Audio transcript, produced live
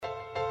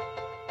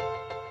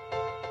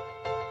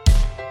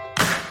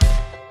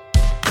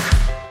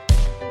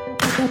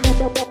Yo,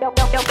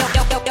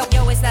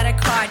 is that a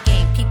card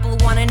game? People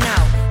wanna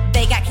know.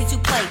 They got kids who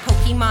play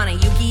Pokemon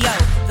and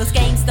Yu-Gi-Oh! Those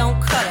games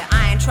don't cut it,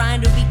 I ain't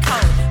trying to be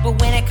cold.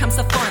 But when it comes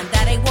to fun,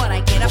 that ain't what I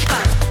get up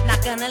for.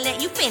 Not gonna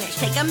let you finish,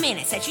 take a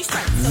minute, set you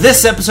straight.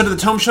 This episode of The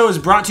Tome Show is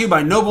brought to you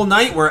by Noble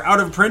Knight, where Out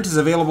of Print is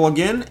available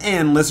again,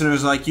 and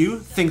listeners like you,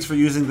 thanks for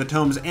using The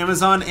Tome's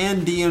Amazon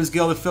and DM's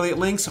Guild affiliate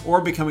links,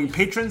 or becoming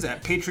patrons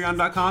at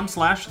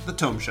patreon.com/The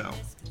Tome Show.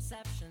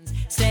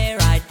 Stay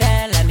right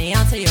there, let me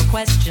answer your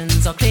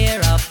questions, or clear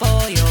up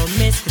all your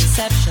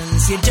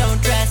misconceptions. You don't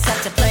dress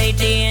up to play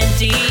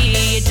D&D,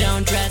 you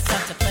don't dress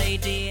up to play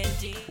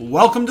D&D.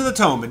 Welcome to The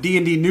Tome, a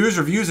D&D news,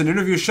 reviews, and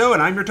interview show,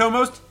 and I'm your Tome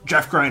host,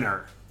 Jeff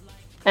Greiner.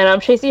 And I'm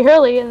Tracy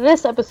Hurley. In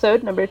this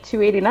episode, number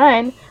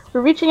 289,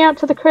 we're reaching out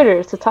to the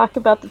Critters to talk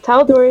about the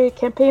Tal'Dorei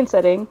campaign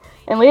setting,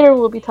 and later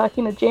we'll be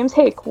talking to James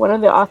Hake, one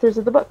of the authors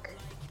of the book.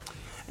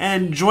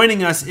 And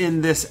joining us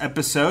in this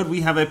episode,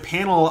 we have a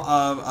panel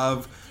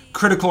of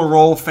Critical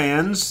Role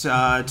fans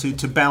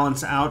to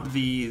balance out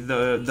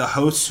the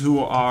hosts who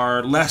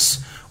are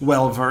less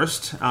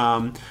well-versed.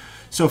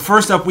 So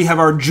first up, we have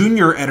our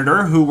junior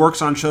editor who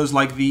works on shows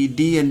like the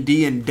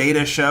D&D and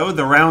Data Show,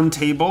 The Round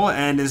Table,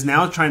 and is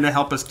now trying to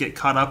help us get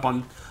caught up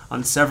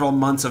on several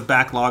months of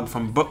backlog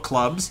from book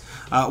clubs.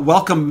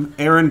 Welcome,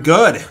 Aaron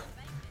Good.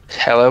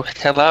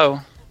 Hello.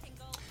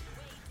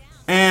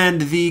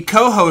 And the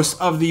co-host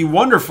of the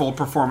wonderful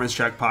Performance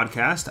Check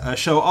podcast, a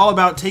show all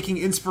about taking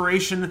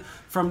inspiration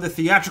from the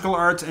theatrical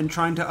arts and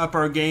trying to up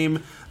our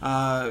game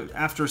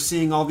after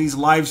seeing all these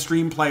live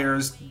stream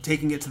players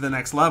taking it to the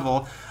next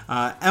level.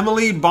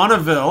 Emily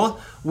Bonneville,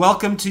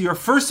 welcome to your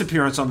first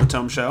appearance on the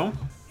Tome Show.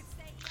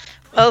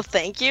 Well,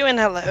 thank you, and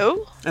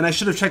hello. And I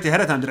should have checked ahead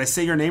of time. Did I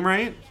say your name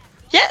right?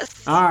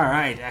 Yes. All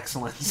right,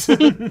 excellent.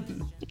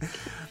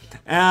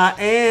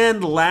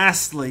 And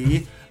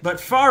lastly, but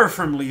far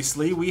from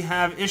leastly, we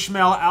have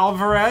Ishmael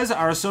Alvarez,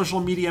 our social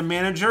media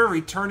manager,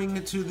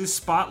 returning to the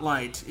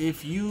spotlight.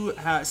 If you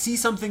see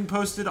something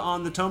posted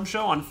on the Tome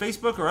Show on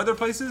Facebook or other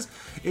places,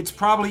 it's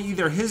probably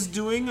either his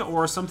doing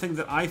or something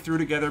that I threw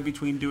together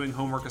between doing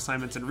homework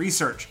assignments and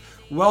research.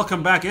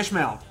 Welcome back,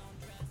 Ishmael.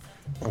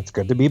 It's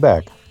good to be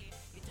back.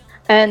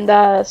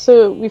 And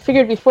so we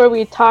figured before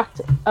we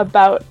talked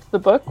about the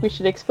book, we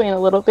should explain a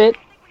little bit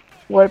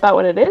about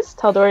what it is.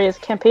 Tal'Dorei is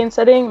campaign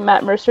setting.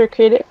 Matt Mercer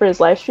created it for his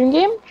live stream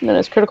game, known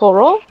as Critical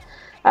Role.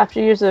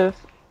 After years of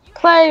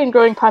play and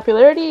growing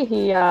popularity,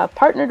 he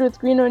partnered with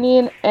Green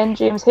O'Neill and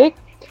James Hake,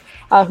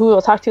 who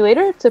we'll talk to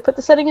later, to put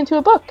the setting into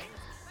a book.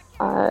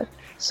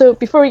 So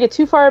before we get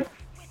too far,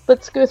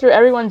 let's go through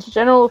everyone's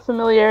general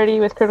familiarity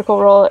with Critical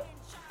Role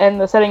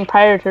and the setting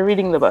prior to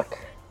reading the book.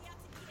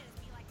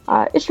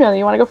 Ishmael,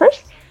 you want to go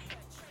first?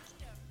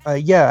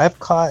 Yeah, I've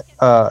caught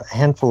a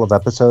handful of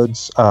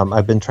episodes.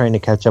 I've been trying to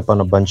catch up on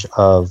a bunch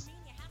of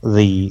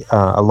a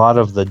lot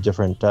of the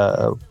different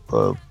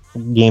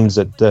games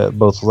that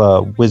both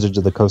Wizards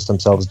of the Coast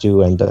themselves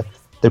do and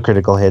the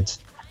Critical Hits.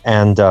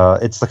 And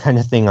it's the kind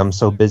of thing I'm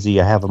so busy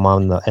I have them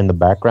on in the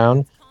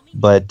background.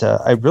 But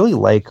I really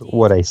like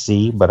what I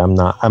see, but I'm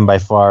by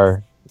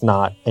far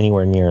not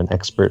anywhere near an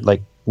expert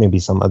like maybe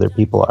some other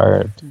people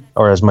are,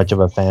 or as much of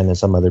a fan as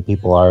some other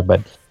people are.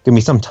 But give me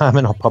some time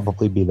and I'll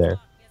probably be there.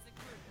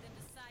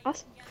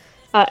 Awesome.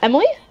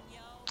 Emily?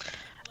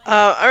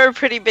 I'm a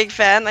pretty big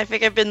fan. I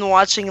think I've been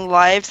watching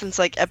live since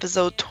like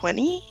episode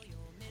 20.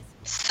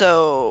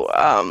 So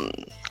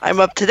I'm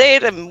up to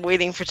date. I'm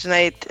waiting for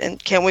tonight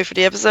and can't wait for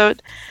the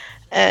episode.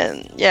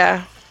 And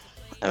yeah,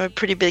 I'm a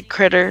pretty big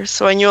critter.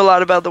 So I knew a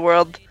lot about the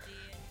world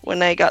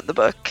when I got the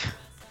book.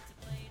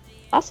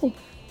 Awesome.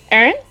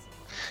 Aaron?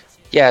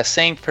 yeah,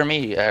 same for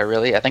me,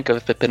 really. I think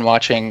I've been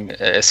watching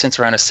since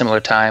around a similar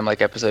time,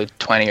 like episode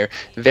 20 or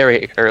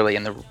very early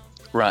in the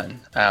run.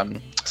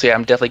 So yeah,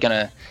 I'm definitely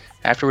gonna,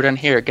 after we're done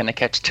here, gonna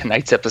catch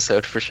tonight's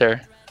episode for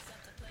sure.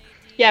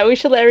 Yeah, we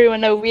should let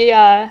everyone know we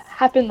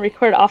happen to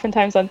record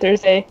oftentimes on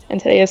Thursday, and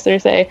today is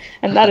Thursday,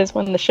 and that is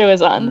when the show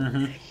is on.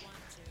 Mm-hmm.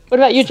 What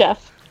about you,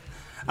 Jeff?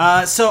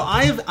 So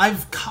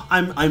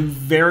I'm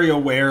very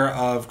aware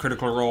of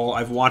Critical Role.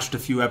 I've watched a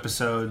few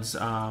episodes,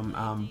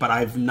 but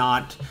I've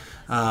not.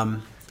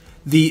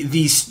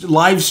 The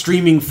live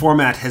streaming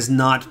format has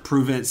not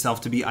proven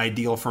itself to be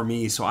ideal for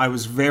me. So I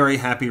was very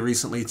happy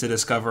recently to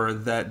discover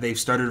that they've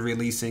started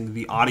releasing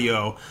the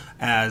audio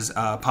as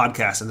a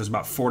podcast, and there's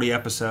about 40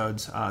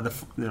 episodes.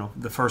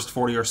 The first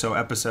 40 or so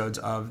episodes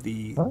of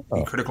the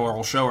Critical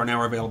Role show are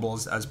now available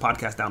as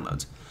podcast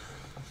downloads.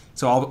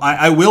 So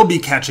I will be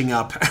catching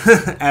up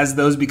as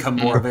those become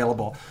more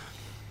available.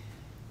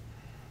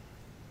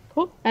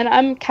 Cool. And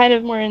I'm kind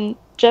of more in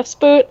Jeff's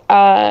boat.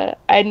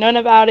 I'd known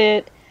about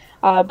it,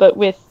 but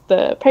with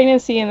the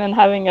pregnancy and then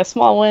having a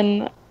small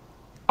one,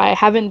 I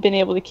haven't been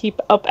able to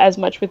keep up as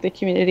much with the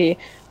community.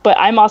 But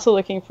I'm also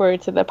looking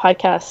forward to the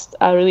podcast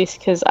release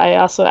because I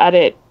also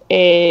added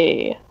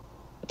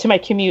to my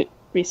commute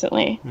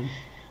recently. Mm-hmm.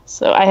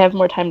 So I have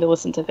more time to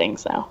listen to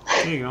things now.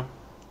 There you go.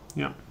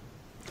 Yeah.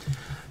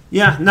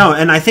 Yeah, no,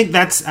 and I think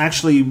that's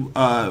actually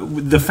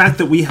the fact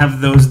that we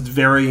have those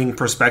varying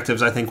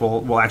perspectives. I think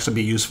will actually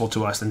be useful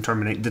to us in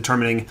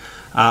determining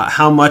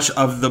how much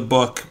of the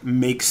book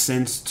makes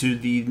sense to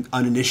the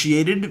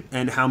uninitiated,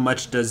 and how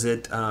much does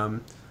it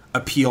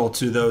appeal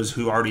to those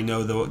who already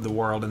know the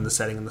world and the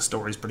setting and the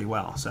stories pretty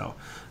well. So,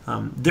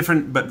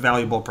 different but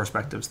valuable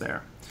perspectives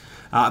there.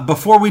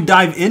 Before we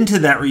dive into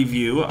that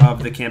review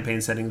of the campaign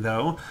setting,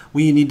 though,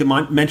 we need to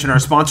mention our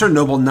sponsor,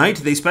 Noble Knight.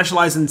 They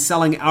specialize in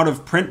selling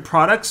out-of-print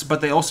products,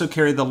 but they also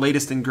carry the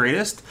latest and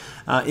greatest.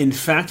 In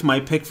fact, my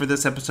pick for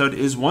this episode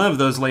is one of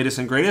those latest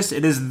and greatest.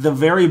 It is the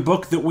very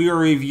book that we are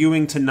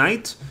reviewing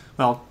tonight.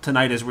 Well,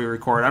 tonight as we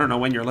record. I don't know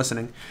when you're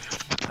listening.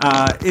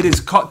 It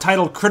is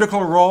titled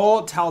Critical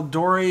Role,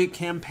 Tal'Dorei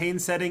Campaign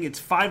Setting. It's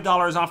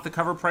 $5 off the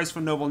cover price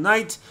from Noble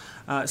Knight.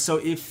 So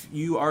if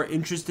you are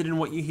interested in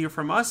what you hear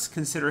from us,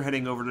 consider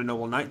heading over to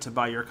Noble Knight to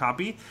buy your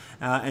copy,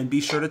 and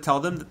be sure to tell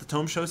them that the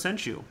Tome Show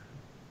sent you.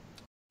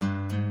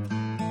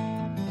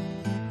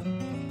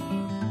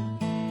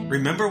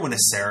 Remember when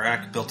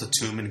Acererak built a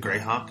tomb in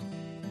Greyhawk?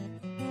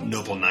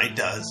 Noble Knight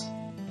does.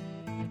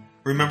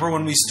 Remember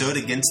when we stood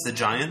against the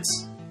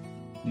giants?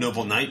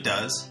 Noble Knight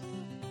does.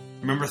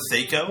 Remember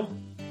Thaco?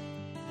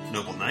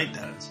 Noble Knight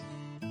does.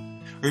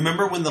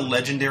 Remember when the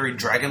legendary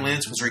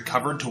Dragonlance was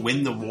recovered to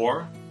win the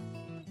war?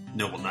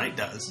 Noble Knight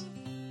does.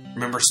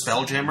 Remember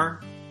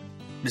Spelljammer?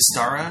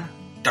 Mystara?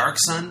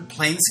 Darksun?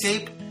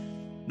 Planescape?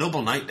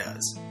 Noble Knight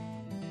does.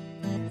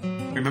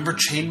 Remember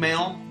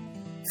Chainmail?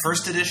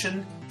 First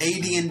Edition?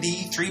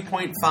 AD&D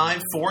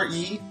 3.5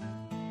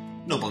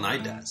 4E? Noble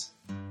Knight does.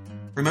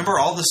 Remember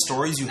all the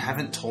stories you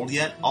haven't told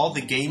yet? All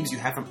the games you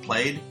haven't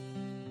played?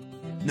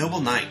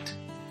 Noble Knight,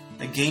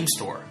 a game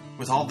store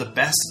with all the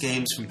best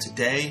games from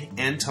today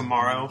and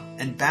tomorrow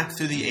and back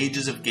through the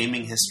ages of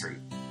gaming history.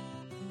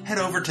 Head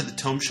over to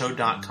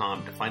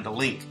thetomeshow.com to find a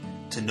link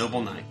to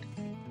Noble Knight,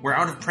 where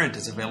Out of Print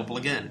is available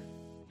again.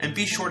 And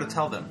be sure to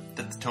tell them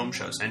that the Tome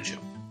Show sent you.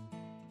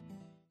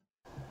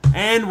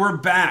 And we're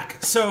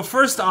back. So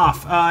first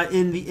off,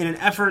 in an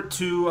effort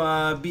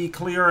to be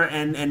clear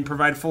and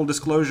provide full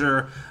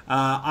disclosure,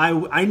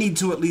 I need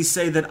to at least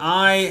say that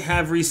I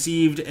have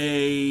received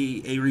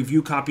a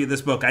review copy of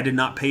this book. I did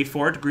not pay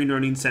for it. Green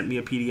Ronin sent me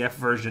a PDF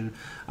version.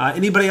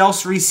 Anybody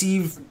else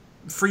receive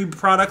free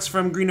products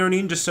from Green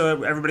Ronin, just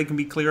so everybody can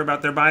be clear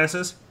about their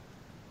biases?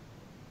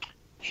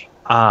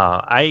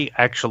 I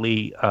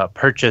actually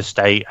purchased.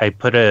 I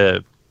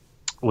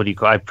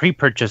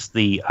pre-purchased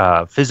the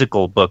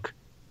physical book.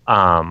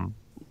 A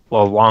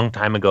long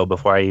time ago,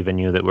 before I even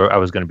knew that I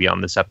was going to be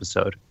on this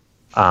episode.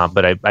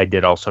 But I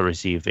did also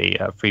receive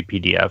a free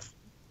PDF,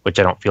 which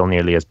I don't feel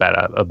nearly as bad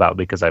about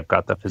because I've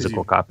got the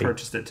physical copy.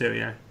 Purchased it too,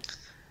 yeah.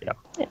 Yeah.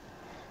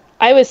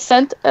 I was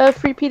sent a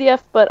free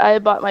PDF, but I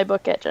bought my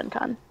book at Gen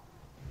Con.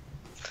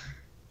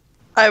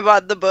 I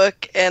bought the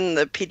book and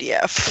the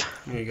PDF.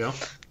 There you go.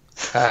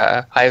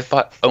 I've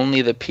bought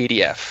only the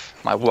PDF.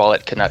 My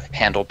wallet could not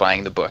handle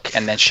buying the book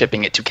and then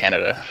shipping it to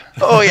Canada.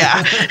 Oh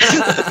yeah.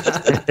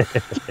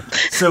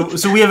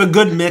 So we have a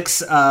good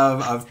mix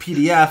of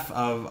PDF,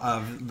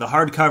 of the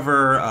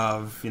hardcover,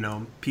 of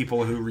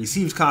people who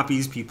received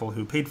copies, people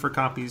who paid for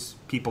copies,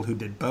 people who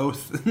did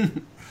both.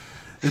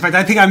 In fact,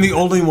 I think I'm the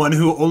only one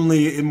who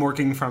only am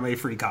working from a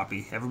free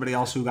copy. Everybody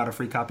else who got a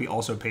free copy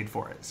also paid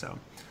for it. So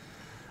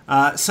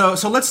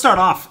let's start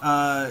off.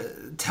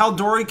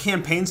 Tal'Dorei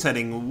campaign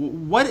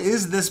setting. What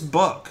is this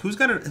book? Who's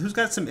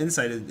got some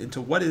insight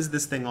into what is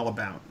this thing all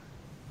about?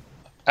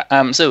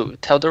 So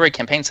Tal'Dorei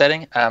campaign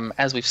setting,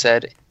 as we've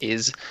said,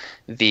 is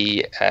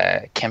the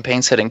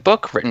campaign setting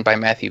book written by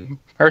Matthew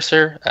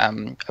Mercer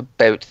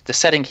about the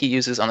setting he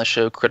uses on the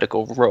show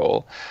Critical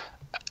Role.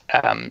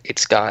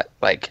 It's got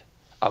like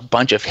a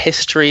bunch of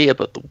history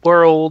about the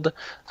world.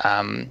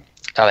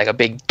 Like a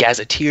big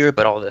gazetteer,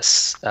 but all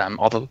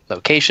the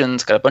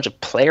locations, got a bunch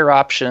of player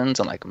options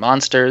and like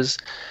monsters.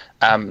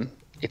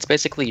 It's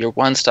basically your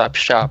one-stop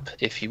shop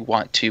if you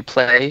want to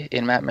play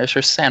in Matt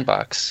Mercer's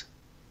sandbox.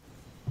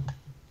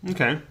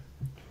 Okay.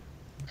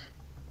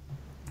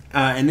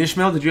 And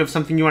Ishmael, did you have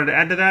something you wanted to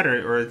add to that,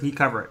 or did he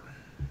cover it?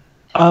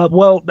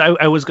 Well,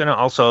 I was going to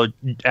also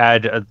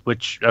add,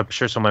 which I'm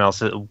sure someone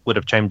else would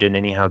have chimed in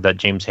anyhow, that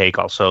James Haig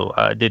also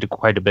did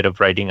quite a bit of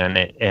writing on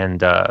it,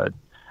 and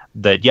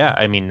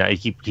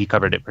he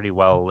covered it pretty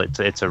well.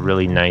 It's a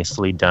really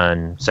nicely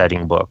done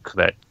setting book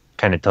that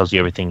kind of tells you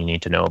everything you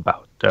need to know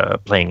about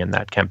playing in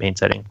that campaign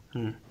setting.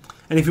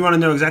 And if you want to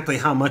know exactly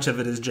how much of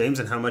it is James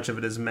and how much of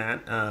it is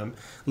Matt,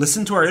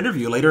 listen to our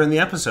interview later in the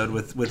episode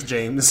with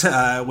James,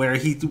 where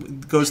he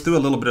goes through a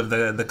little bit of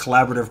the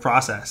collaborative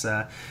process.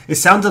 It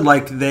sounded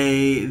like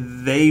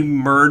they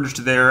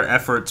merged their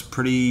efforts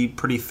pretty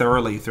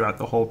thoroughly throughout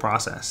the whole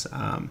process.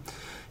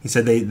 He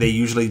said they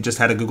usually just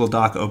had a Google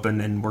Doc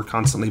open and were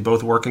constantly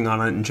both working on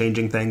it and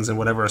changing things and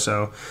whatever.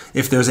 So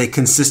if there's a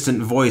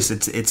consistent voice,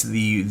 it's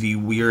the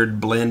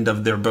weird blend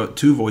of their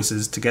two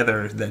voices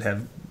together that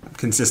have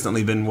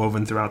consistently been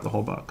woven throughout the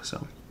whole book.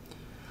 So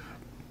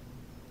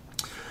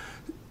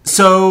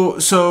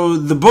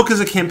the book is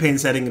a campaign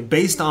setting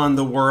based on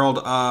the world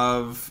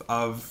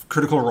of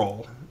Critical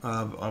Role.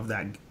 of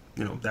that,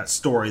 that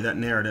story, that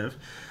narrative.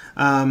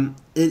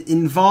 It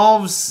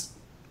involves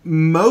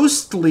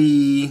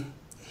mostly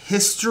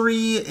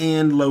history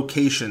and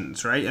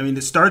locations, right? I mean,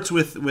 it starts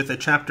with a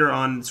chapter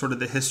on sort of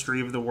the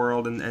history of the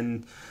world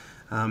and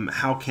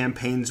how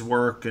campaigns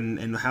work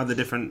and how the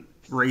different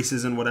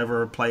races and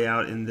whatever play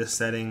out in this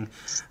setting,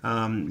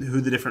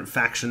 who the different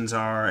factions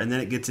are, and then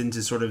it gets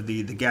into sort of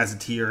the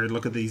gazetteer,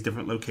 look at these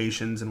different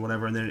locations and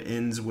whatever, and then it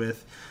ends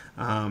with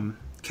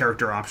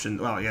character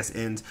options. Well, I guess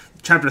ends.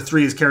 Chapter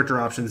 3 is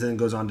character options, and then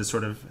goes on to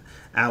sort of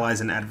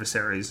allies and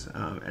adversaries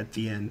at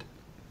the end.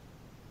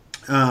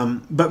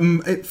 But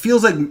it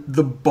feels like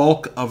the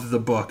bulk of the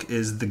book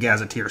is the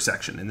gazetteer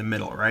section in the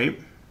middle, right?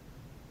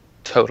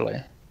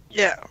 Totally.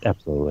 Yeah.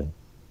 Absolutely.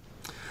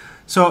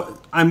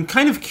 So I'm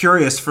kind of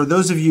curious, for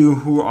those of you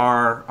who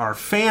are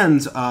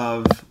fans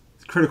of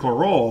Critical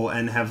Role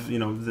and have,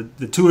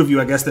 the two of you,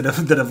 I guess, that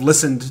have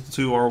listened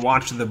to or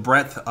watched the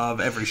breadth of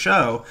every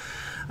show,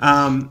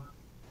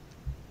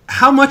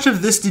 how much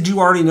of this did you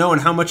already know,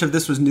 and how much of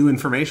this was new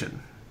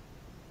information?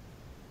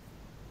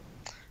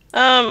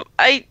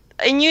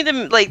 I knew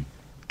them,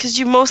 because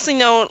you mostly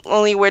know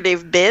only where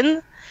they've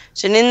been,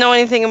 so I didn't know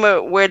anything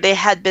about where they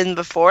had been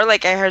before.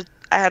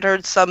 I had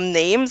heard some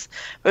names,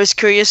 but I was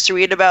curious to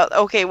read about,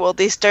 okay, well,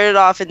 they started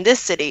off in this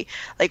city.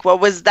 What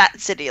was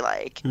that city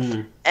like?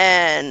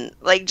 And,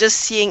 just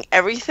seeing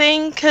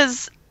everything,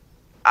 because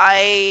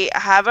I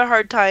have a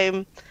hard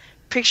time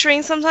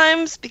picturing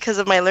sometimes because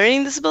of my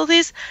learning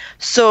disabilities.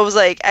 So it was,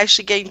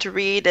 actually getting to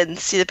read and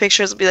see the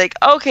pictures and be like,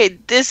 okay,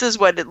 this is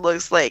what it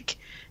looks like.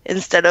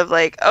 Instead of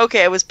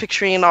okay, I was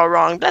picturing it all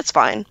wrong. That's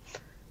fine.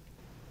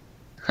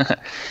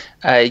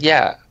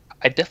 Yeah,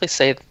 I'd definitely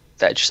say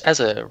that just as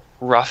a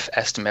rough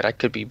estimate, I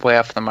could be way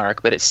off the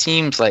mark, but it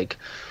seems like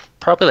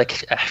probably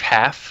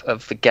half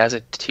of the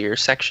gazetteer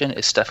section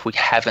is stuff we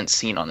haven't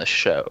seen on the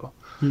show,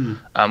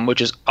 which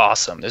is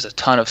awesome. There's a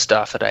ton of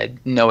stuff that I had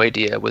no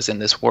idea was in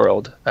this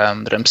world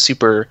that I'm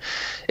super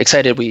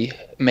excited we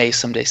may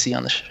someday see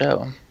on the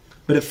show.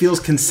 But it feels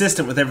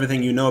consistent with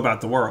everything you know about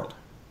the world.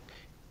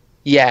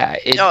 Yeah.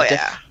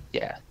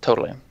 Yeah,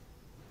 totally.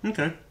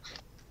 Okay.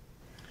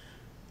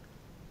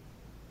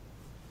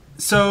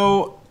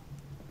 So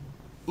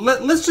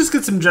let's just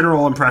get some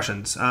general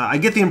impressions. I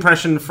get the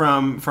impression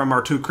from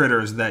our two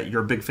critters that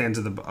you're big fans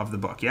of the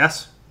book.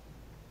 Yes.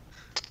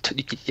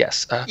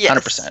 Yes,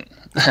 100%.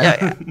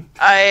 Yeah.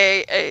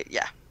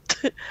 Yeah.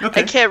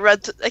 Okay.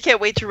 I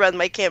can't wait to run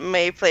my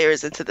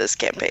players into this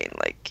campaign.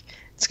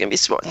 It's gonna be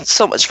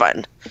so much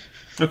fun.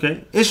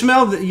 Okay,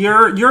 Ishmael,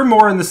 you're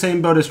more in the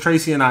same boat as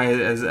Tracy and I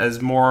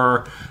as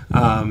more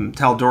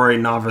Tal'Dorei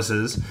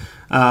novices.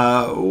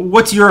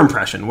 What's your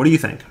impression? What do you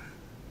think?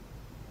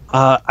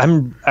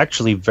 I'm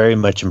actually very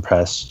much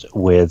impressed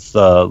with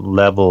the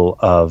level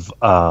of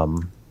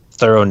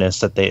thoroughness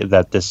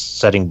that this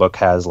setting book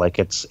has.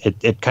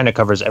 It kind of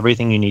covers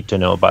everything you need to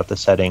know about the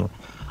setting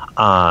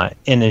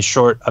in as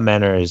short a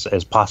manner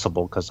as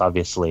possible. Because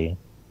obviously,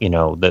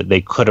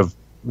 they could have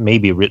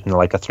maybe written a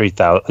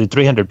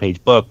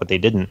 300-page book, but they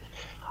didn't.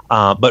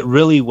 But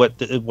really, what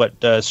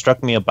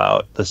struck me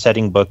about the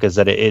setting book is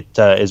that it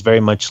is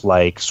very much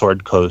like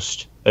Sword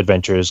Coast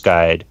Adventurer's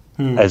Guide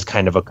as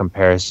kind of a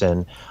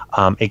comparison.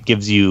 It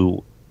gives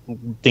you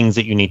things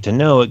that you need to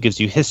know. It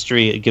gives you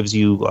history. It gives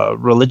you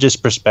religious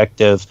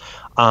perspective.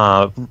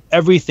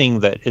 Everything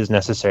that is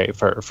necessary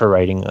for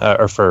writing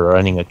or for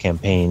running a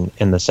campaign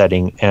in the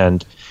setting.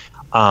 And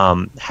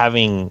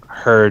having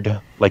heard,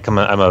 I'm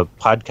a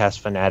podcast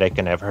fanatic,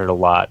 and I've heard a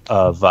lot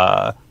of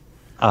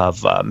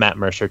Matt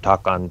Mercer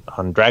talk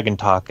on Dragon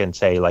Talk and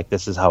say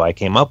this is how I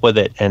came up with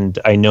it. And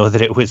I know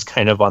that it was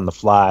kind of on the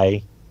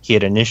fly. He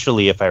had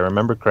initially, if I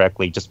remember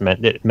correctly, just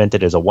meant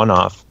it as a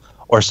one-off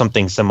or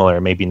something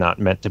similar, maybe not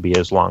meant to be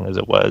as long as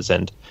it was.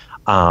 And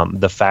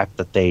the fact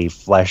that they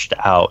fleshed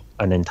out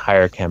an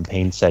entire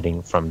campaign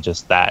setting from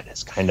just that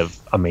is kind of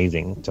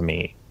amazing to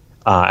me.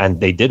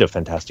 And they did a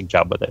fantastic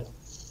job with it.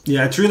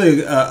 Yeah, it's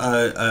really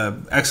a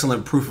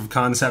excellent proof of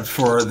concept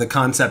for the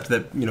concept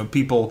that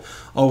people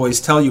always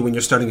tell you when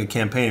you're starting a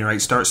campaign,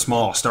 right? Start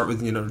small, start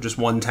with just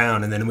one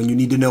town, and then when you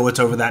need to know what's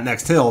over that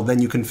next hill,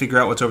 then you can figure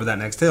out what's over that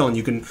next hill, and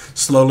you can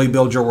slowly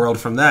build your world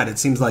from that. It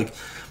seems like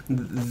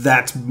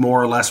that's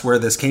more or less where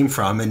this came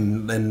from,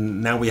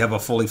 and now we have a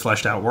fully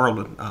fleshed out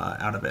world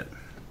out of it.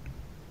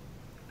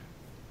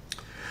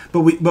 But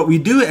we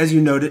do, as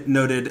you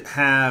noted,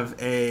 have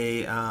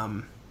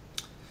a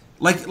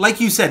like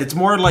you said, it's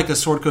more like a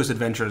Sword Coast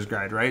Adventurer's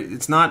Guide, right?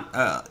 It's not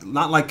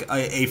like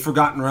a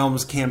Forgotten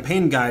Realms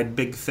campaign guide,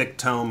 big thick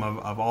tome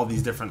of all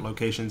these different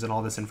locations and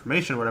all this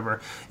information or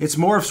whatever. It's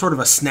more of sort of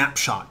a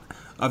snapshot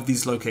of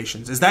these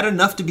locations. Is that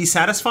enough to be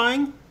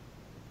satisfying?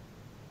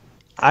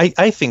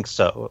 I think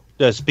so.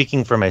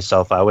 Speaking for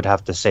myself, I would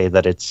have to say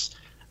that it's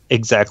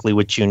exactly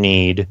what you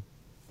need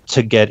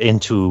to get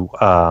into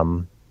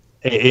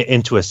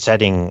a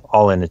setting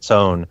all in its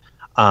own.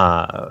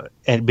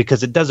 And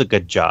because it does a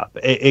good job,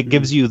 it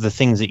gives you the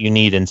things that you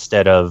need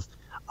instead of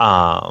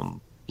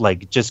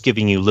just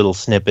giving you little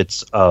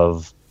snippets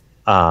of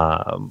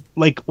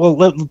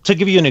To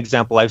give you an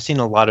example, I've seen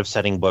a lot of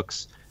setting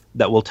books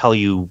that will tell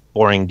you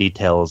boring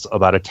details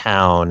about a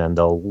town, and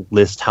they'll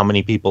list how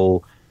many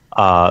people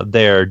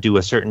there do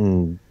a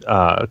certain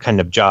kind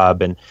of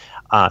job, and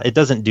it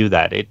doesn't do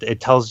that. It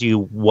tells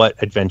you what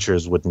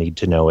adventurers would need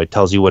to know. It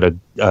tells you what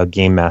a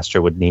game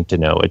master would need to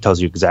know. It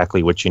tells you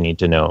exactly what you need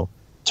to know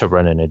to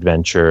run an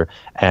adventure.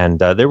 And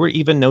there were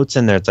even notes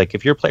in there. It's like,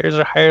 if your players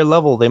are higher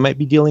level, they might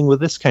be dealing with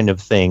this kind of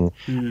thing.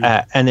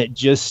 And it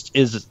just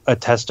is a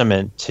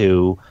testament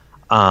to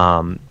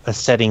a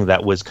setting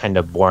that was kind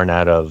of born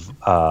out of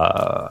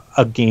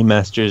a game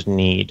master's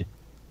need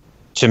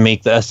to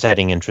make a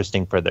setting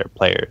interesting for their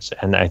players.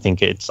 And I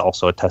think it's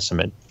also a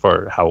testament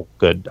for how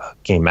good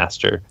game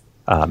master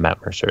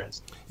Matt Mercer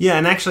is. Yeah,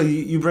 and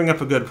actually, you bring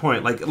up a good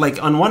point.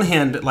 Like on one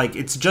hand, like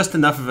it's just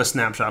enough of a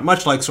snapshot,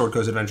 much like Sword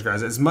Coast Adventure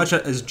Guys. As much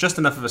as just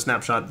enough of a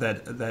snapshot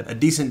that a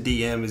decent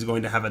DM is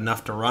going to have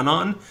enough to run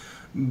on,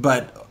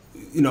 but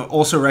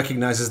also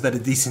recognizes that a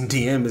decent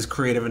DM is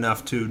creative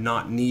enough to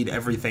not need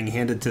everything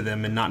handed to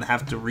them and not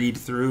have to read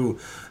through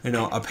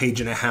a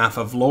page and a half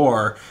of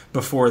lore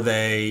before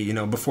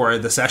before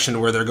the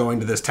session where they're going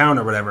to this town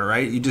or whatever,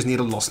 right? You just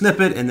need a little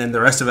snippet, and then the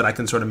rest of it I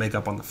can sort of make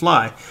up on the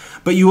fly.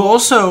 But you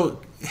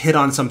also hit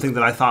on something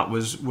that I thought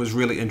was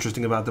really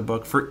interesting about the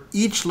book. For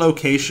each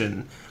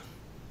location,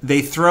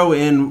 they throw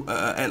in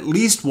at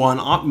least one,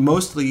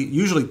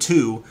 usually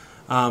two,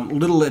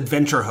 little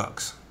adventure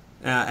hooks.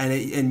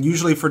 And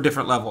usually for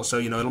different levels. So,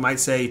 it might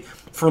say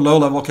for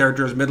low-level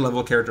characters,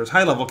 mid-level characters,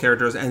 high-level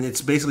characters, and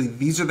it's basically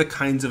these are the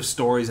kinds of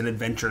stories and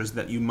adventures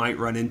that you might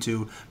run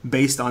into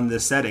based on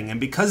this setting. And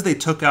because they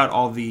took out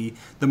all the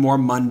more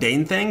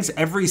mundane things,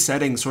 every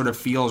setting sort of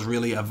feels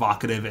really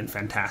evocative and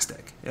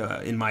fantastic,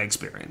 in my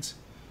experience.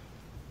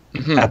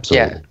 Mm-hmm.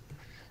 Absolutely.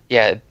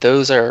 Yeah,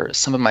 those are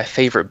some of my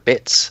favorite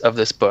bits of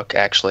this book,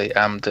 actually.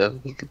 The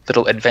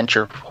little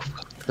adventure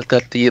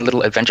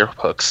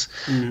hooks.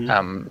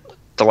 Mm-hmm.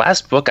 The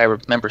last book I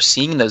remember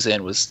seeing those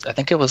in was, I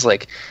think it was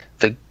like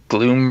the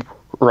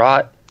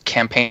Gloomrot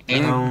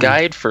campaign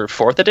guide for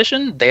 4th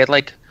edition. They had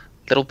like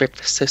little bit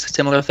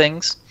similar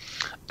things.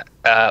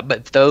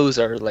 But those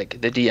are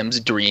like the DM's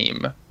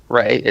dream,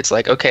 right? It's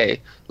like,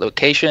 okay,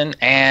 location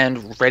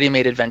and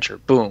ready-made adventure.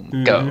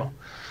 Boom, go.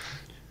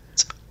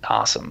 It's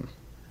awesome.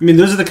 I mean,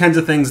 those are the kinds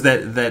of things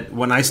that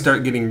when I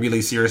start getting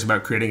really serious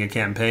about creating a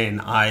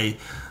campaign, I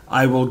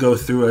will go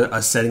through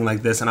a setting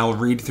like this and I'll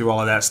read through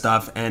all of that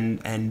stuff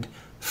and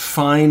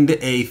find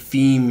a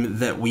theme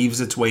that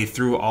weaves its way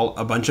through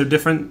a bunch of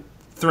different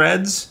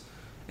threads,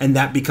 and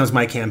that becomes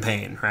my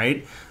campaign,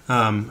 right?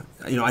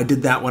 I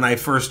did that when I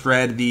first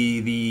read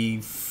the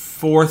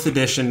 4th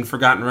edition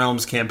Forgotten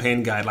Realms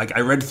campaign guide. Like,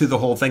 I read through the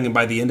whole thing, and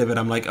by the end of it,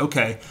 I'm like,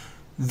 okay,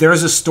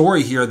 there's a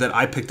story here that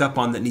I picked up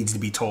on that needs to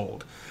be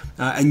told.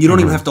 And you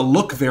don't even have to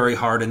look very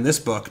hard in this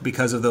book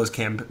because of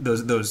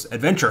those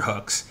adventure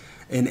hooks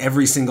in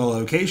every single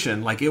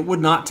location. Like, it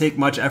would not take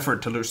much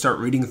effort to start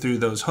reading through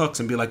those hooks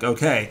and be like,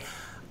 okay,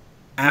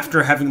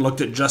 after having looked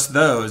at just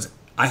those,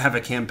 I have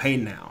a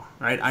campaign now,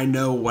 right? I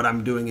know what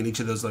I'm doing in each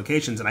of those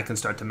locations, and I can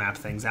start to map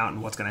things out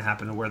and what's going to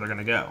happen and where they're going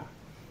to go.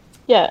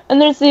 Yeah, and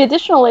there's the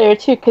additional layer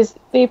too, because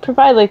they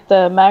provide like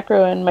the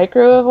macro and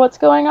micro of what's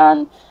going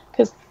on,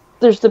 because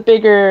there's the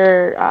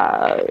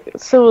bigger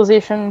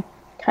civilization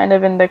kind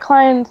of in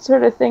decline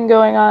sort of thing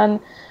going on,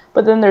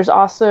 but then there's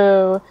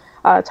also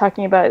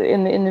talking about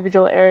in the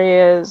individual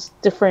areas,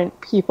 different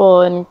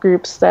people and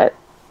groups that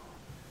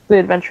the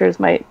adventurers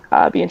might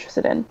be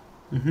interested in.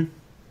 Mm-hmm.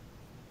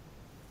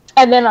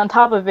 And then on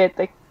top of it,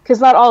 because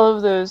not all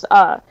of those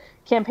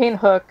campaign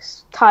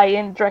hooks tie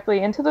in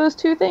directly into those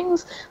two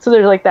things, so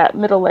there's like that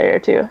middle layer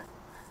too.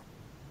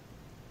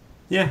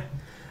 Yeah.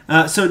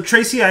 So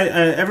Tracy,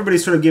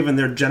 everybody's sort of given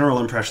their general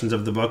impressions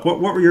of the book.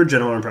 What were your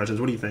general impressions?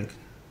 What do you think?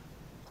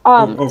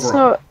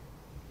 Overall.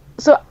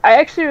 So I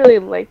actually really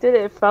liked it.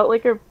 It felt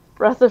like a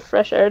breath of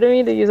fresh air to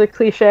me, to use a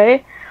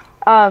cliche.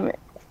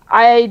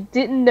 I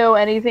didn't know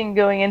anything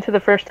going into the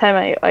first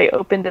time I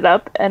opened it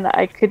up, and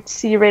I could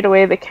see right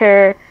away the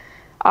care.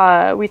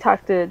 We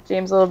talked to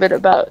James a little bit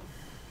about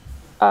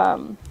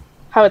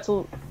how it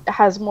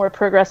has more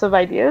progressive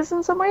ideas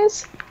in some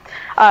ways,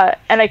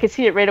 and I could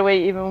see it right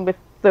away even with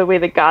the way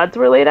the gods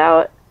were laid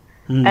out.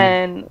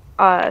 And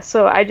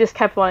so I just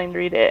kept wanting to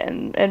read it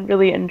and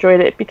really enjoyed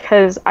it,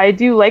 because I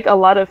do like a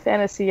lot of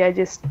fantasy. I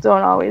just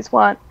don't always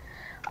want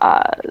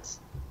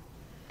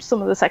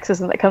some of the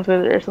sexism that comes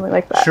with it or something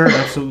like that. Sure,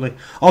 absolutely.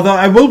 Although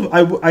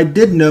I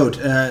did note,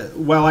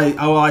 while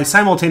I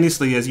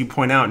simultaneously, as you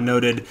point out,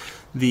 noted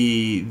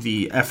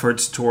the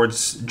efforts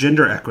towards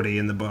gender equity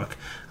in the book.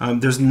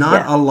 There's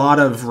not a lot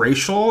of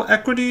racial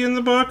equity in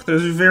the book.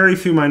 There's very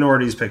few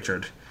minorities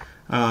pictured,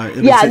 at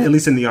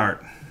least in the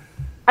art.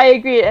 I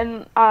agree,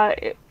 and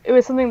it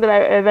was something that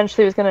I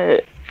eventually was going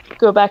to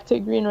go back to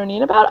Green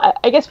Ronin about.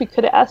 I guess we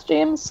could have asked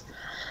James,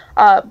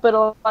 but a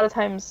lot of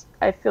times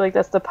I feel like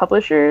that's the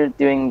publisher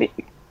doing the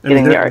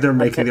art. They're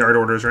making the art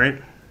orders,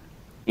 right?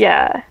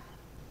 Yeah,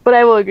 but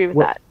I will agree with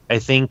that. I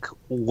think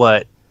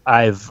what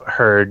I've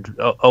heard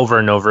over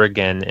and over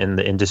again in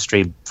the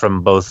industry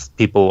from both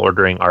people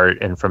ordering art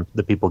and from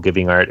the people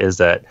giving art is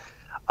that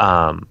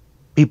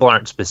people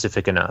aren't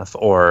specific enough,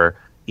 or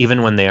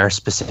even when they are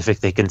specific,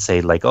 they can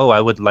say like, "Oh,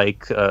 I would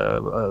like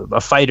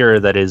a fighter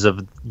that is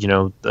of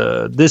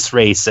this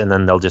race," and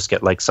then they'll just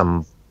get like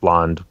some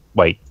blonde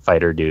white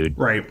fighter dude.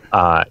 Right.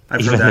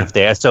 Even if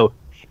they so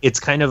it's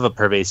kind of a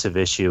pervasive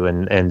issue,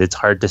 and it's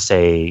hard to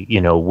say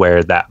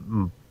where that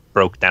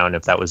broke down,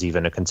 if that was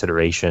even a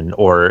consideration,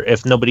 or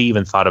if nobody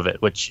even thought of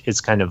it, which is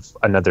kind of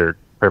another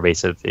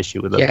pervasive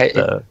issue with Go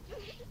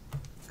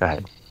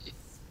ahead.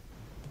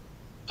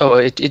 Oh,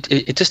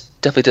 it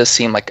just definitely does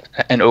seem like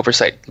an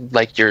oversight,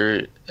 like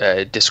you're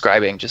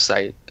describing. Just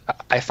I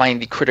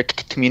find the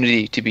critic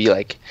community to be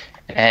like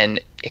an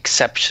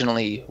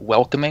exceptionally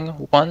welcoming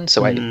one.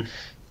 So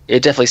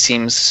it definitely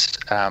seems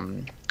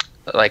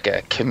like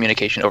a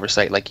communication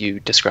oversight, like you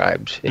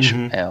described,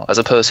 as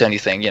opposed to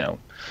anything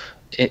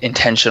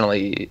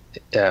intentionally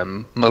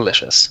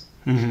malicious.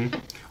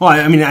 Well,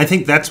 I mean, I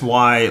think that's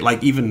why,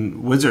 like,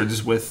 even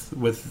Wizards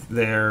with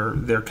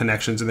their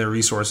connections and their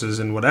resources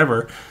and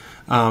whatever.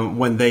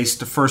 When they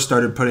first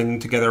started putting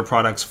together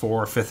products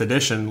for 5th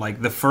edition,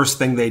 like the first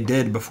thing they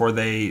did before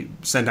they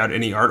sent out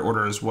any art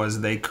orders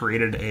was they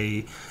created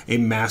a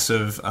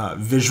massive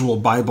visual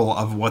Bible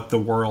of what the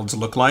worlds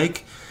look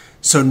like.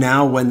 So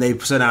now when they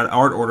send out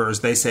art orders,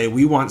 they say,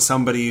 we want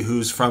somebody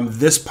who's from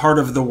this part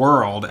of the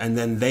world, and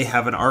then they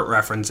have an art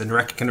reference and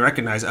can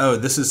recognize, oh,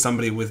 this is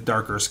somebody with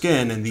darker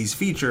skin and these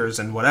features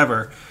and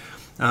whatever.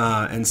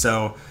 And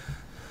so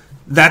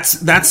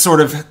that's sort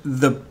of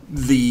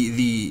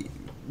the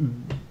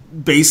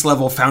base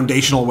level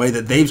foundational way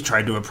that they've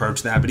tried to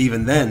approach that. But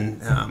even then,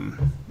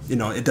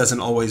 it doesn't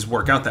always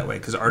work out that way,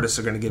 because artists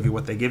are going to give you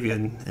what they give you,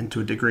 and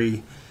to a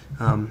degree,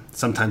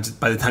 sometimes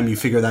by the time you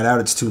figure that out,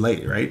 it's too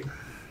late, right?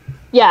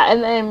 Yeah,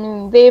 and I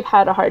mean, they've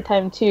had a hard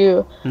time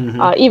too,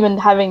 even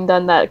having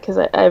done that, because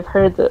I've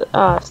heard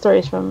the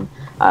stories from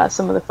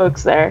some of the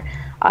folks there.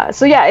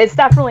 So yeah, it's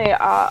definitely a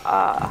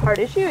hard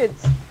issue.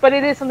 But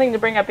it is something to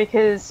bring up,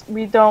 because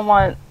we don't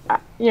want,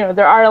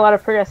 there are a lot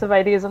of progressive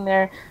ideas in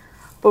there,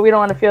 but we don't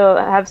want to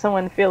have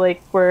someone feel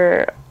like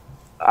we're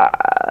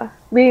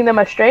leading them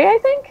astray, I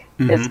think.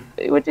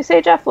 Would you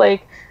say, Jeff?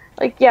 Like,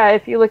 yeah,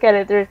 if you look at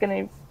it,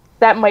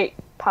 that might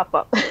pop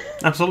up.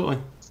 Absolutely.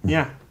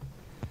 Yeah.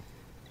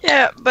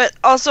 Yeah, but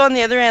also on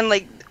the other hand,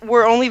 like,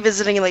 we're only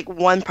visiting like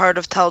one part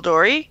of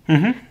Tal'Dorei,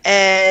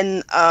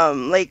 and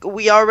like,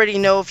 we already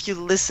know, if you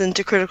listen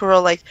to Critical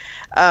Role, like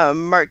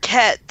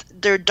Marquette,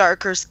 they're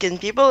darker skinned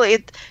people.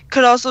 It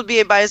could also be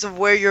a bias of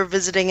where you're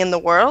visiting in the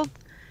world.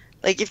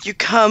 Like, if you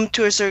come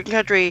to a certain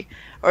country,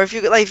 or if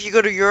you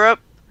go to Europe,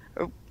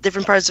 or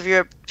different parts of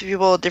Europe,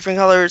 people with different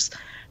colors,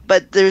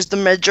 but there's the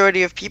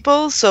majority of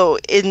people. So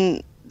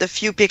in the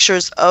few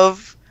pictures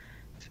of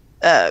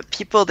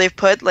people they've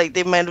put, like,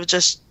 they might have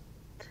just,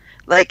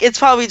 like, it's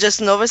probably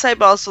just an oversight,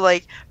 but also,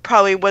 like,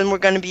 probably when we're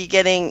going to be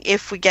getting,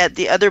 if we get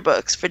the other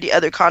books for the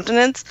other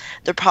continents,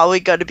 they're probably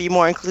going to be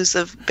more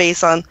inclusive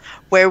based on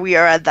where we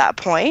are at that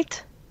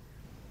point.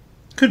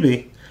 Could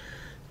be.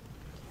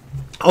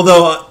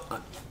 Although,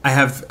 I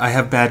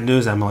have bad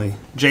news, Emily.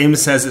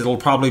 James says it'll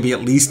probably be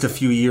at least a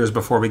few years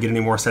before we get any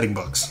more setting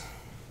books.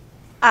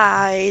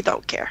 I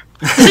don't care.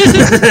 I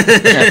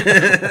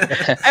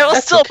will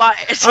still buy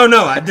it. Oh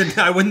no,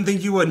 I wouldn't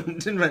think you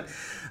wouldn't. But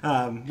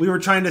we were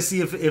trying to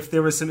see if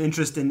there was some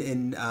interest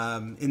in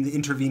the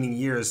intervening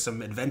years,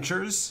 some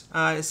adventures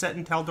set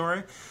in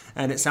Tal'Dorei,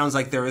 and it sounds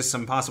like there is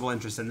some possible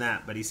interest in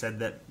that. But he said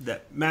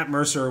that Matt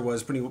Mercer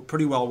was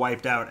pretty well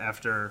wiped out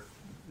after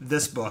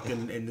this book,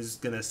 and is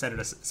going to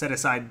set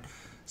aside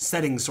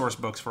setting source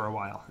books for a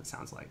while. It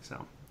sounds like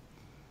so.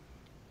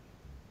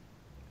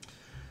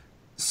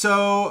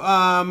 So,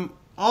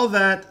 all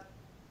that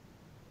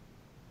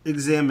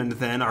examined,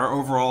 then, our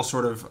overall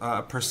sort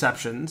of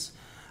perceptions.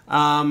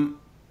 I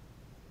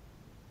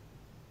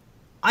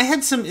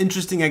had some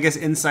interesting, I guess,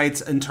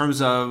 insights in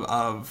terms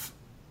of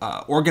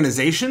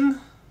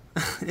organization,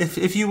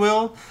 if you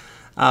will.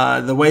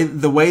 The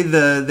way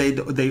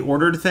they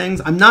ordered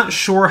things. I'm not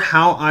sure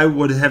how I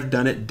would have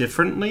done it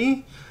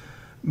differently.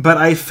 But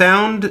I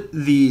found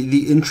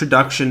the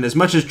introduction, as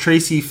much as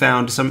Tracy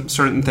found some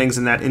certain things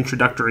in that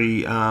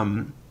introductory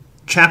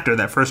chapter,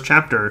 that first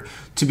chapter,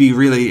 to be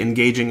really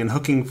engaging and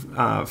hooking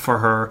for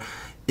her.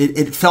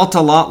 It felt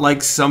a lot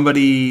like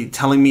somebody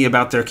telling me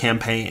about their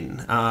campaign,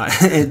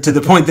 to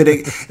the point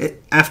that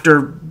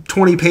after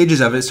 20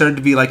 pages of it, started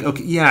to be like,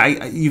 okay,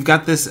 yeah, you've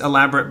got this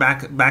elaborate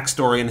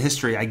backstory and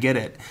history, I get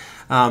it.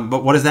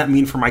 But what does that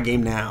mean for my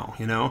game now?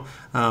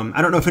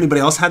 I don't know if anybody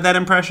else had that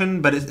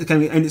impression, but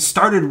it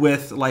started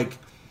with, like,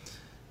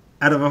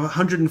 out of a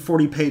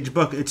 140-page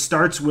book, it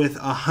starts with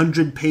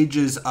 100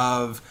 pages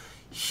of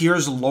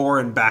here's lore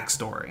and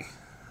backstory,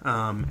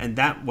 and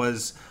that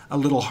was a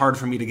little hard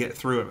for me to get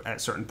through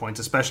at certain points,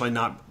 especially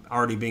not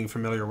already being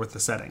familiar with the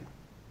setting.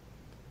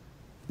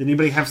 Did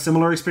anybody have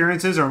similar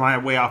experiences, or am I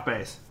way off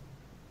base?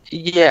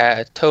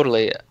 Yeah,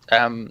 totally.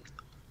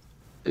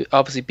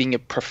 Obviously, being a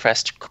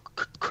professed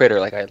critter,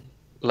 like, I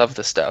love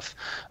the stuff,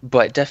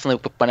 but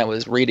definitely when I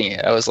was reading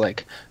it, I was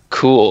like,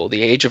 cool,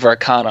 the Age of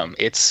Arcanum,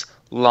 it's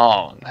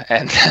long,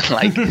 and then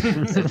like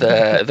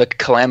the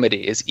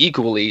Calamity is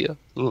equally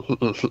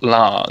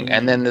long,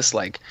 and then this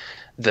like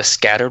the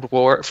Scattered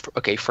War.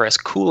 Okay, for as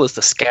cool as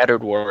the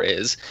Scattered War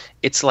is,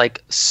 it's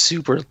like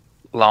super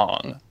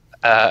long,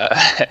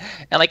 and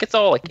like it's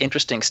all like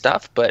interesting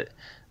stuff, but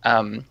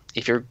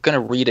if you're gonna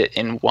read it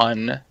in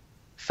one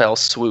fell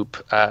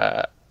swoop,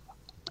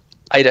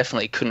 I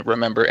definitely couldn't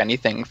remember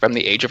anything from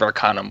the Age of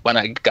Arcanum when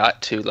I got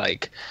to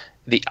like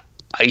the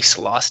Ice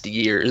Lost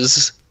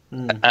Years.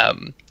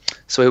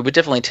 So it would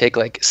definitely take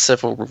like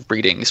several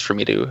readings for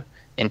me to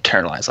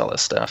internalize all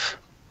this stuff.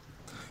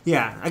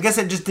 Yeah, I guess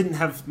it just didn't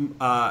have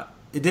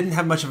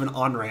much of an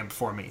on ramp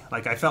for me.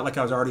 Like I felt like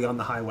I was already on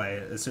the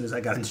highway as soon as I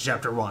got into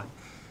chapter 1.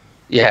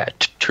 Yeah,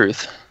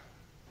 truth.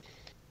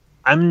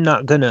 I'm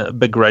not gonna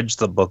begrudge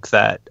the book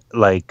that.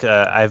 Like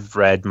I've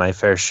read my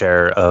fair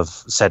share of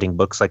setting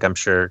books, like I'm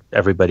sure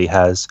everybody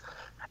has,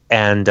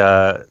 and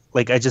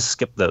like I just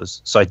skipped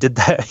those. So I did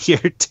that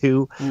here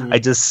too. I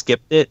just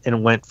skipped it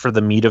and went for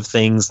the meat of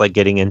things, like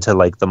getting into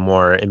like the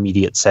more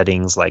immediate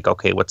settings. Like,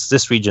 okay, what's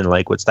this region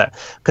like? What's that?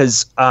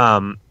 Because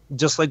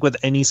just like with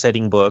any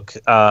setting book,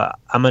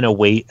 I'm going to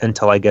wait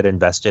until I get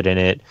invested in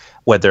it,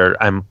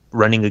 whether I'm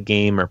running a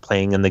game or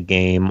playing in the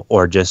game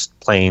or just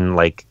plain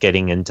like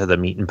getting into the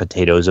meat and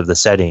potatoes of the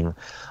setting.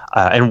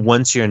 And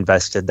once you're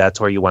invested,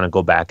 that's where you want to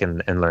go back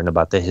and learn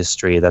about the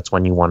history. That's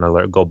when you want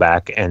to go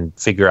back and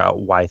figure out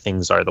why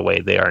things are the way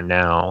they are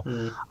now.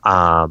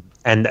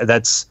 And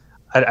that's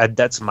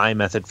my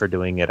method for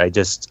doing it.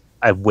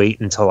 I wait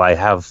until I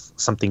have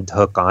something to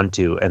hook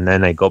onto, and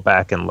then I go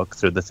back and look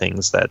through the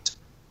things that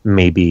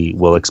maybe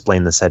will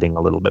explain the setting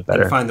a little bit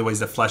better. And find the ways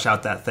to flesh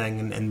out that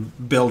thing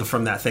and build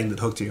from that thing that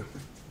hooked you.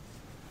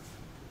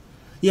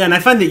 Yeah, and I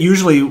find that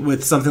usually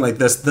with something like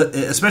this,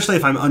 especially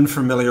if I'm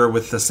unfamiliar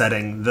with the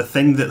setting, the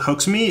thing that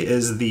hooks me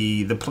is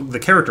the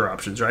character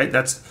options, right?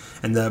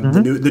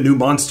 The new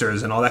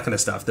monsters and all that kind of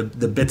stuff, the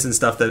bits and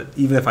stuff that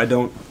even if I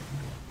don't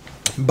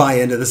buy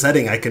into the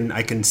setting, I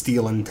can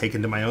steal and take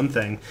into my own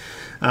thing.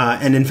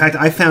 And in fact,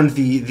 I found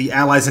the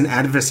allies and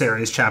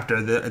adversaries chapter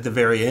at the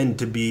very end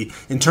to be,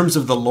 in terms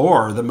of the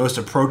lore, the most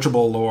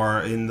approachable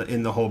lore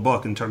in the whole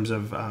book. In terms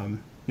of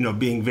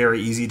being very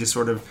easy to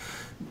sort of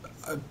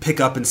pick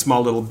up in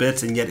small little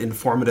bits and yet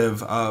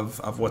informative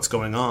of what's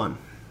going on.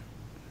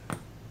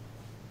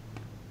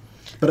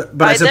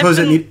 But I suppose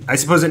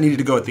it needed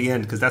to go at the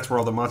end because that's where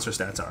all the monster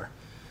stats are.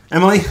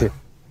 Emily?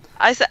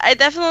 I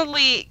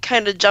definitely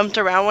kind of jumped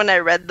around when I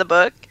read the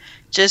book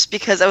just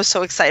because I was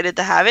so excited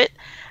to have it.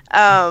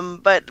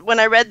 But when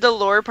I read the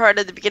lore part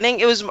at the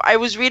beginning, I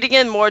was reading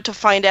it more to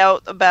find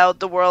out about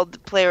the world the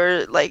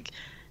player, like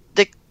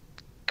the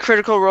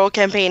Critical Role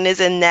campaign is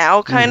in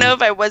now, kind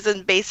of. I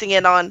wasn't basing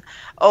it on,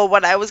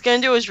 what I was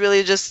going to do was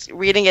really just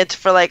reading it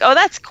for like, oh,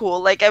 that's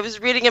cool. Like I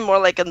was reading it more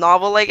like a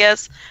novel, I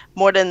guess,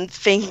 more than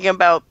thinking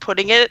about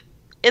putting it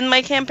in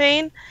my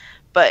campaign.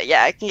 But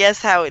yeah, I can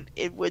guess how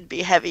it would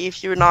be heavy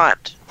if you're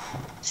not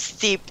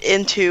steeped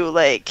into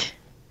like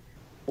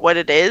what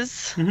it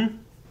is.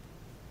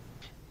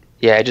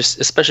 Yeah, just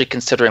especially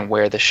considering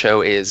where the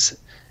show is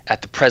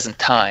at the present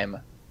time,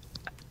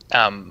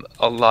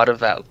 a lot of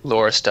that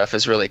lore stuff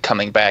is really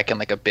coming back in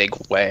like a big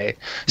way.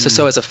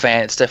 So as a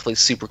fan, it's definitely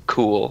super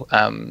cool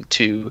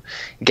to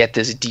get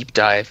this deep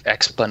dive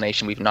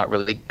explanation we've not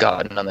really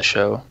gotten on the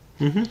show.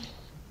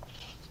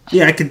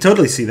 Yeah, I could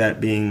totally see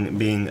that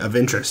being of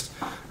interest.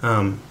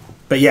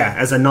 But yeah,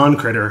 as a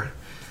non-critter,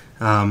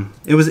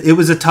 it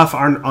was a tough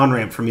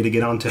on-ramp for me to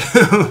get onto.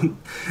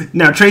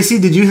 Now, Tracy,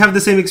 did you have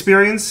the same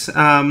experience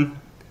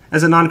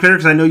as a non-critter?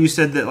 Because I know you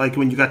said that like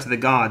when you got to the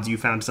gods, you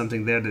found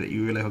something there that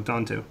you really hooked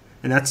onto.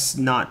 And that's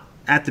not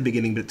at the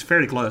beginning, but it's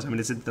fairly close. I mean,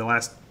 it's at the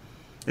last...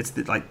 It's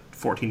like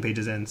 14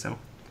 pages in, so...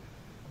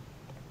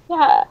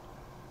 Yeah,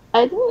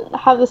 I didn't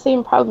have the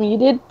same problem you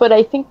did, but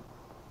I think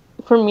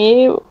for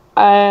me,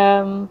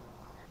 a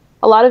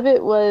lot of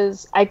it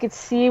was... I could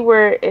see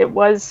where it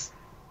was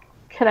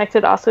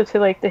connected also to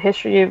like the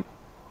history of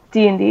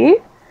D&D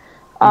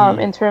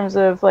in terms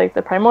of like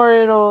the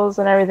primordials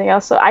and everything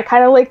else. So I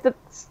kind of like that.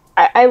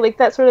 I like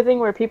that sort of thing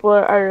where people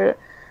are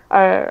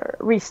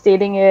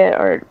restating it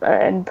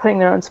and putting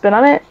their own spin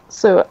on it.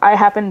 So I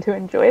happen to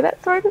enjoy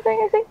that sort of thing,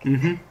 I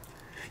think.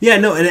 Yeah,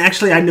 no, and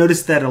actually I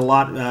noticed that a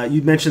lot.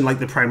 You mentioned like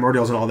the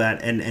primordials and all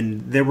that,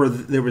 and there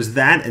was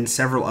that and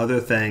several other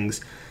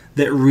things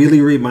that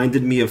really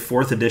reminded me of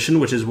 4th edition,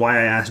 which is why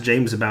I asked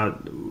James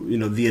about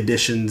the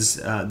additions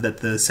that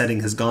the setting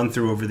has gone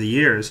through over the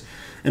years,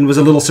 and was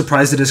a little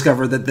surprised to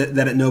discover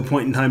that at no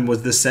point in time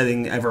was this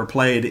setting ever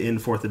played in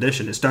 4th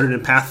edition. It started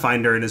in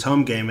Pathfinder in his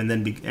home game, and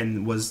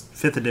then was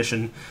 5th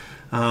edition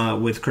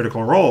with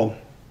Critical Role,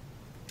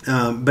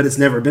 but it's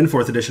never been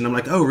 4th edition. I'm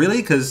like, oh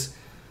really? Because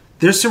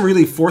there's some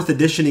really 4th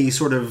edition-y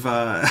sort of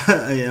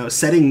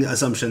setting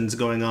assumptions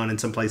going on in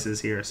some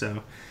places here.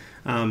 So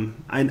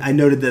I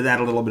noted that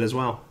a little bit as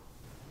well.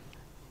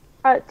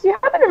 Do you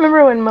happen to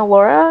remember when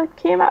Melora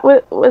came out?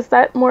 Was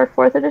that more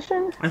 4th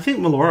edition? I think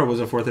Melora was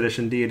a 4th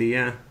edition deity,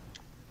 yeah.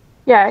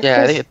 Yeah,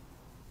 Yeah, I think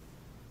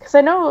because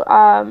I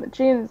know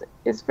James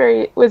was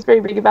very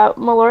big about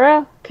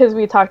Melora because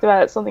we talked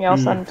about something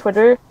else on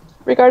Twitter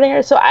regarding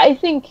her. So I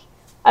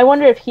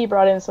wonder if he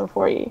brought in some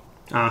for you.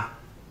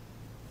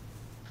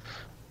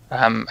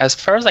 as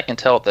far as I can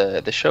tell,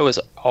 the show has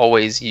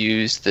always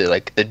used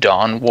the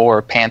Dawn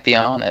War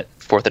pantheon that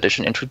Fourth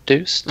Edition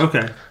introduced.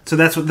 Okay, so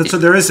so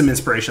there is some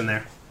inspiration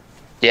there.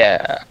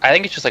 Yeah, I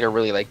think it's just like a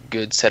really like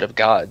good set of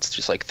gods,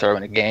 just like throw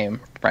in a game,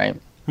 right?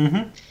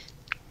 Mm-hmm.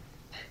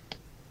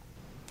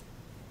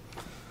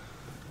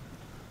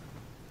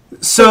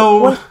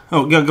 So,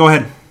 go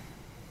ahead.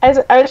 I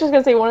was just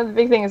gonna say one of the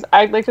big things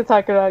I'd like to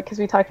talk about, because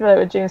we talked about it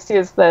with James too,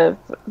 is the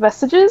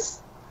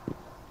vestiges.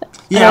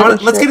 Yeah,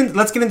 let's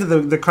get into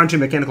the crunchy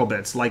mechanical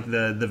bits, like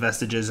the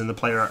vestiges and the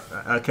player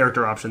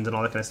character options and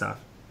all that kind of stuff.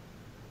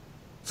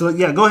 So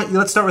yeah, go ahead.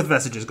 Let's start with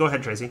vestiges. Go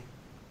ahead, Tracy.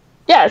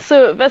 Yeah,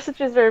 so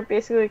vestiges are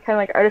basically kind of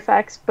like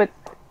artifacts, but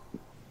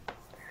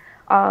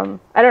I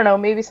don't know,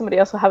 maybe somebody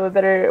else will have a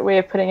better way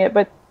of putting it,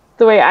 but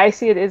the way I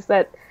see it is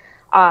that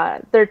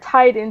they're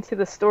tied into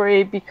the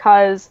story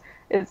because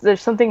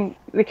there's something,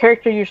 the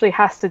character usually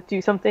has to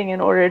do something in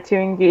order to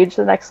engage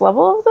the next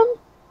level of them.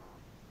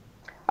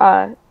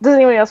 Does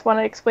anyone else want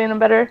to explain them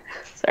better?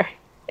 Sorry.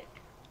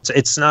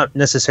 It's not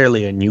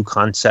necessarily a new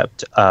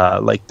concept.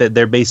 Like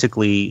they're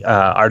basically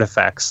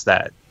artifacts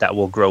that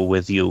will grow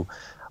with you.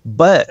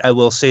 But I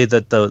will say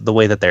that the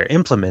way that they're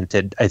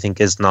implemented, I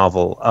think, is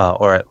novel,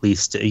 or at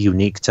least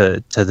unique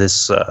to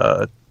this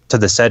to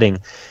the setting,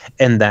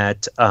 in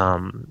that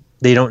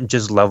they don't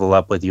just level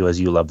up with you as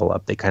you level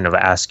up. They kind of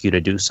ask you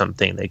to do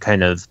something. They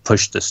kind of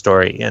push the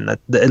story, and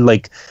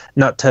like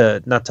not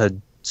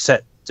to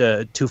set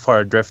too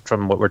far adrift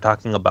from what we're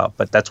talking about,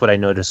 but that's what I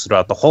noticed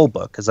throughout the whole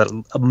book, is that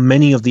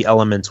many of the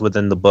elements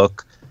within the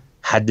book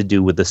had to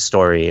do with the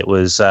story. It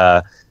was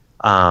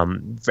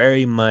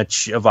very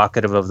much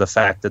evocative of the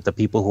fact that the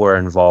people who are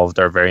involved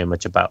are very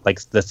much about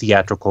like the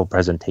theatrical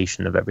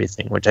presentation of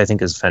everything, which I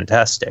think is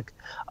fantastic.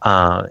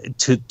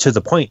 To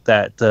the point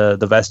that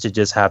the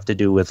vestiges have to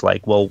do with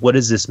like, well, what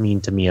does this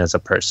mean to me as a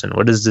person?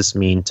 What does this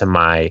mean to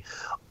my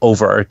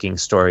overarching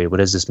story? What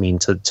does this mean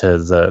to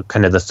the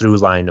kind of the through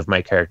line of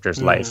my character's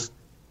life,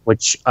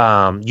 which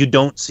you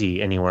don't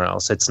see anywhere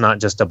else. It's not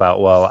just about,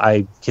 well,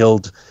 I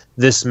killed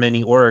this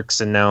many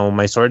orcs and now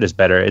my sword is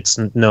better. It's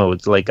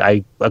like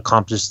I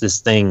accomplished this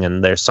thing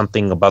and there's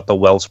something about the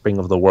wellspring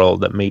of the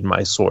world that made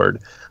my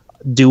sword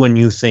do a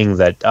new thing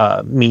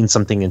that means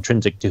something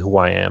intrinsic to who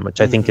I am, which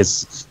I think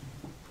is,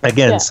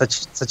 again,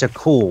 such a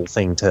cool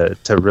thing to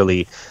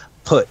really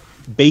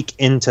bake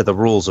into the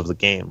rules of the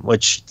game,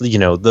 which, you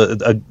know,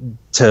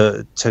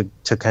 to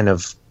kind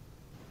of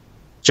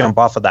jump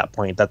off of that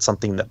point, that's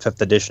something that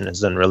 5th edition has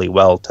done really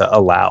well to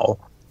allow.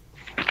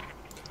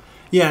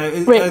 Yeah,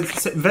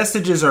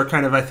 vestiges are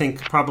kind of, I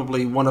think,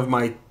 probably one of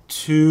my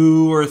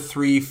 2 or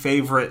 3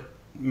 favorite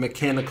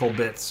mechanical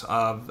bits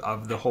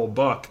of the whole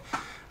book.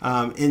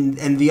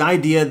 And the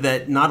idea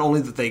that not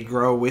only that they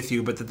grow with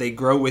you, but that they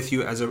grow with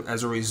you as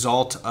a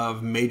result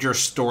of major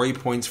story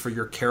points for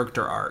your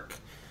character arc.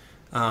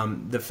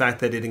 The fact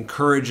that it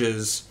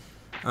encourages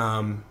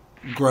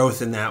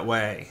growth in that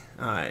way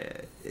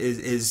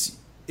is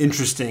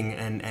interesting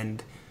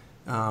and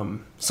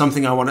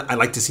something I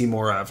like to see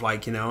more of.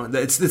 Like, you know,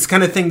 it's this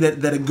kind of thing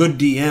that a good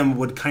DM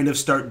would kind of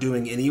start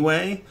doing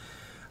anyway.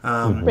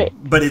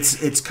 But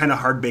it's kind of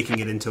hard baking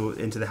it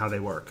into how they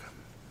work.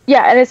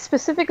 Yeah, and it's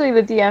specifically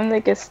the DM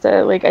that gets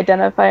to like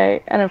identify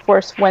and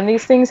enforce when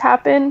these things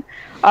happen.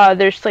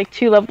 There's like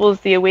 2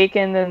 levels: the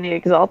Awakened and the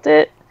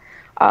Exalted.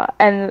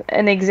 And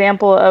an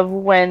example of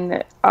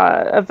when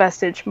a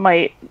vestige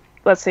might,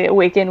 let's say,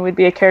 awaken would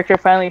be a character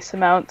finally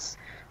surmounts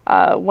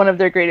one of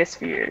their greatest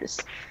fears,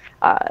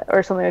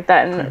 or something like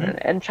that,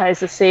 and tries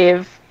to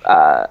save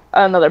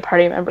another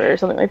party member or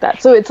something like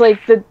that. So it's like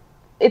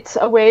it's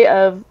a way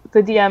of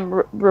the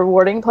DM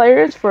rewarding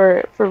players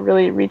for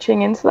really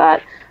reaching into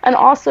that, and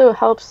also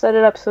helps set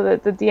it up so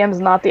that the DM's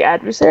not the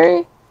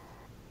adversary.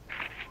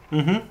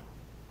 Mm-hmm.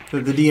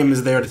 The DM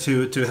is there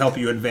to help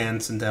you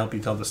advance and to help you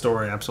tell the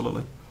story.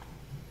 Absolutely.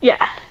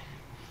 Yeah.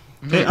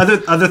 Okay,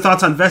 other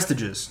thoughts on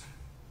vestiges?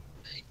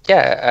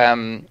 Yeah.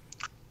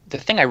 The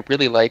thing I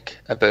really like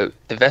about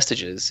the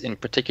vestiges in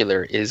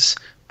particular is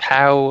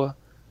how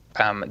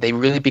they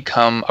really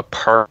become a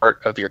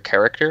part of your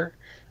character.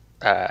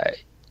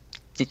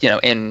 You know,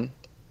 in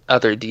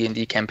other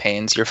D&D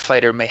campaigns, your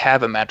fighter may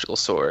have a magical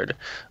sword,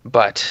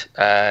 but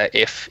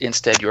if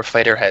instead your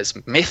fighter has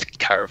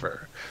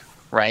Mythcarver,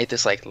 right,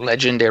 this like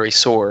legendary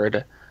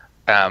sword,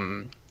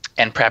 and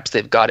perhaps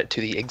they've got it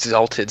to the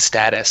exalted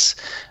status,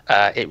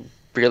 it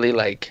really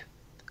like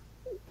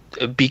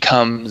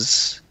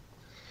becomes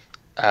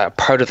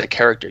part of the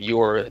character.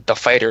 You're the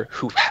fighter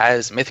who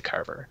has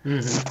Mythcarver.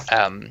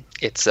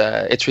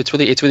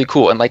 It's really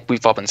cool, and like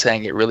we've all been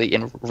saying, it really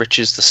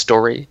enriches the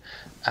story,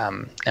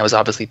 and was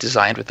obviously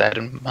designed with that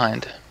in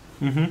mind.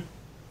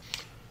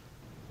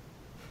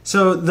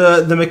 So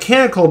the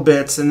mechanical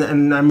bits, and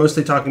I'm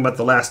mostly talking about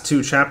the last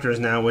 2 chapters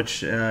now,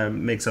 which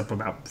makes up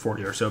about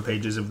 40 or so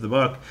pages of the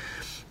book.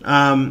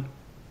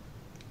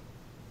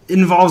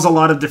 involves a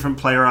lot of different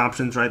player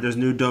options, right? There's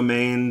new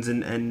domains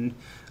and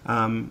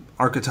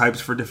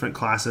archetypes for different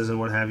classes and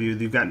what have you.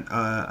 You've got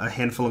a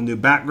handful of new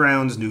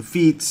backgrounds, new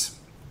feats,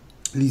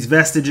 these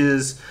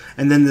vestiges,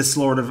 and then this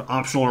sort of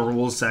optional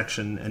rules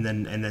section, and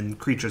then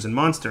creatures and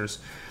monsters.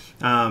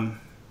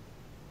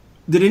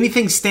 Did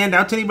anything stand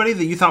out to anybody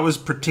that you thought was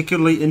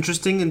particularly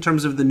interesting in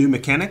terms of the new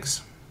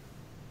mechanics?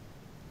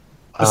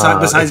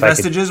 Besides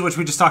vestiges, which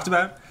we just talked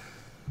about?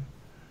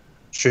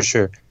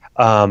 Sure.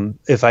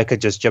 If I could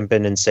just jump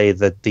in and say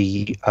that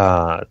the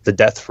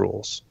death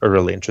rules are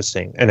really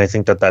interesting, and I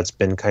think that that's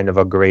been kind of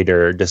a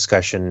greater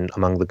discussion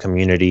among the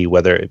community,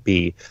 whether it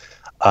be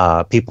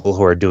people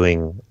who are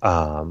doing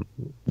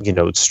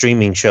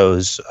streaming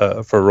shows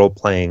for role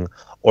playing,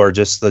 or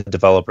just the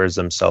developers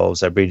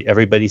themselves.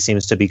 Everybody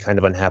seems to be kind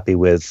of unhappy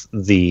with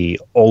the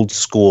old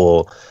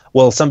school.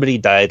 Well, somebody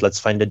died. Let's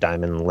find a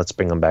diamond and let's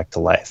bring them back to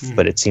life.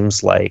 But it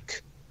seems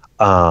like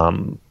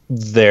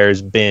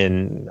there's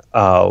been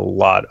a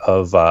lot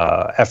of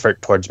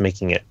effort towards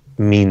making it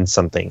mean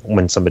something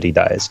when somebody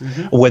dies,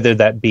 whether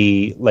that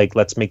be like,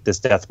 let's make this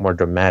death more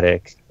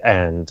dramatic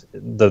and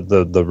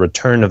the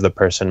return of the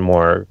person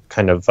more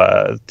kind of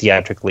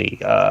theatrically,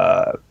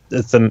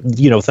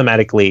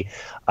 thematically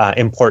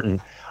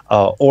important,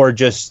 or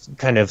just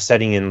kind of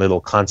setting in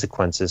little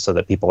consequences so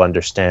that people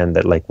understand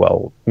that, like,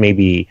 well,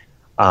 maybe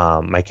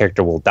my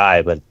character will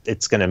die, but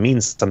it's going to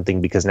mean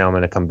something because now I'm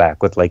going to come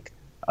back with like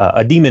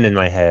a demon in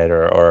my head,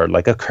 or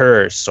like a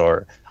curse,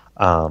 or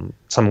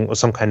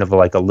some kind of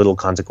like a little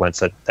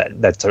consequence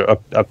that's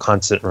a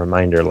constant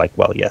reminder, like,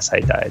 well, yes,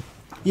 I died.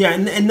 Yeah,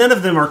 and none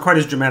of them are quite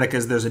as dramatic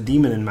as there's a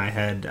demon in my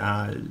head,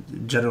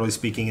 generally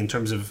speaking, in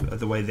terms of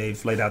the way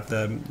they've laid out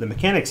the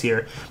mechanics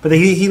here. But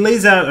they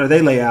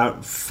lay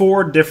out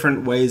 4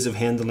 different ways of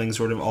handling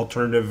sort of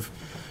alternative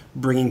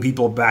bringing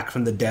people back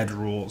from the dead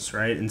rules,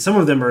 right? And some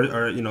of them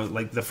are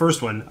like the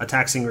first one, a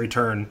taxing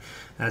return,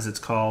 as it's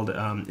called,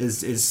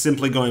 is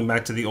simply going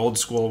back to the old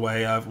school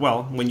way of,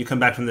 well, when you come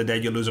back from the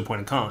dead, you lose a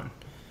point of con.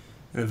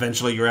 And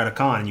eventually you're at a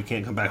con and you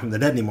can't come back from the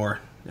dead anymore.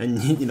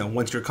 And,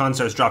 once your con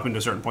starts dropping to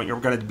a certain point, you're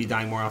going to be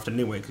dying more often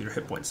anyway because your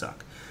hit points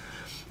suck.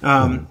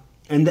 And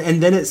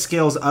then it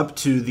scales up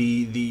to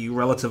the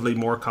relatively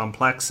more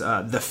complex,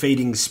 the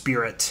fading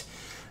spirit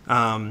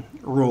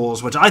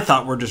rules, which I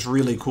thought were just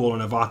really cool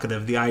and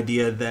evocative. The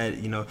idea that,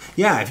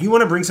 if you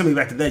want to bring somebody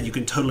back to dead, you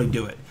can totally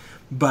do it.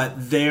 But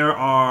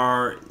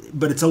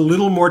it's a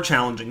little more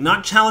challenging.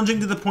 Not challenging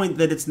to the point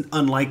that it's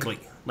unlikely.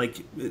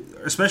 Like,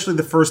 especially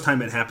the first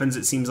time it happens,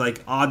 it seems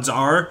like odds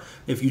are,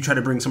 if you try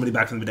to bring somebody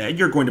back from the dead,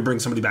 you're going to bring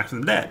somebody back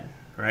from the dead,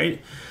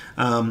 right?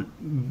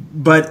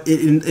 But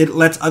it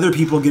lets other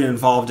people get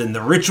involved in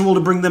the ritual to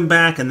bring them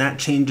back, and that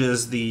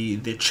changes the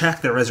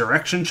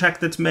resurrection check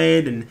that's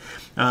made, and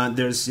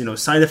there's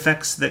side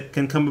effects that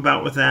can come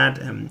about with that.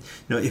 And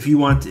if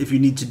you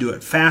need to do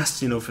it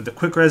fast, for the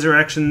quick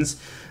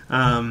resurrections,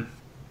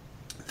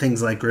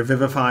 things like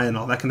revivify and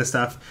all that kind of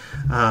stuff.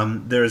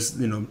 There's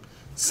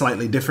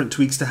slightly different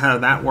tweaks to how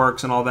that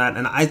works and all that,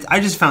 and I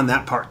just found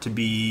that part to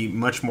be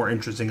much more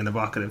interesting and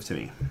evocative to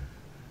me.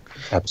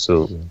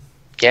 Absolutely.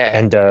 Yeah.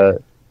 And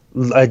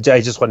I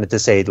just wanted to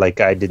say,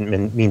 like, I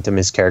didn't mean to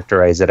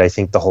mischaracterize it. I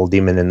think the whole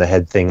demon in the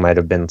head thing might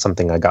have been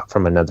something I got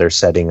from another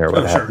setting or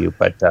what have you,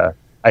 but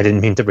I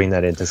didn't mean to bring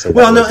that in to say.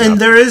 Well, no, and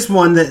there is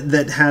one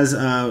that has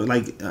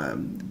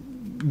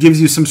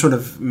gives you some sort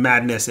of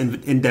madness,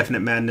 indefinite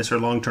madness or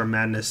long-term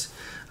madness.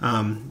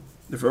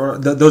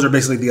 Those are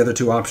basically the other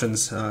 2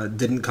 options.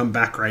 Didn't come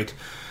back right,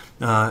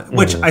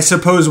 which I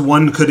suppose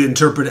one could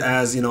interpret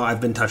as,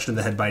 I've been touched in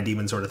the head by a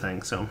demon sort of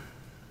thing. So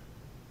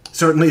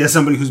certainly, as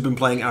somebody who's been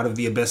playing Out of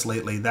the Abyss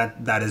lately,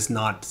 that is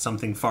not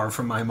something far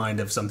from my mind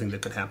of something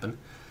that could happen.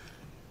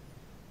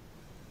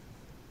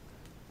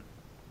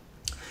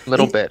 A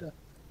little bit.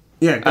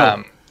 Yeah.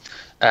 Go.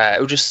 I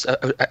was just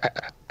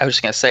going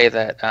to say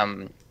that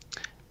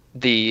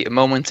the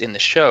moments in the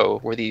show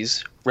where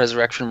these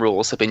resurrection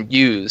rules have been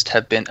used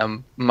have been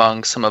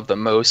among some of the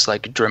most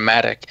like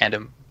dramatic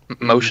and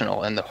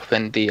emotional in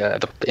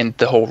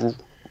the whole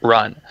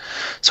run.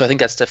 So I think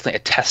that's definitely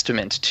a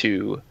testament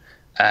to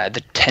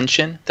the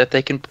tension that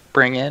they can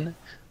bring in,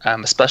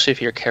 especially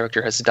if your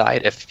character has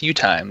died a few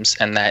times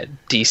and that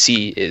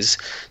DC is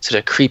sort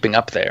of creeping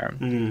up there.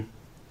 And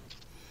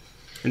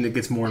it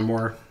gets more and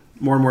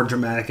more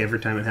dramatic every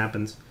time it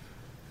happens.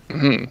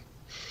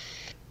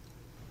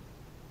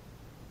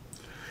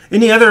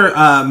 Any other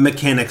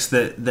mechanics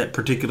that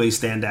particularly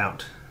stand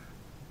out?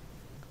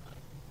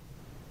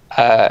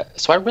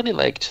 So I really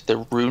liked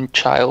the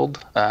Runechild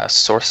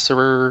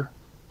Sorcerer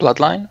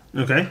bloodline.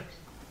 Okay.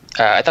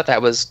 I thought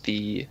that was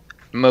the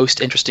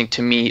most interesting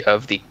to me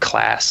of the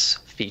class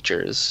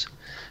features.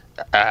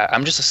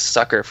 I'm just a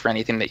sucker for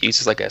anything that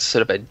uses like a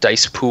sort of a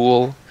dice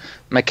pool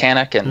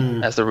mechanic,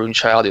 and as the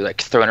Runechild, you're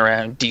like throwing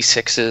around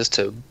d6s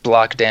to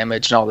block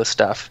damage and all this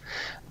stuff.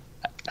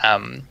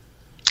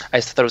 I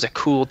just thought it was a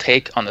cool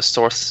take on the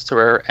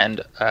sorcerer,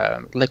 and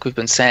like we've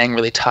been saying,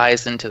 really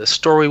ties into the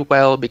story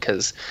well,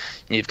 because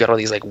you've got all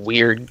these like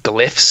weird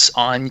glyphs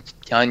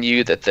on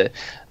you that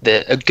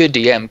a good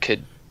DM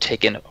could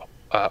take in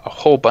a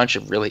whole bunch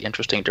of really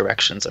interesting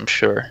directions, I'm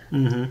sure.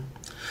 Mm-hmm.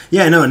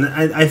 Yeah, no, and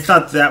I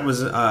thought that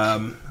was...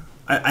 I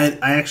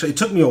actually... It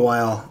took me a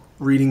while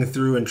reading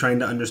through and trying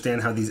to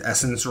understand how these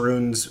essence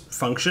runes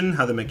function,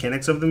 how the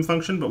mechanics of them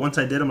function, but once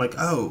I did, I'm like,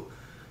 oh,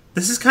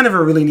 this is kind of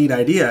a really neat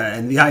idea.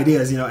 And the idea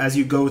is, as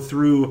you go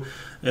through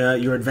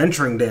your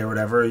adventuring day or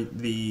whatever,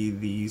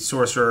 the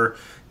sorcerer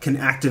can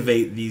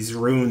activate these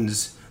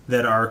runes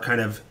that are kind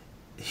of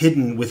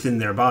hidden within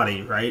their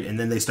body, right? And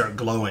then they start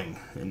glowing.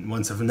 And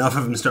once enough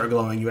of them start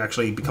glowing, you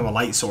actually become a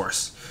light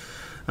source.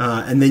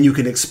 And then you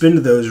can expend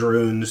those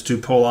runes to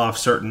pull off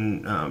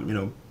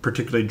certain,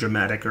 particularly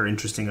dramatic or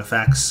interesting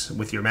effects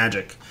with your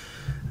magic.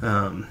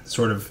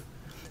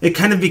 It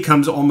kind of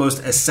becomes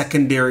almost a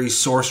secondary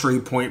sorcery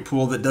point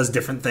pool that does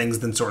different things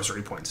than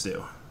sorcery points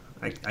do,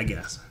 I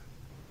guess.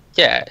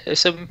 Yeah,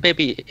 so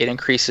maybe it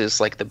increases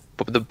like the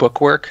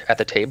bookwork at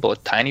the table a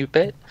tiny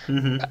bit.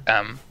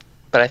 Mm-hmm.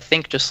 But I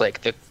think just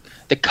like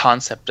the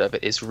concept of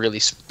it is really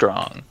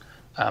strong.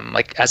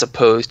 Like as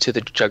opposed to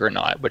the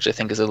Juggernaut, which I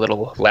think is a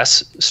little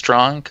less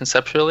strong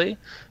conceptually,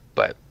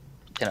 but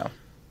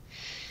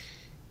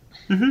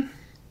Mm-hmm.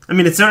 I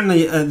mean, it's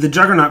certainly the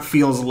Juggernaut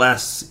feels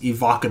less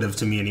evocative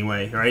to me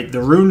anyway, right?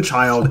 The Rune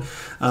Child,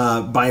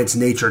 by its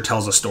nature,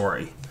 tells a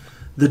story.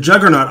 The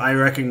Juggernaut, I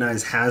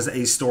recognize, has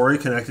a story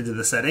connected to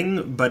the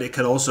setting, but it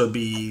could also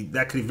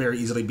that could very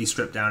easily be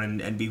stripped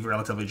down and be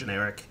relatively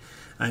generic.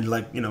 And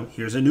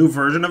here's a new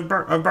version of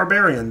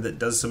Barbarian that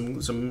does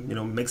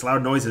some makes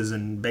loud noises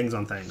and bangs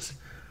on things.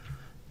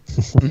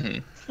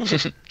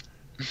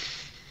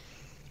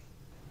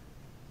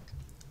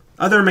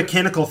 Other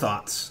mechanical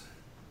thoughts?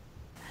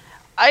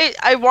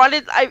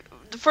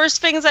 The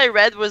first things I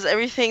read was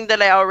everything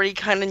that I already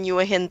kind of knew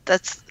a hint.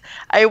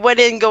 I went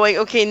in going,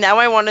 okay, now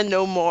I want to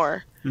know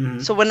more. Mm-hmm.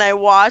 So when I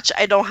watch,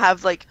 I don't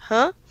have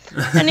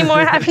anymore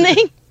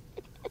happening.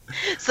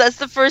 So that's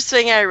the first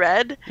thing I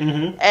read.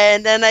 Mm-hmm.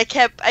 And then I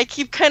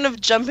keep kind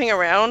of jumping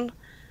around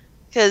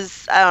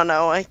because I don't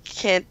know, I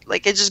can't, I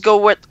just go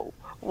what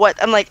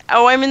I'm like,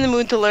 oh, I'm in the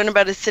mood to learn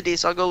about a city,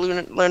 so I'll go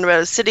learn about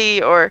a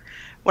city, or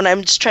when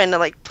I'm just trying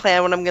to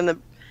plan what I'm gonna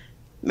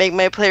make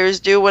my players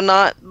do and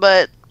not.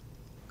 But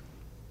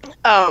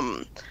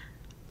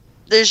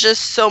there's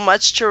just so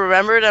much to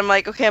remember, and I'm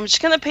like, okay, I'm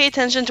just gonna pay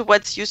attention to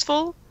what's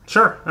useful.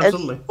 Sure,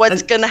 absolutely.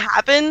 What's gonna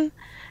happen,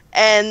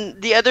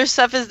 and the other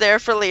stuff is there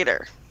for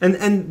later.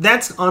 And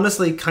that's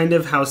honestly kind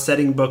of how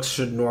setting books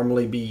should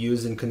normally be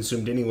used and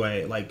consumed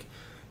anyway. Like,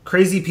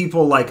 crazy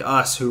people like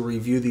us who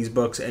review these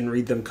books and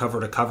read them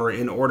cover to cover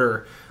in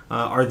order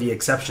are the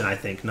exception, I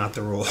think, not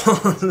the rule.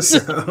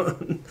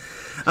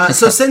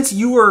 So since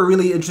you were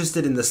really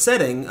interested in the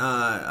setting,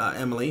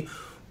 Emily,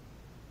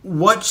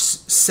 what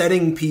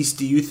setting piece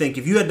do you think,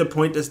 if you had to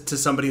point to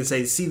somebody and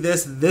say, see,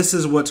 this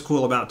is what's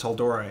cool about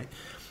Tal'Dorei,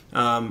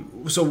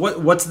 so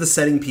what's the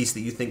setting piece that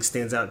you think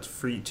stands out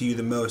to you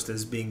the most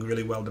as being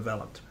really well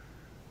developed?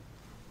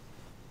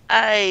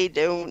 I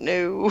don't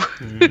know.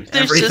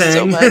 There's just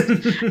so much.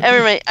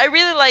 Everything. I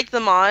really like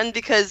them on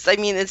because,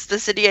 it's the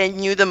city I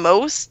knew the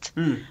most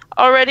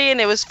already,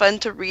 and it was fun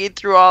to read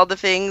through all the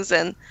things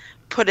and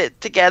put it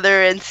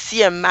together and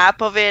see a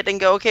map of it and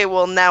go, okay,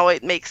 well, now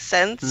it makes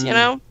sense,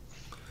 And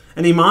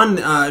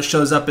Iman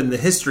shows up in the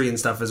history and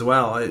stuff as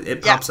well.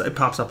 It pops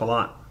up a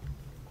lot.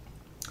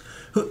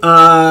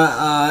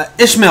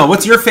 Ishmael,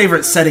 what's your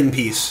favorite setting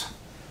piece?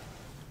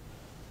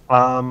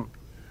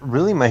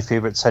 Really, my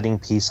favorite setting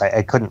piece,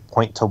 I couldn't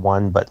point to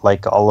one, but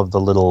all of the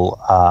little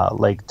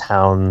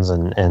towns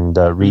and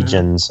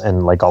regions,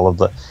 and all of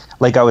the,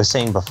 I was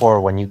saying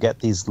before, when you get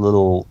these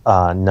little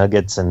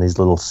nuggets and these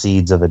little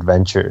seeds of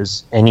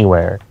adventures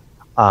anywhere,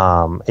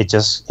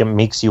 it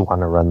makes you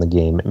want to run the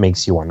game. It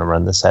makes you want to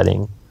run the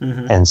setting.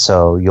 Mm-hmm. And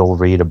so you'll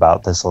read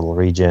about this little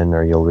region,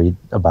 or you'll read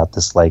about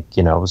this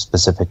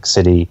specific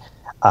city,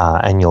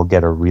 and you'll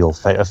get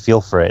a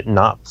feel for it,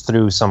 not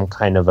through some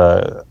kind of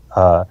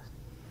a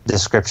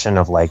description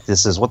of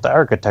this is what the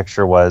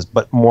architecture was,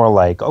 but more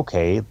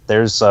okay,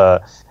 there's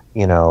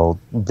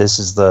this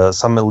is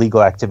some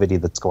illegal activity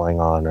that's going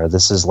on, or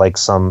this is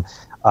some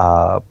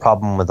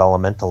problem with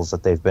elementals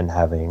that they've been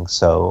having.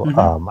 So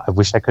I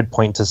wish I could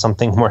point to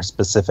something more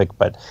specific,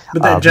 but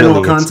that general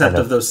really concept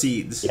of those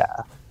seeds.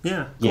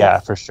 Yeah, cool.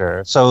 For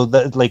sure. So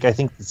I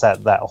think it's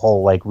that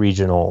whole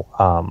regional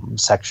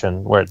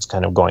section where it's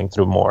kind of going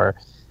through more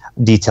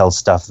detailed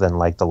stuff than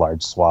the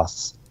large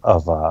swaths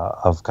of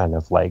kind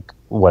of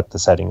what the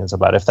setting is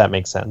about, if that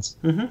makes sense.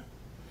 Mm-hmm.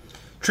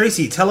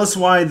 Tracy, tell us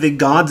why the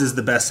gods is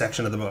the best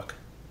section of the book.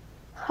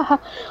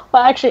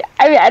 Well, actually,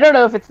 I don't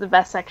know if it's the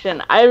best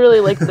section. I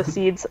really like the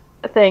seeds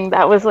thing.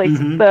 That was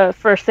the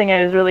first thing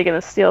I was really going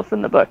to steal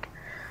from the book.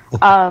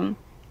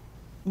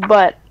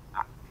 But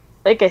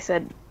like I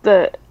said,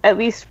 at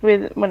least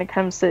when it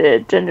comes to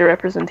gender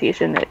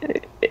representation,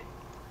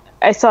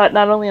 I saw it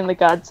not only in the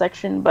god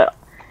section, but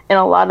in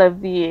a lot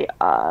of the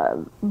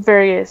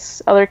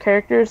various other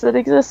characters that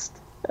exist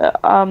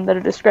that are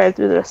described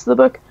through the rest of the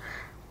book.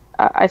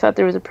 I thought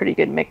there was a pretty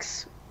good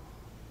mix.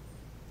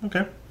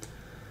 Okay.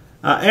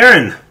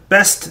 Aaron,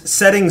 best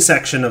setting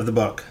section of the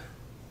book?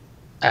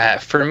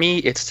 For me,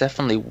 it's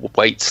definitely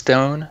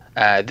Whitestone,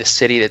 the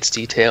city that's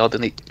detailed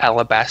in the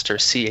Alabaster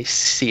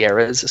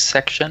Sierras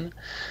section.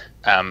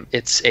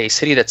 It's a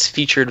city that's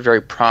featured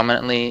very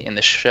prominently in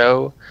the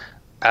show,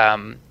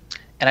 and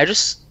I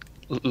just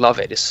love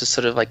it. It's just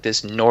sort of like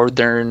this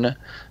northern,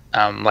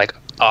 like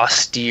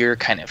austere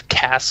kind of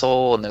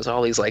castle, and there's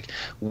all these like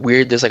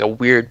weird. There's like a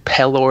weird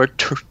Pelor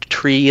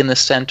tree in the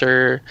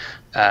center.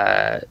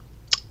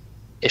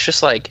 It's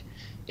just like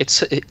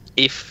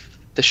if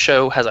the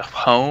show has a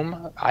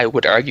home, I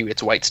would argue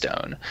it's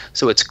Whitestone.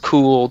 So it's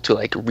cool to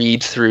like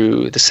read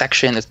through the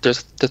section.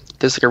 There's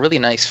like a really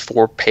nice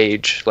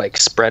 4-page like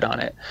spread on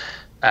it.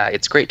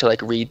 It's great to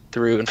like read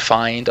through and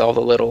find all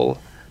the little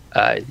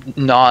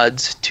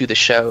nods to the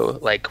show.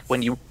 Like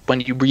when you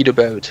read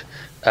about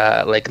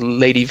like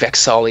Lady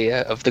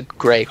Vexalia of the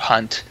Grey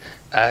Hunt,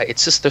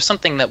 it's just there's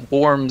something that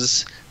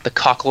warms the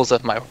cockles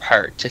of my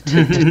heart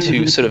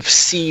to sort of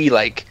see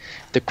like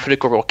the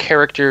Critical Role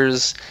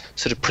characters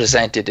sort of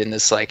presented in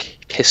this like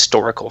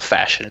historical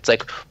fashion. It's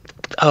like,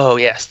 oh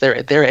yes,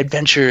 their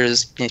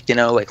adventures, you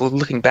know, like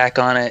looking back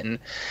on it, and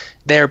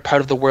they're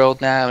part of the world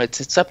now.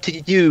 It's up to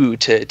you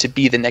to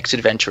be the next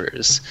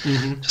adventurers.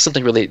 Mm-hmm. Just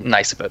something really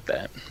nice about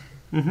that.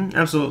 Mm-hmm,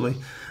 absolutely,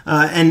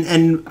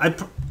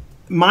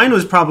 mine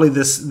was probably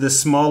this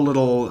small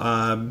little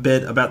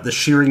bit about the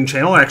shearing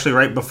channel, actually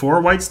right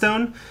before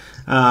Whitestone.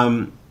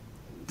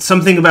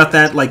 Something about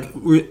that, like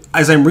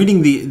as I'm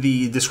reading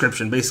the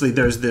description, basically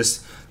there's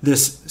this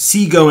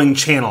seagoing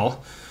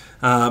channel,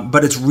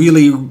 but it's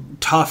really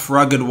tough,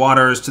 rugged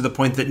waters to the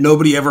point that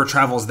nobody ever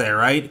travels there,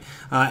 right?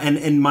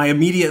 And my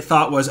immediate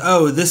thought was,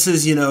 oh, this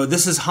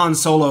is Han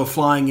Solo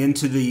flying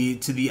into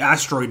the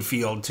asteroid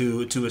field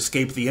to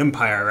escape the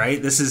Empire,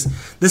 right? This is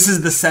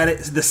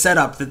the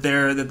setup that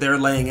they're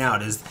laying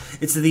out.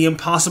 It's the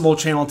impossible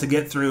channel to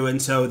get through,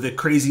 and so the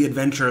crazy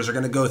adventurers are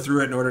going to go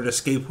through it in order to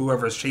escape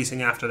whoever's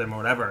chasing after them or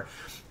whatever.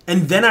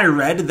 And then I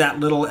read that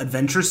little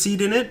adventure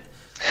seed in it.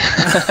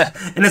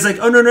 And it's like,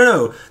 oh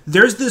no,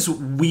 there's this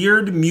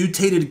weird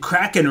mutated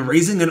Kraken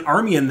raising an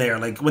army in there.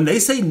 Like when they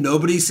say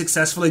nobody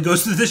successfully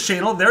goes through this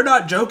channel, they're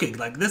not joking.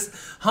 Like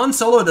this Han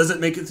Solo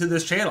doesn't make it through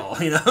this channel,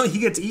 you know. He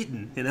gets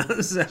eaten, you know.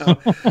 So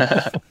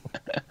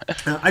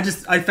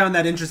I found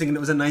that interesting, and it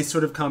was a nice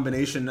sort of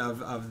combination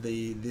of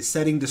the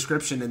setting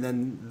description and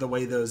then the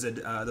way those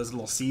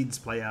little seeds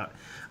play out.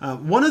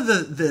 One of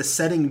the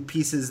setting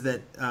pieces that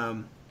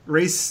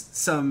raised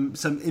some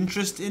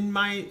interest in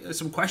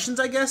some questions,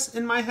 I guess,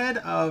 in my head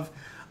of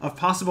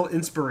possible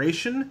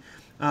inspiration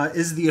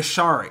is the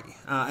Ashari.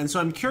 And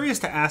so I'm curious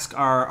to ask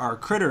our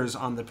critters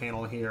on the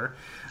panel here.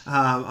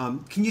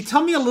 Can you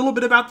tell me a little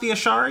bit about the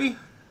Ashari?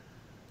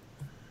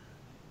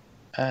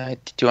 Do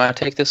you want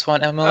to take this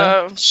one,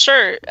 Emily?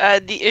 Sure.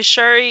 The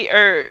Ashari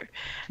are...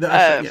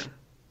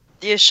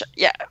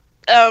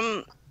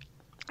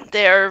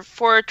 they are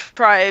 4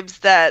 tribes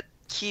that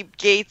keep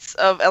gates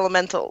of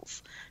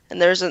elementals.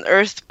 And there's an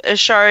Earth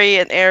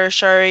Ashari, an Air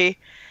Ashari,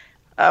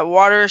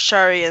 Water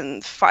Ashari,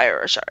 and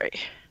Fire Ashari.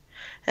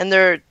 And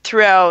they're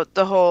throughout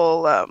the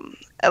whole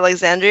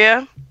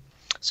Alexandria,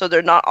 so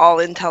they're not all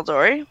in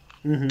Tal'Dorei.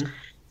 Mm-hmm.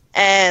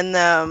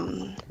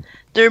 And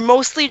they're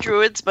mostly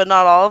druids, but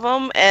not all of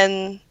them.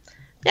 And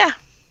yeah.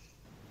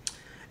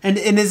 And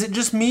is it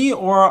just me,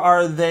 or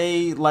are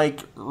they like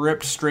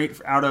ripped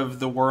straight out of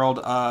the world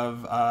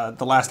of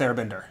The Last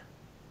Airbender?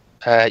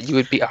 You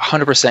would be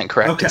 100%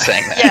 correct in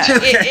saying that.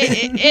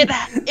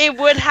 Yeah, it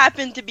would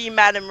happen to be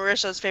Madame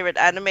Marisha's favorite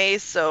anime,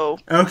 so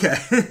okay.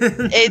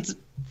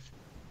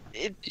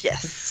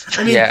 Yes.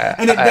 I mean,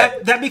 and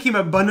that became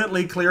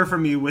abundantly clear for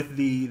me with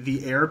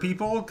the air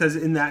people, because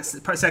in that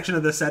section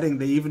of the setting,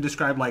 they even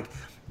describe like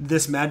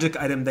this magic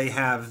item they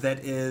have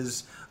that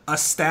is a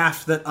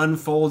staff that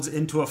unfolds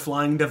into a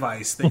flying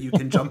device that you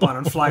can jump on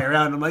and fly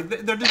around. I'm like,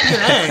 they're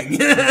just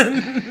being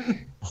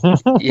egg.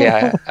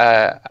 Yeah,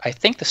 I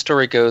think the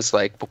story goes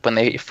like when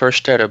they first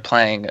started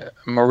playing,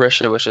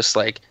 Marisha was just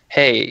like,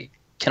 hey,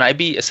 can I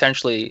be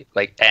essentially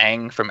like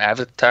Aang from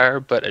Avatar,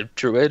 but a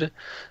druid?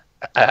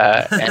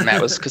 And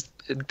that was because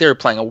they were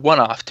playing a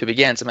one-off to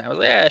begin, so Matt was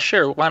like, yeah,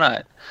 sure, why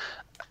not?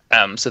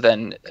 So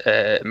then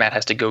Matt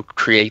has to go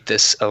create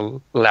this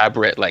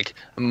elaborate like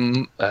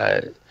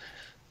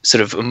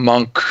sort of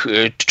monk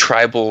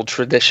tribal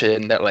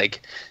tradition that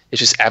like is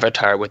just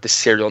Avatar with the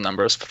serial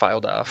numbers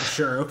filed off.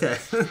 Sure, okay.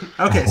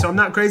 Okay, so I'm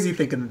not crazy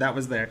thinking that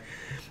was there.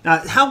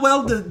 How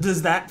well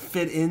does that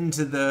fit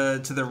into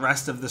the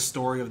rest of the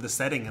story of the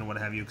setting and what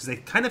have you? Because they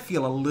kind of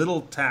feel a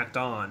little tacked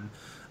on,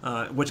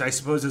 which I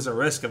suppose is a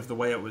risk of the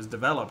way it was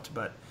developed.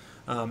 But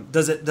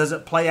does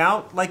it play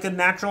out like a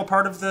natural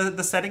part of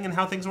the setting and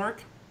how things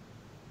work?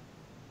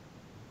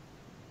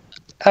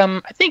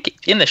 I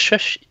think in the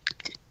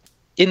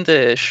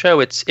show,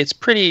 it's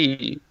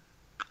pretty.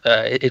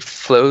 It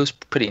flows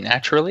pretty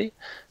naturally.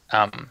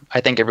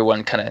 I think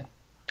everyone kind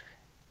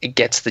of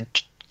gets the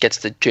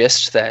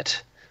gist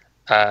that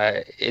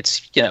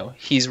it's, you know,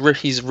 he's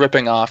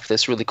ripping off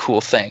this really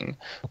cool thing,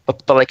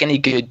 but like any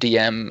good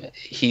DM,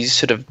 he's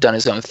sort of done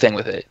his own thing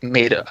with it,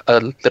 made it a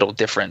little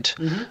different.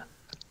 Mm-hmm.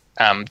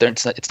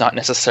 It's not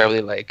necessarily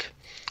like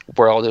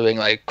we're all doing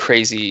like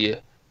crazy,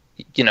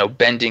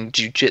 bending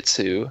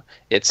jujitsu.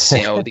 It's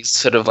these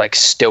sort of like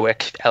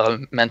stoic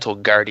elemental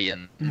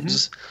guardians. Mm-hmm.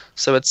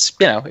 So it's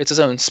it's its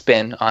own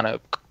spin on a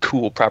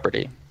cool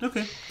property.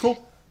 Okay,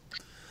 cool.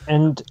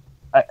 And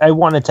I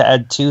wanted to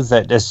add too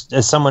that as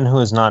someone who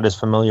is not as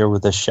familiar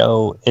with the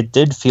show, it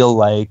did feel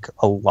like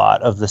a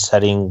lot of the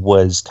setting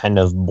was kind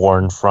of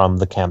born from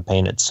the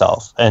campaign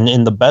itself, and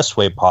in the best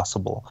way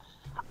possible.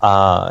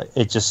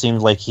 It just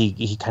seemed like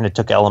he kind of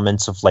took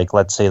elements of, like,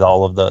 let's say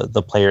all of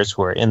the players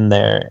who are in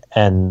there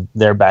and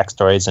their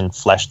backstories and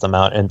fleshed them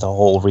out into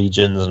whole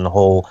regions and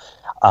whole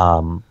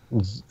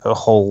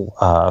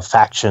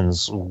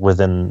factions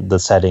within the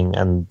setting.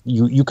 And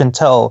you can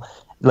tell,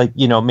 like,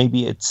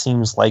 maybe it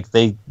seems like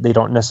they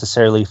don't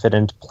necessarily fit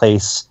into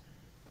place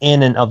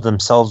in and of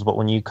themselves, but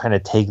when you kind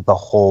of take the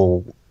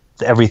whole,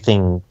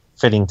 everything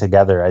fitting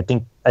together, I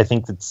think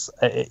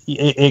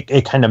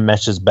it kind of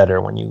meshes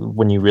better when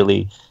you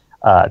really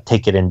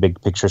take it in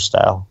big picture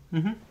style.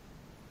 Mm-hmm.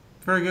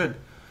 Very good.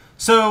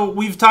 So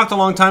we've talked a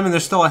long time, and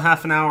there's still a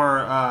half an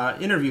hour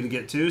interview to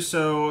get to.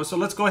 So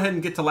let's go ahead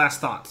and get to last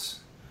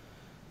thoughts.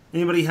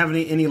 Anybody have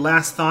any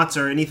last thoughts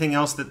or anything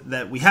else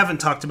that we haven't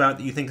talked about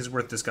that you think is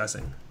worth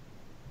discussing?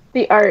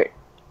 The art.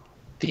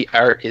 The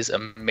art is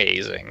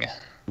amazing.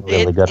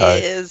 Really good art.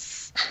 It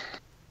is.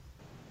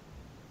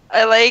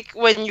 I like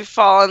when you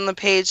fall on the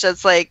page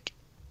that's like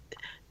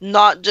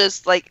not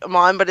just like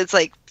Amon, but it's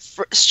like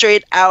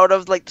straight out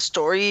of like the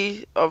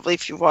story of, like,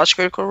 if you watch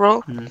Critical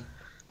Role,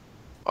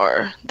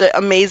 or the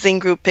amazing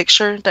group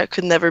picture that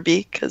could never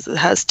be, because it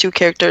has two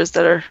characters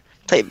that are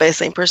played by the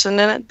same person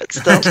in it, but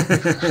still.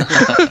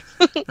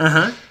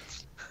 Uh-huh.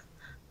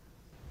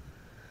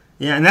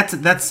 Yeah, and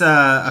that's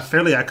a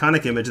fairly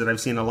iconic image that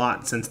I've seen a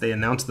lot since they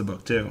announced the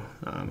book too.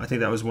 I think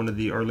that was one of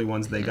the early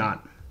ones they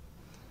got.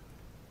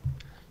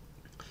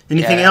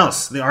 Anything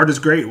else? The art is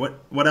great.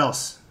 What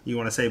else you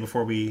want to say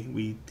before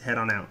we head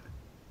on out?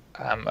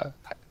 I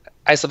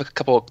just have a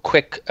couple of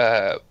quick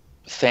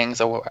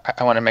things I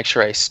want to make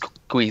sure I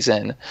squeeze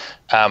in.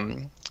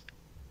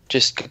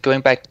 Just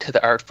going back to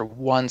the art for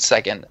 1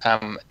 second,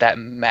 that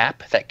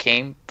map that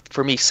came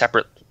for me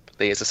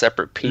separately as a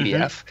separate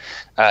PDF,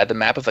 the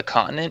map of the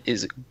continent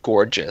is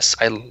gorgeous.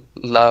 I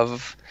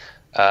love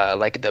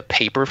like the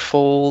paper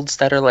folds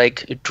that are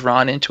like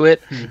drawn into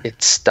it.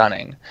 It's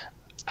stunning.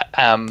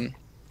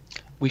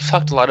 We've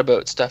talked a lot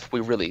about stuff we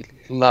really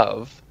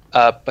love,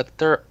 but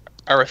there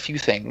are a few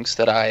things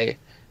that I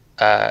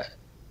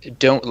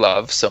don't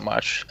love so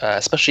much,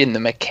 especially in the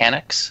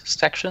mechanics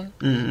section.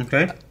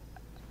 Okay.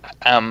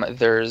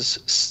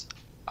 There's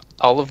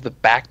all of the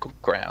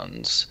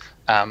backgrounds.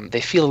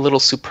 They feel a little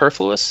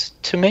superfluous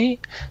to me.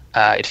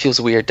 It feels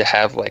weird to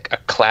have like a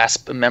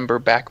class member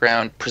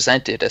background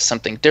presented as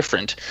something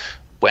different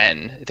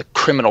when the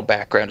criminal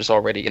background is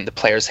already in the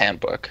player's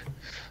handbook.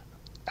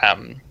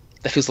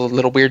 That feels a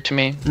little weird to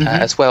me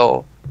as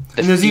well.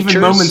 And there's even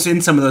moments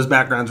in some of those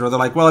backgrounds where they're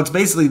like, well, it's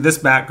basically this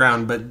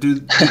background, but do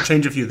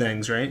change a few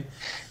things, right?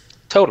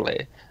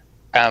 Totally.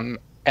 And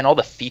all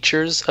the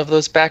features of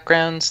those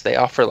backgrounds, they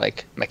offer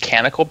like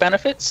mechanical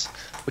benefits,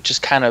 which is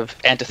kind of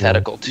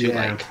antithetical to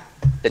like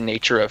the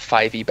nature of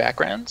 5e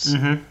backgrounds.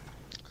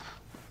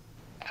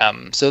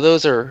 So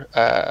those are,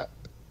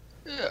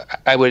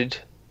 I would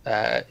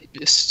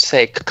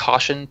say,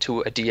 caution to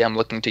a DM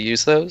looking to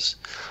use those.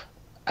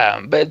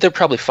 But they're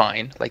probably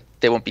fine. Like,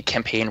 they won't be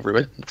campaign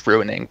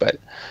ruining. But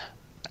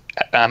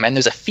and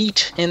there's a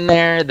feat in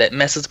there that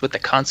messes with the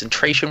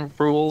concentration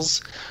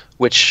rules,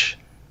 which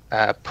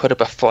put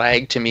up a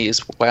flag to me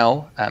as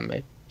well.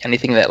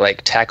 Anything that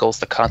like tackles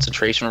the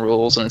concentration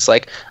rules, and it's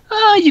like,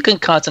 you can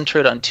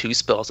concentrate on 2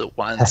 spells at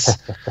once.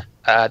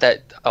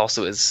 That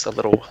also is a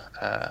little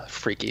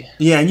freaky.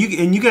 Yeah, and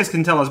you guys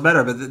can tell us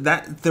better, but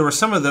that there were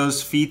some of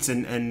those feats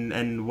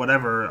and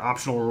whatever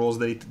optional rules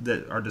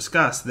that are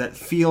discussed that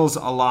feels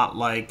a lot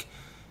like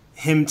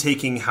him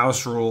taking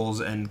house rules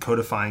and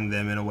codifying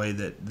them in a way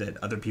that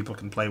other people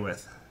can play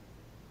with.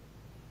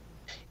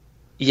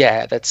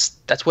 Yeah,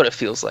 that's what it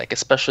feels like,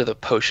 especially the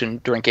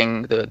potion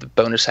drinking, the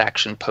bonus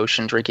action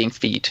potion drinking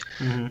feat.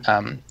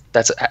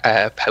 That's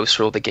a house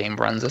rule the game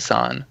runs us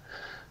on.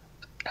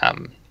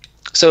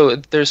 So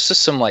there's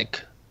just some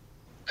like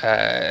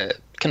kind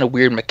of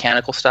weird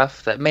mechanical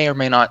stuff that may or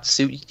may not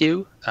suit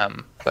you,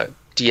 but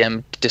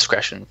DM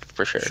discretion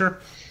for sure. Sure.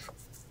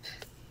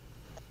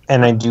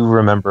 And I do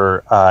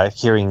remember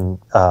hearing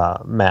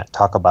Matt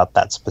talk about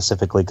that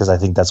specifically, because I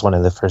think that's one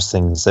of the first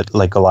things that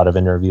like a lot of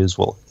interviewers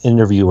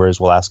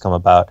will ask him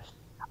about.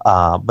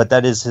 But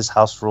that is his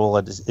house rule.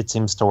 It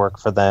seems to work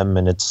for them,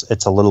 and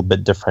it's a little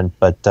bit different.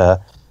 But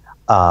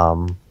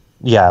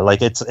yeah,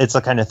 like it's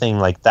the kind of thing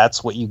like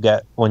that's what you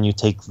get when you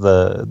take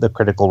the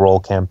Critical Role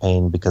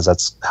campaign, because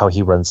that's how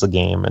he runs the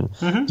game,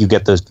 and you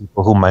get those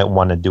people who might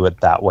want to do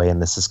it that way,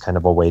 and this is kind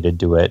of a way to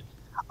do it.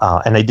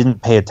 And I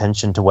didn't pay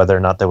attention to whether or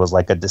not there was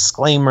like a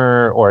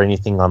disclaimer or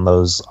anything on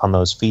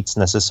those feats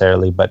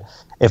necessarily. But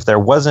if there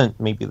wasn't,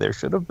 maybe there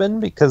should have been,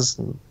 because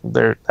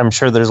I'm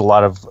sure there's a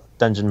lot of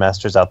dungeon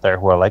masters out there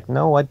who are like,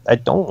 no, I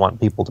don't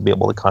want people to be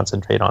able to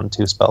concentrate on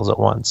 2 spells at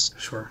once.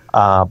 Sure.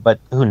 But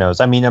who knows?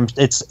 I mean,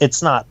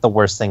 it's not the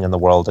worst thing in the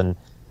world, and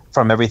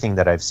from everything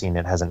that I've seen,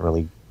 it hasn't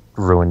really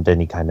ruined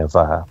any kind of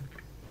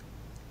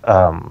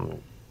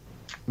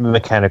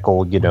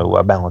mechanical,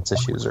 balance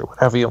issues or what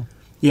have you.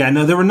 Yeah,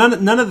 no, there were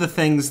none of the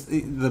things,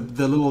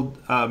 the little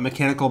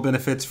mechanical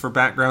benefits for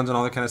backgrounds and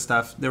all that kind of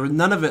stuff.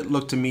 None of it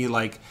looked to me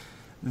like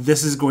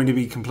this is going to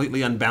be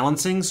completely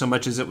unbalancing, so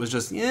much as it was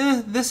just,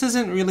 this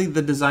isn't really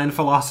the design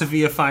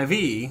philosophy of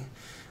 5e.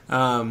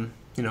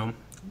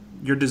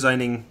 You're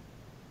designing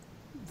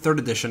 3rd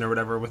edition or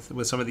whatever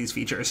with some of these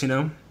features,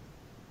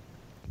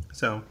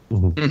 So,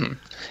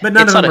 but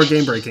none of them were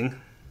game breaking.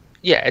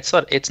 Yeah,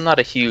 it's not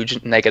a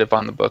huge negative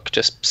on the book.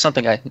 Just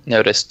something I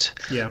noticed.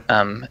 Yeah.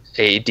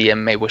 A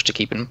DM may wish to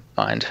keep in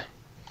mind.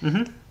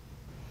 Mm-hmm.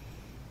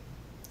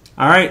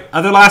 All right.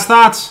 Other last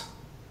thoughts?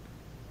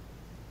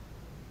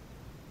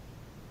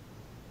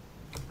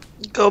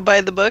 Go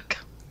buy the book.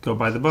 Go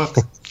buy the book.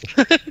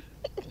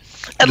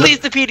 At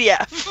least the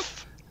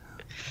PDF.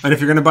 And if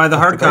you're going to buy the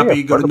hard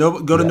copy, go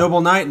to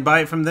Noble Knight and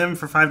buy it from them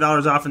for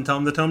 $5 off, and tell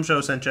them the Tome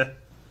Show sent you.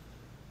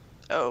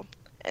 Oh.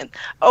 And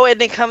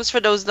it comes, for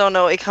those who don't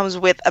know, it comes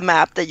with a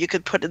map that you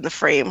could put in the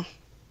frame.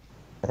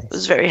 I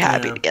was very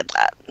happy to get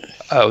that.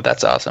 Oh,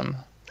 that's awesome.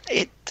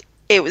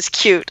 It was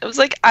cute. I was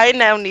like, I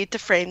now need to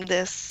frame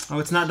this. Oh,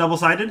 it's not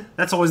double-sided?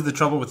 That's always the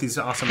trouble with these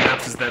awesome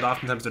maps, is that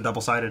oftentimes they're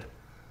double-sided.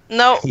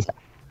 No.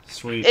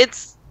 Sweet.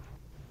 It's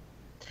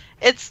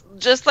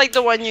just like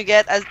the one you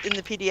get as in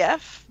the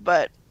PDF,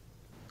 but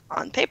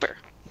on paper.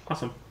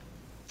 Awesome.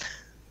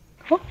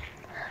 Cool.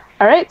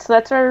 All right, so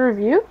that's our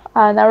review.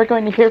 Now we're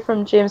going to hear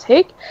from James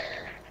Hake,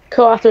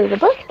 co-author of the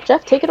book.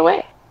 Jeff, take it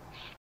away.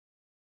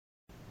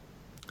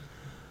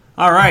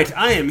 All right,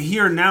 I am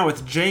here now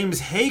with James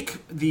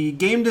Hake, the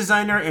game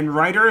designer and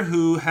writer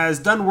who has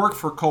done work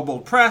for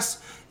Kobold Press,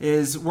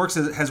 has worked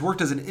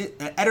as an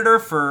editor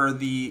for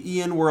the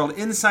Ian World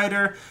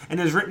Insider, and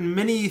has written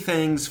many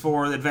things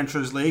for the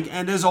Adventurers League,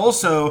 and is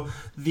also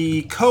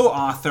the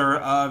co-author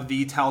of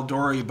the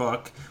Tal'Dorei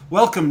book.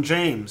 Welcome,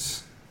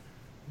 James.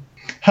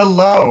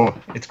 Hello.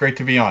 It's great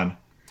to be on.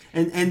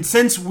 And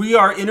since we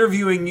are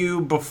interviewing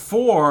you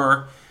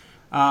before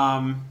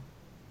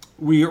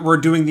we're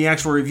doing the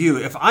actual review,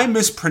 if I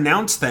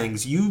mispronounce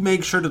things, you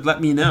make sure to let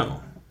me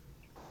know.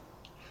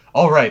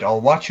 All right,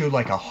 I'll watch you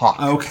like a hawk.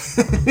 Okay.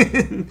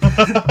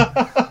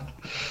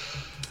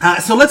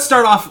 So let's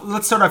start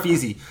off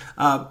easy.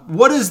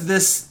 What is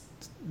this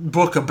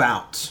book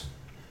about?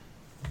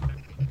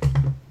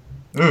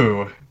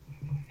 Ooh,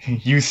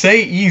 you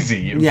say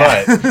easy,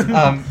 yeah. But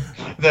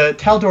the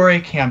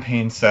Tal'Dorei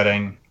campaign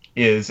setting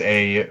is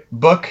a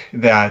book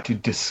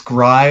that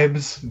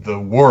describes the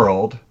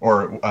world,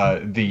 or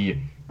the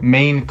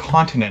main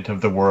continent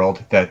of the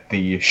world that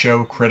the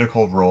show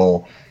Critical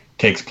Role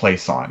takes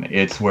place on.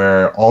 It's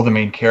where all the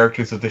main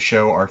characters of the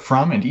show are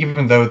from, and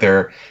even though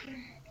their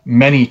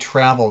many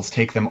travels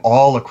take them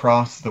all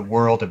across the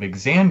world of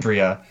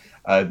Exandria,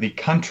 the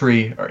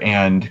country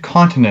and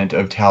continent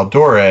of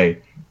Tal'Dorei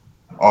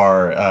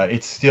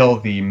it's still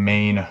the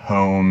main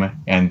home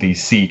and the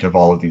seat of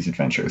all of these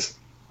adventures.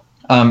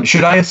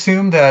 Should I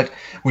assume that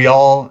we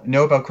all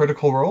know about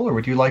Critical Role, or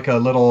would you like a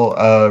little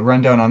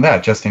rundown on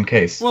that, just in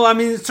case? Well, I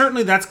mean,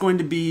 certainly that's going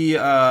to be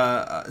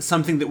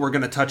something that we're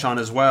going to touch on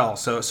as well.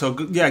 So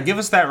yeah, give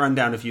us that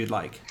rundown if you'd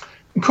like.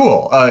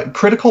 Cool.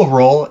 Critical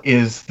Role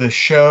is the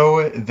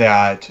show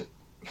that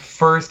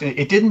first,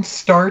 it didn't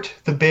start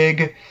the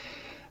big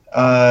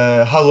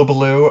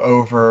hullabaloo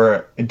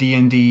over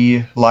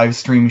D&D live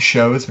stream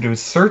shows, but it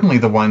was certainly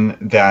the one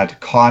that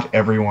caught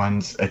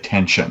everyone's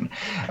attention.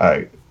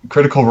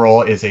 Critical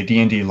Role is a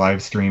D&D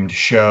live streamed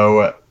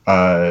show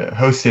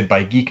hosted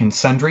by Geek and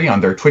Sundry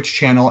on their Twitch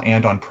channel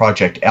and on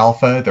Project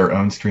Alpha, their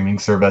own streaming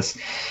service,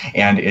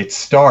 and it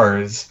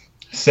stars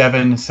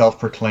 7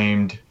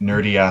 self-proclaimed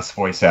nerdy-ass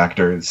voice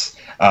actors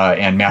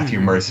and Matthew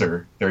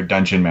Mercer, their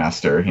dungeon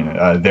master,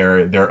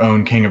 their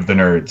own king of the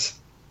nerds.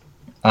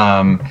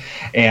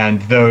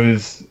 And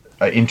those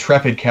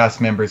intrepid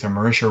cast members are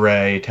Marisha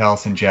Ray,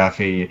 Taliesin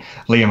Jaffe,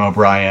 Liam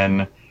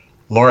O'Brien,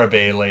 Laura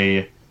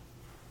Bailey,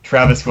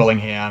 Travis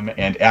Willingham,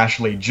 and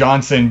Ashley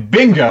Johnson.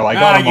 Bingo! I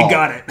got them all. You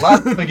got it.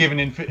 Last time I gave an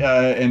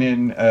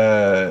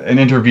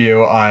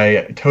interview,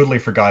 I totally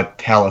forgot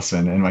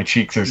Taliesin, and my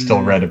cheeks are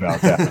still red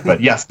about that.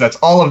 But yes, that's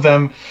all of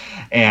them,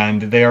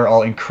 and they are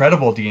all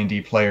incredible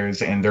D&D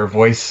players, and their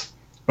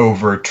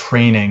voice-over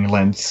training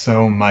lends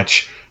so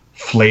much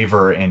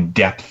flavor and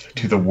depth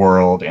to the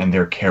world and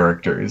their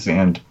characters.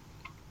 And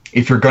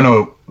if you're going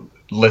to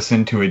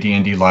listen to a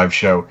D&D live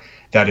show,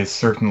 that is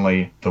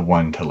certainly the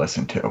one to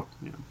listen to.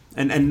 Yeah.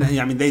 And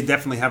I mean, they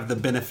definitely have the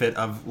benefit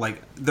of, like,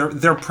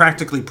 they're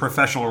practically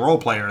professional role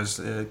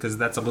players, because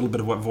that's a little bit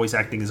of what voice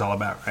acting is all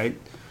about, right?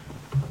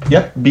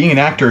 Yep, being an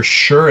actor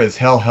sure as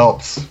hell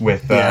helps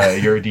with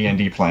your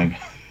D&D playing.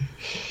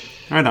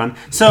 Right on.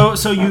 So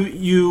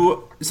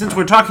you since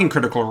we're talking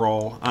Critical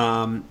Role,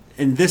 and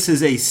this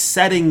is a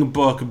setting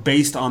book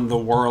based on the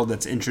world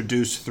that's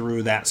introduced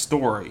through that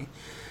story,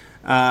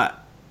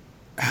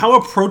 how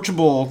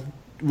approachable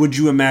would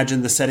you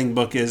imagine the setting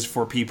book is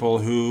for people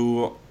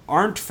who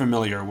aren't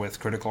familiar with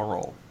Critical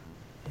Role?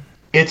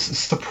 It's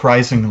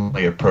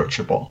surprisingly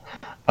approachable.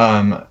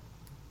 Both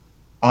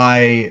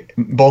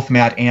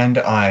Matt and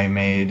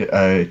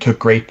I took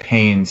great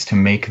pains to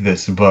make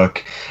this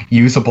book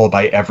usable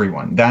by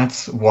everyone.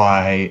 That's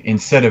why,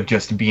 instead of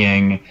just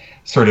being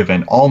sort of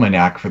an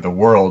almanac for the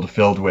world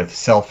filled with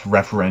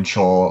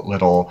self-referential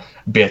little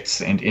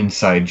bits and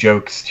inside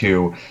jokes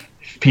to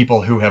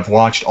people who have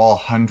watched all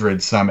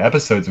 100-some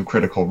episodes of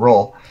Critical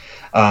Role,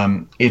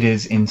 it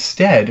is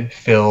instead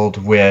filled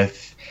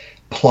with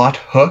plot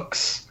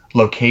hooks,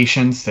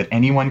 locations that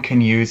anyone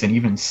can use and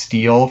even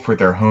steal for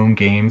their home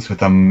games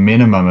with a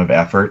minimum of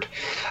effort,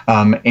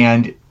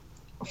 and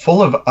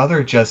full of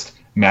other just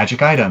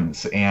magic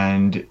items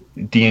and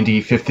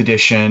D&D 5th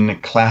edition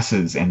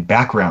classes and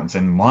backgrounds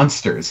and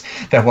monsters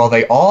that, while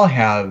they all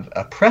have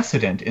a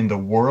precedent in the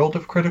world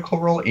of Critical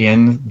Role,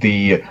 in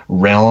the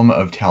realm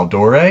of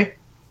Tal'Dorei,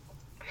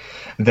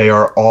 they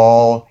are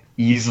all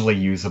easily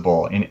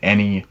usable in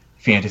any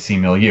fantasy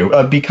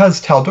milieu,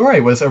 because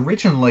Tal'Dorei was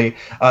originally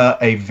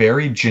a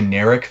very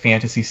generic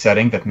fantasy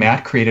setting that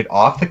Matt created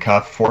off the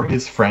cuff for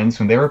his friends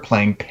when they were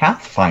playing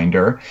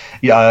Pathfinder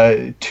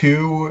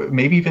 2,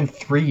 maybe even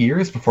 3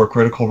 years before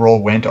Critical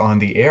Role went on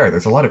the air.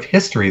 There's a lot of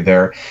history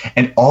there,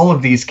 and all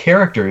of these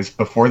characters,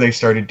 before they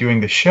started doing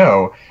the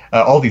show,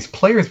 all these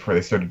players before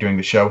they started doing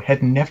the show,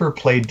 had never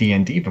played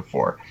D&D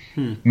before.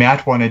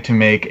 Matt wanted to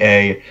make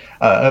a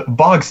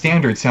bog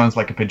standard sounds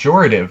like a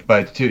pejorative,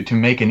 but to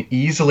make an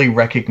easily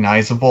recognizable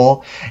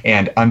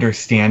and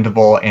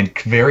understandable and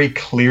very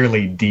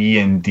clearly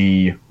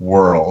D&D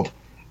world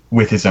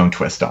with his own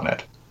twist on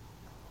it.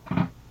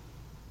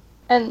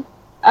 And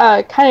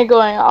kind of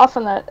going off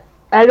on that,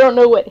 I don't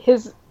know what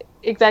his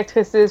exact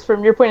twist is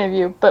from your point of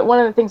view, but one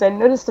of the things I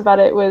noticed about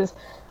it was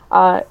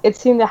it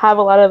seemed to have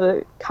a lot of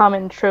the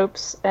common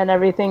tropes and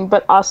everything,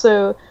 but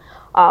also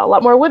a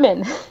lot more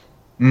women.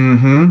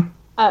 Mm-hmm.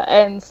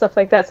 And stuff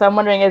like that. So I'm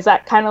wondering, is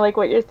that kind of like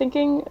what you're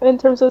thinking in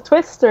terms of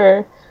twist,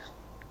 or?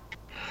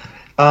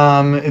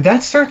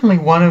 That's certainly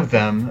one of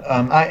them.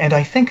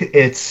 I think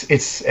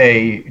it's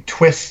a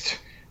twist,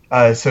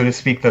 so to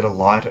speak, that a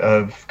lot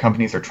of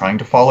companies are trying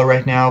to follow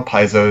right now.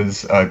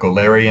 Paizo's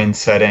Golarion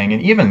setting,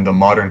 and even the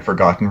modern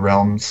Forgotten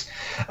Realms,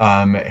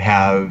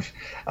 have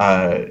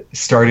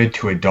started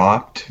to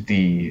adopt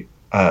the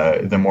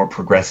more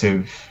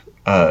progressive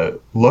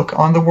look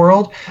on the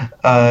world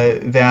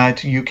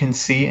that you can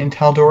see in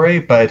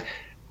Tal'Dorei,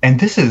 and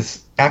this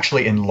is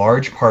actually in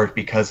large part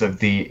because of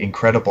the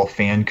incredible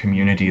fan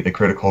community the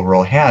Critical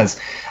Role has.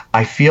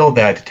 I feel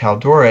that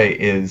Tal'Dorei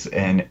is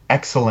an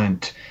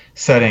excellent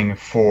setting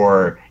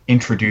for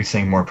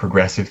introducing more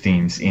progressive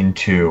themes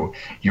into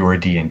your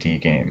D&D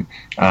game.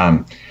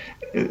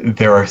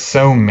 There are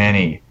so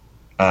many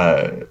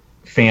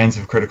fans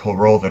of Critical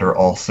Role that are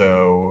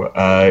also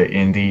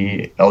in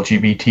the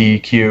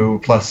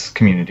LGBTQ plus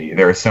community.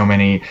 There are so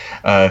many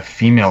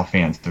female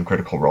fans of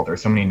Critical Role. There are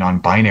so many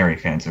non-binary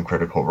fans of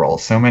Critical Role.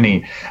 So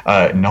many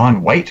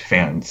non-white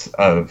fans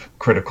of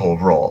Critical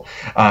Role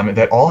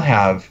that all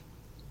have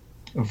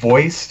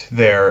voiced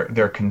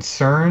their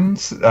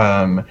concerns,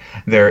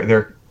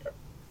 their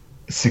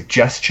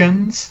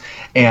suggestions,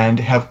 and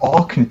have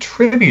all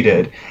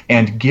contributed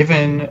and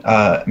given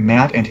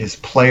Matt and his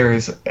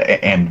players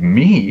and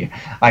me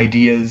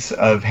ideas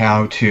of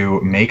how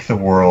to make the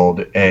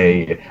world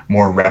a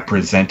more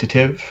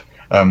representative,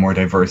 more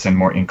diverse, and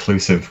more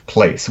inclusive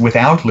place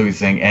without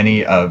losing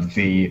any of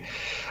the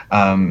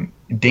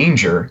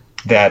danger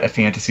that a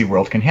fantasy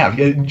world can have.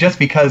 Just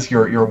because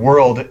your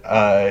world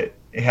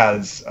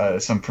has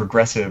some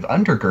progressive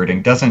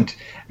undergirding doesn't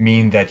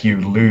mean that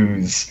you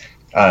lose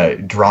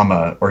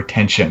drama or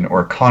tension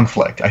or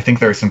conflict. I think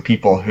there are some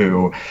people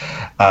who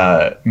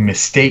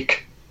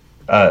mistake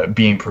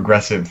being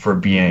progressive for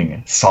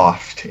being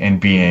soft and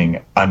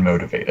being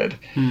unmotivated.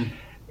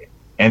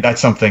 And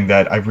that's something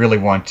that I really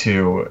want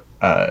to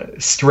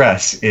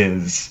stress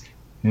is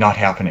not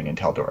happening in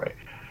Tal'Dorei.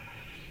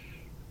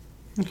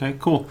 Okay,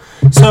 cool.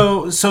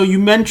 So you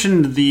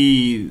mentioned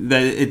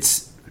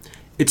that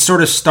it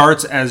sort of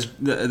starts as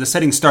the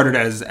setting started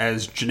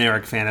as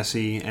generic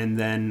fantasy, and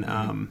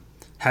then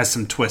has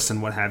some twists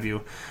and what have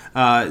you.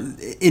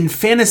 In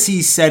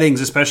fantasy settings,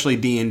 especially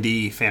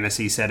D&D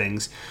fantasy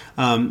settings,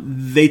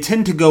 they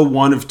tend to go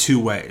one of two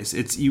ways.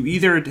 It's you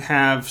either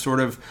have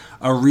sort of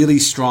a really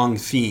strong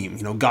theme,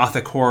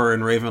 gothic horror in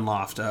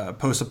Ravenloft,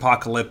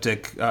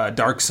 post-apocalyptic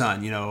Dark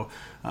Sun,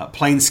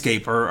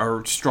 Planescape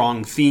are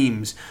strong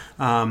themes,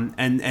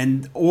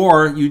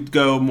 or you'd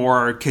go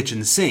more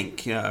kitchen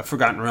sink,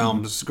 Forgotten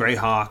Realms,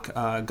 Greyhawk,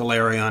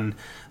 Golarion,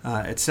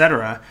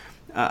 etc.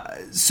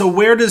 So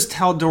where does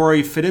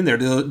Tal'Dorei fit in there?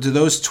 Do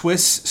those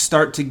twists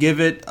start to give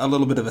it a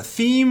little bit of a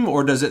theme,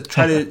 or does it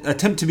try to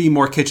attempt to be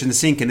more kitchen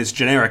sink in its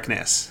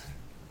genericness?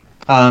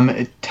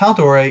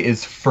 Tal'Dorei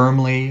is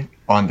firmly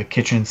on the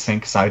kitchen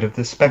sink side of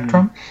the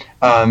spectrum.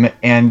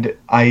 And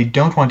I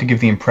don't want to give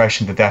the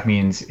impression that that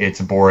means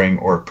it's boring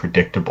or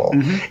predictable.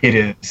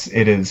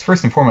 It is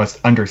first and foremost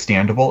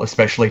understandable,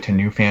 especially to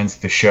new fans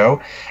of the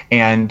show.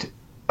 And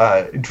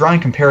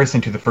drawing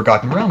comparison to the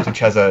Forgotten Realms, which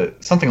has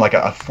something like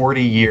a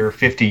 40-year,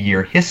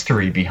 50-year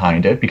history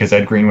behind it, because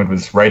Ed Greenwood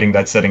was writing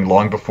that setting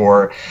long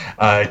before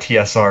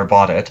TSR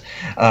bought it.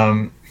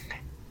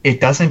 It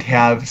doesn't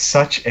have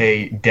such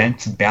a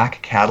dense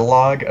back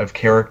catalog of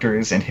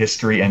characters and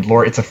history and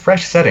lore. It's a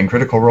fresh setting.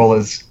 Critical Role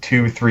is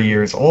 2-3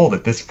 years old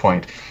at this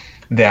point.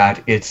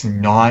 That it's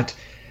not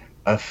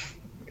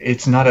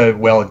a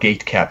well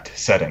gate-kept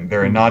setting.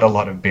 There are not a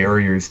lot of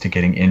barriers to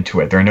getting into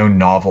it. There are no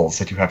novels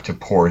that you have to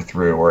pore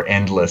through or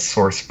endless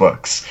source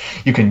books.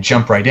 You can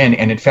jump right in,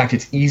 and in fact,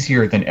 it's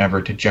easier than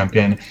ever to jump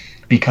in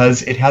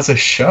because it has a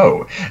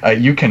show.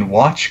 You can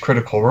watch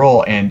Critical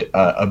Role and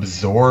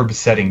absorb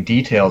setting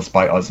details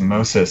by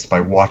osmosis by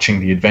watching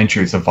the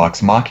adventures of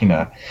Vox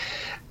Machina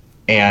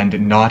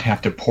and not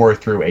have to pore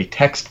through a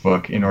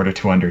textbook in order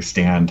to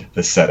understand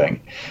the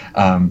setting.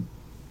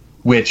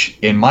 Which,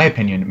 in my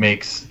opinion,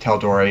 makes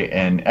Tal'Dorei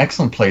an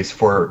excellent place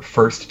for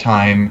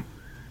first-time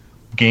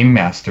game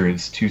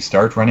masters to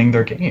start running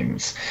their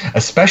games,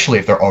 especially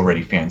if they're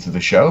already fans of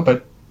the show,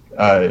 but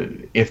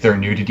if they're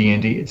new to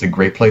D&D, it's a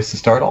great place to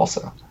start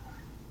also.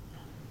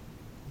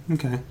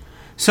 Okay.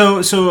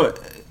 So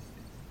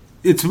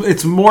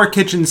it's more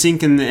kitchen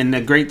sink and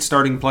a great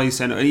starting place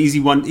and an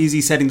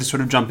easy setting to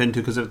sort of jump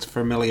into because of its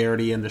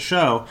familiarity in the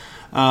show.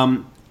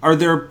 Are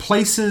there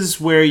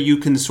places where you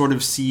can sort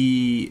of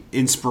see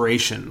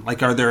inspiration?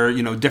 Like, are there,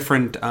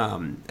 different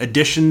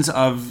editions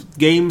of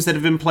games that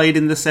have been played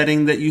in the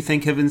setting that you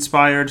think have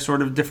inspired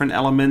sort of different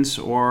elements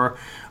or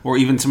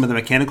even some of the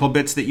mechanical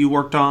bits that you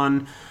worked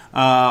on?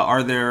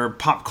 Are there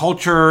pop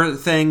culture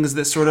things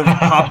that sort of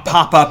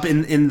pop up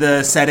in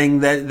the setting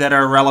that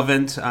are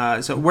relevant?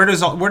 So where does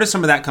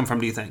some of that come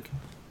from, do you think?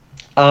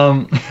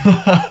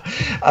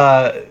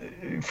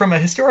 From a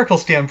historical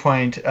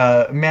standpoint,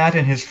 Matt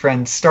and his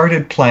friends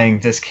started playing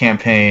this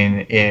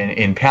campaign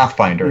in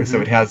Pathfinder,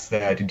 so it has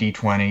that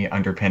D20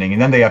 underpinning,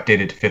 and then they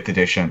updated to 5th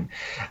edition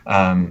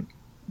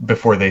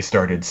before they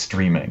started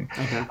streaming.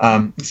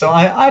 Okay. So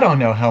I don't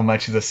know how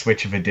much the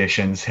switch of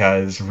editions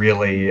has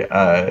really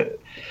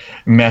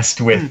messed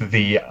with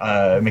the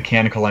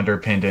mechanical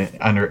underpinning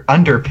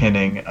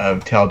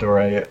of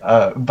Tal'Dorei,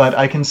 but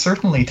I can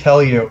certainly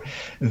tell you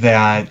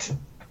that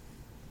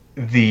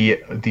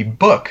the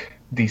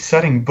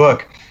setting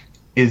book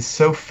is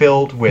so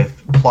filled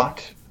with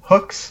plot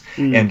hooks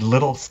and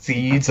little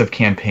seeds of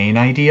campaign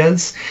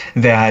ideas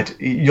that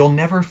you'll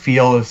never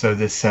feel as though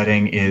this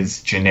setting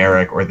is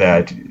generic or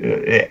that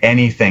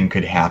anything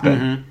could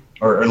happen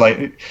or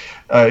like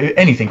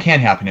anything can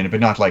happen in it,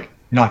 but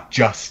not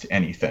just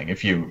anything,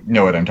 if you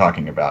know what I'm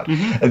talking about.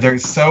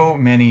 There's so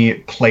many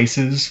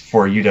places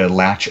for you to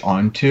latch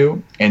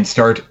onto and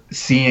start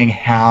seeing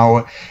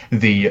how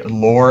the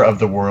lore of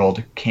the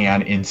world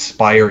can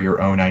inspire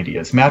your own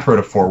ideas. Matt wrote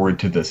a foreword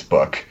to this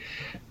book,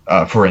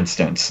 for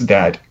instance,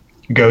 that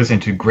goes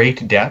into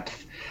great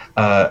depth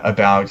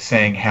about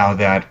saying how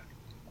that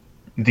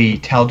the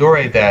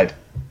Tal'Dorei that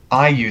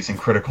I use in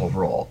Critical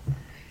Role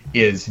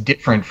is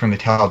different from the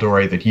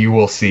Tal'Dorei that you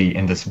will see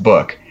in this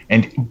book.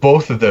 And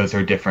both of those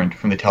are different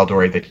from the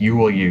Tal'Dorei that you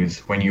will use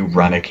when you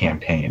run a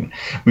campaign.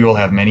 We will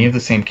have many of the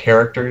same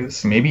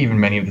characters, maybe even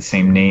many of the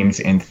same names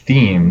and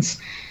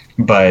themes,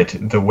 but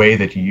the way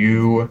that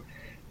you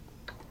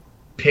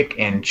pick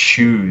and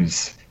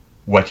choose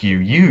what you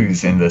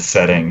use in this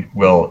setting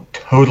will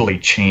totally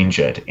change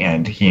it.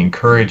 And he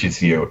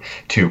encourages you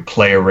to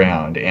play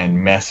around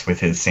and mess with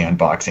his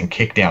sandbox and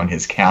kick down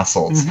his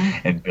castles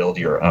and build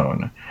your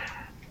own.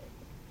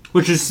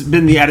 Which has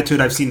been the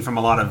attitude I've seen from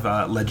a lot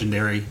of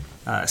legendary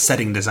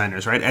setting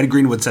designers, right? Ed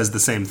Greenwood says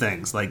the same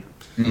things, like,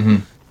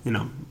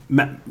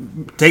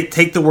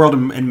 take the world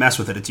and mess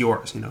with it. It's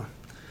yours,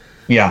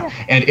 Yeah,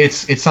 and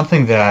it's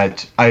something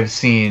that I've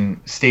seen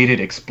stated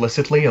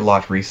explicitly a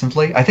lot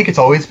recently. I think it's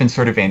always been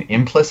sort of an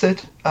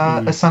implicit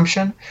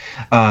assumption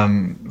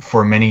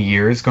for many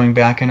years going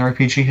back in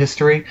RPG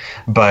history.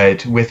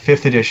 But with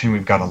 5th edition,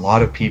 we've got a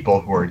lot of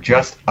people who are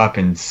just up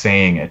and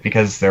saying it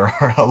because there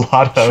are a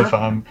lot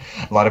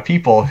of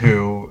people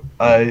who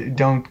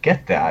don't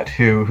get that,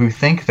 who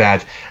think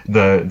that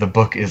the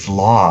book is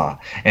law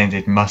and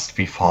it must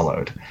be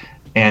followed.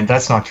 And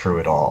that's not true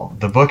at all.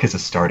 The book is a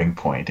starting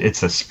point.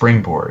 It's a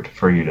springboard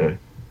for you to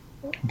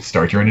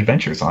start your own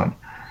adventures on.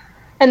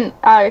 And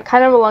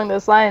kind of along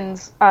those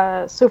lines,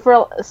 so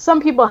for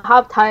some people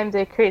have time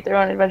to create their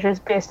own adventures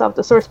based off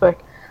the source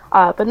book,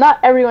 but not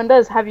everyone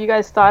does. Have you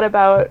guys thought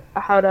about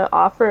how to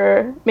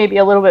offer maybe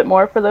a little bit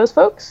more for those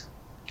folks?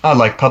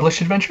 Like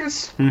published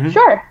adventures?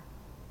 Sure.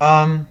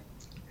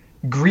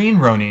 Green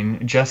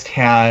Ronin just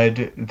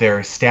had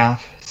their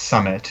staff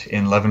summit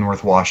in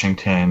Leavenworth,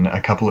 Washington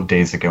a couple of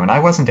days ago, and I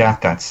wasn't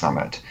at that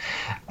summit.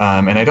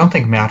 And I don't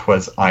think Matt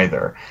was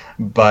either.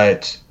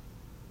 But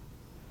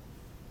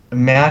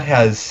Matt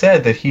has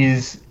said that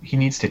he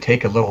needs to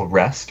take a little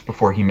rest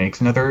before he makes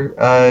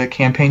another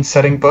campaign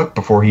setting book,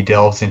 before he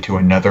delves into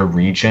another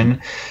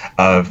region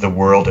of the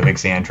world of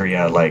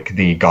Exandria, like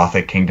the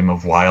Gothic kingdom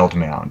of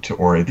Wildmount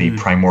or the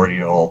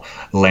primordial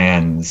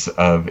lands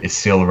of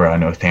Isilra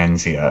and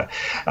Othanzia.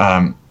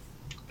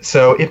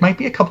 So it might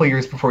be a couple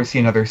years before we see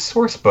another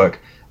source book,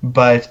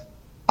 but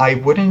I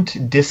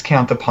wouldn't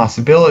discount the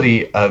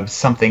possibility of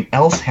something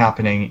else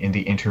happening in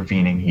the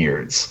intervening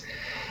years.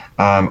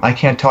 I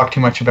can't talk too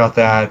much about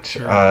that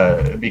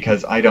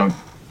because I don't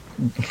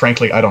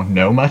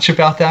know much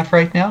about that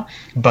right now.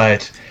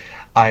 But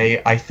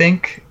I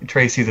think,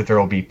 Tracy, that there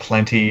will be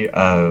plenty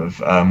of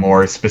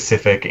more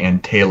specific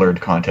and tailored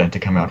content to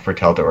come out for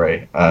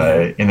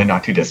Tal'Dorei in the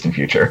not too distant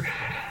future.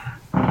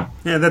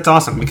 Yeah, that's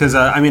awesome because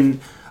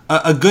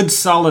a good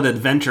solid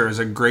adventure is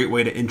a great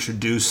way to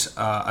introduce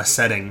a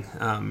setting.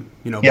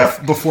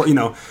 Before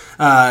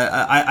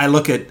I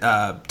look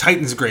at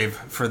Titan's Grave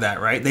for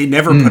that. Right, they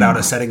never put out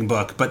a setting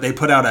book, but they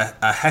put out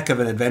a heck of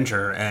an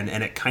adventure,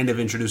 and it kind of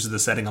introduces the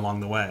setting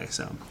along the way.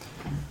 So.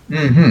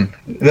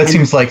 That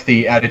seems like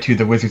the attitude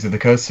that Wizards of the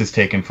Coast has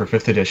taken for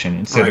 5th edition.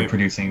 Instead of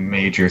producing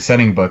major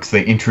setting books,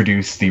 they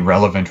introduce the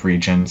relevant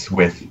regions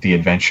with the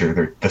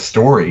adventure, the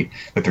story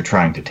that they're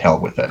trying to tell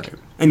with it.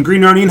 And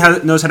Green Ronin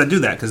knows how to do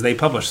that because they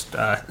published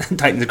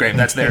Titan's Grave.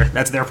 That's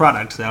their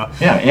product. So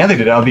yeah, and they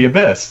did Out of the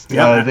Abyss.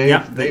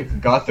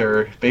 They've got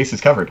their bases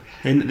covered.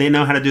 And they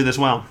know how to do this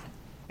well.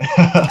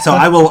 So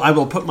I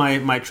will put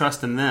my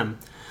trust in them.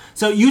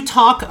 So you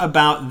talk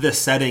about the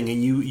setting,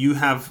 and you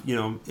have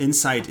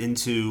insight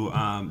into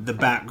the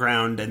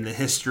background and the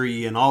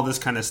history and all this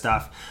kind of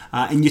stuff,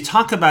 and you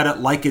talk about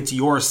it like it's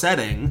your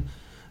setting.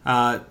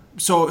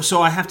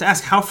 So I have to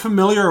ask, how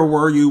familiar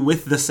were you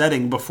with the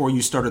setting before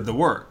you started the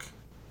work?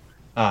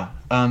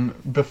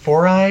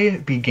 Before I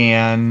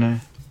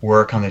began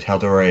work on the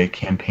Tal'Dorei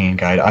campaign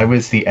guide, I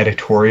was the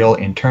editorial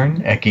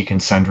intern at Geek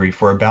and Sundry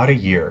for about a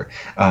year,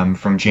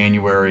 from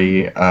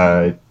January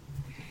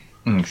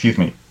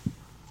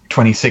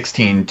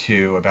 2016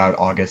 to about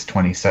August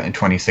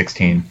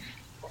 2016.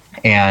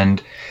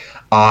 And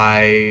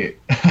I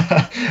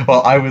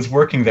was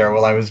working there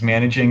while I was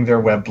managing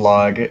their web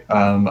blog.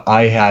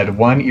 I had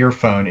one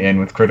earphone in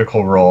with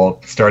Critical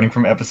Role, starting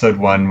from episode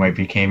 1 when I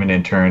became an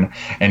intern,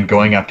 and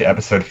going up to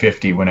episode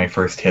 50 when I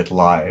first hit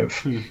live.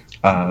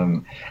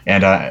 And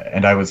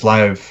I was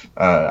live.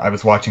 I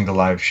was watching the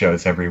live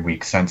shows every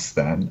week since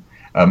then,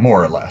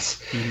 more or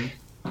less. Mm-hmm.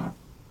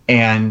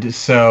 And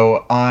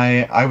so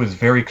I was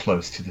very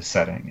close to the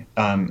setting.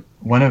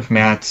 One of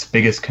Matt's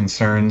biggest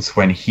concerns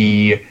when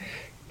he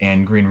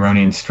and Green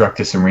Ronin struck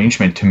this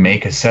arrangement to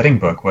make a setting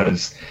book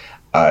was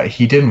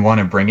he didn't want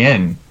to bring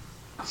in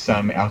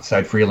some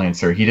outside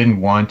freelancer. He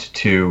didn't want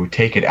to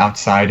take it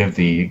outside of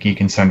the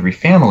Geek and Sundry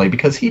family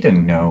because he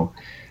didn't know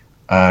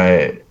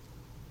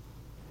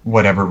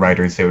whatever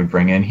writers they would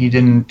bring in. He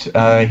didn't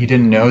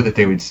know that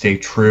they would stay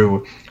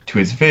true to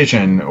his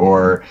vision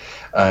or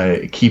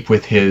keep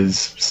with his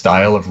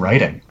style of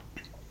writing.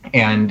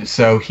 And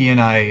so he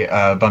and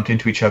I bumped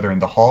into each other in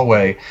the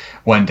hallway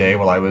one day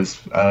while I was,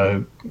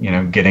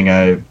 getting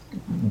a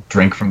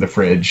drink from the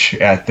fridge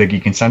at the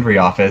Geek and Sundry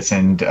office.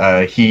 And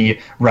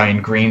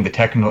Ryan Green, the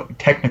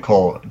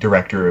technical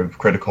director of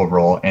Critical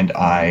Role, and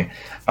I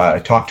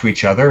talked to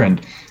each other,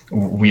 and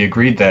we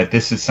agreed that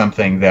this is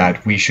something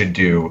that we should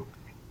do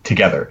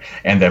together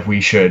and that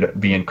we should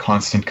be in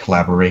constant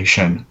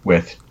collaboration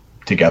with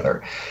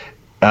together.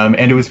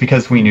 And it was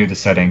because we knew the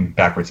setting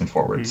backwards and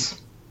forwards.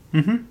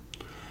 Mm-hmm.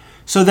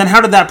 So then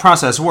how did that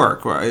process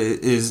work?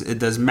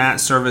 Does Matt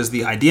serve as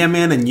the idea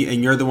man and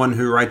you're the one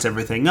who writes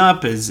everything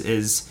up?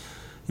 Is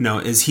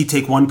he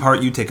take one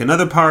part, you take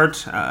another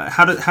part?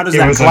 How does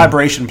that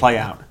collaboration play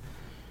out?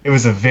 It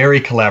was a very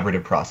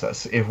collaborative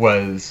process. It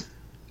was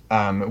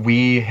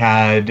we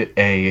had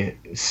a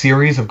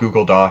series of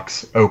Google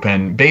Docs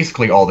open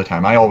basically all the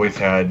time. I always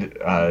had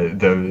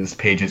those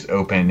pages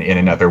open in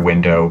another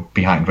window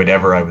behind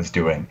whatever I was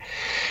doing.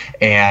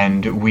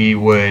 And we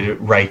would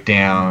write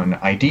down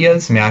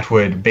ideas. Matt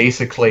would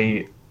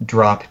basically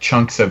drop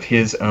chunks of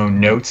his own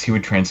notes. He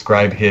would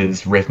transcribe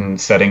his written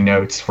setting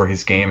notes for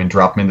his game and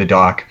drop them in the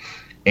doc.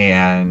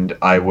 And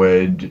I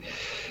would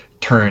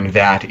turn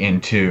that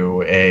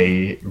into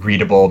a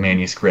readable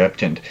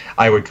manuscript, and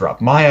I would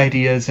drop my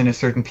ideas in a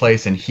certain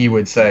place, and he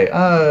would say,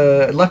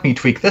 let me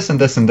tweak this and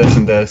this and this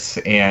and this,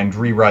 and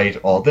rewrite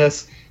all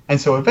this. And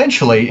so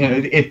eventually,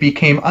 it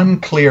became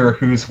unclear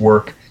whose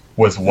work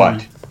was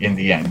what in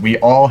the end. We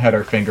all had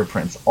our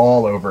fingerprints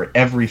all over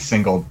every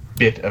single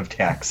bit of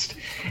text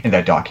in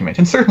that document.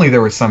 And certainly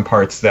there were some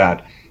parts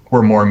that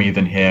were more me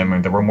than him,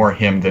 and there were more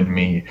him than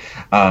me.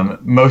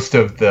 Most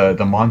of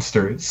the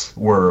monsters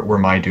were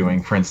my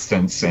doing, for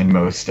instance, and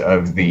most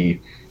of the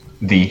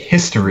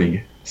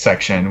history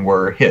section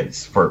were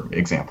his, for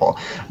example.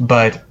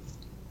 But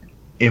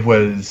it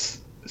was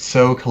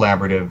so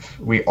collaborative.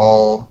 We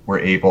all were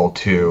able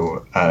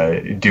to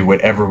do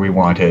whatever we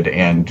wanted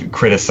and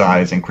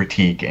criticize and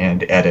critique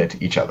and edit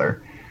each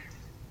other.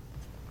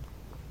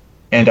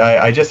 And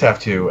I just have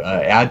to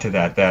add to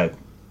that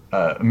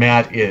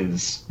Matt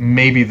is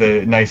maybe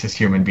the nicest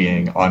human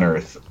being on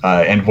earth,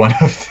 and one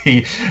of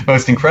the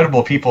most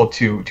incredible people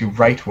to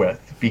write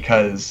with,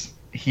 because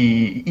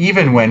he,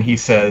 even when he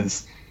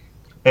says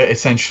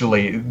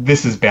essentially,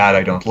 "This is bad,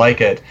 I don't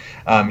like it,"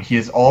 he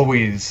is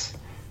always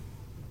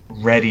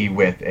ready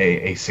with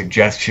a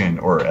suggestion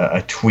or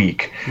a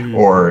tweak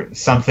or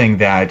something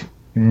that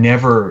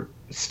never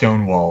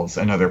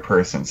stonewalls another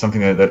person,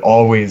 something that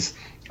always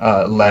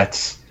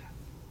lets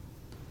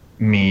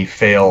me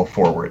fail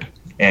forward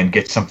and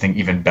get something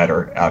even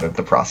better out of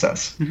the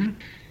process. And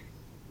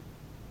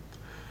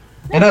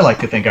I like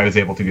to think I was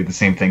able to do the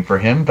same thing for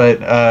him, but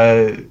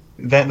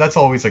that's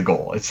always a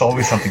goal. It's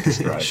always something to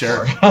strive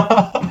for.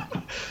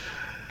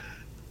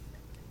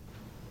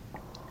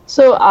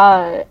 So,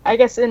 I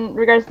guess in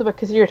regards to the book,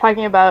 because you were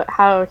talking about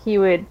how he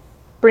would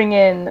bring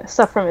in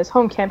stuff from his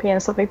home campaign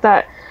and stuff like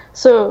that.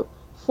 So,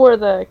 for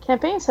the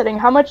campaign setting,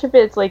 how much of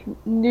it's like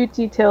new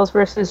details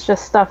versus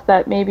just stuff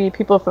that maybe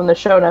people from the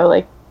show know?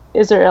 Like,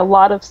 is there a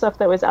lot of stuff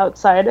that was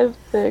outside of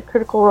the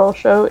Critical Role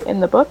show in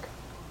the book?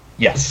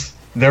 Yes.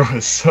 There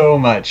was so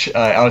much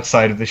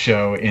outside of the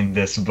show in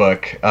this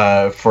book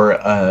for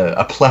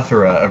a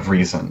plethora of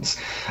reasons.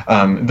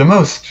 The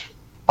most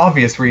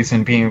obvious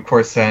reason being, of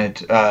course,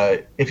 that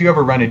if you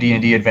ever run a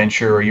D&D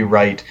adventure or you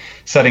write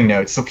setting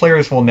notes, the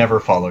players will never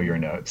follow your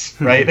notes,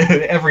 right?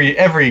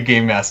 Every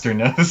game master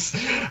knows,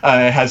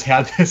 has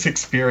had this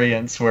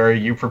experience where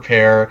you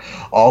prepare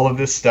all of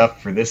this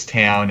stuff for this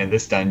town and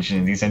this dungeon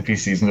and these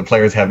NPCs, and the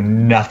players have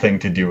nothing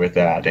to do with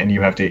that, and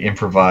you have to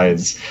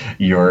improvise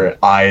your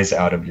eyes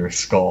out of your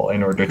skull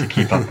in order to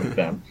keep up with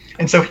them.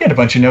 And so he had a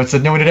bunch of notes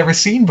that no one had ever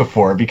seen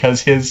before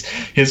because his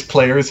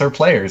players are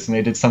players and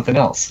they did something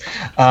else.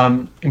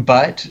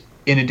 But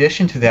in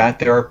addition to that,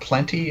 there are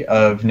plenty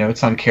of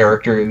notes on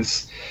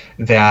characters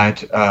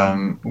that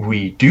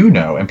we do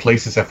know, and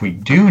places that we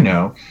do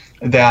know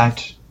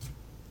that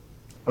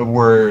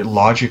were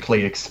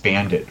logically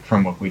expanded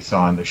from what we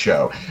saw in the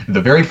show.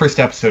 The very first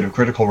episode of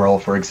Critical Role,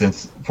 for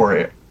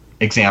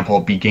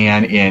example,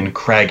 began in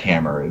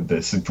Craghammer,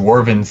 this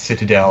dwarven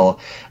citadel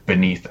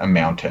beneath a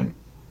mountain.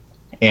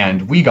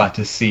 And we got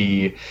to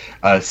see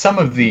some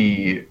of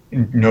the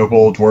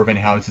noble dwarven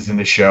houses in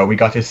the show. We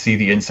got to see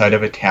the inside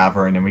of a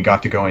tavern, and we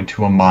got to go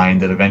into a mine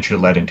that eventually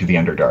led into the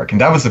Underdark. And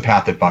that was the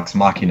path that Vox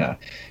Machina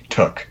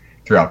took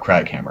throughout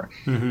Craghammer.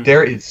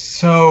 There is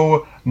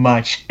so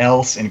much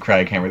else in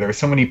Craghammer. There are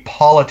so many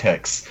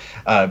politics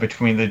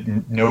between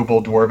the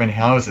noble dwarven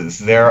houses.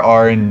 There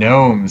are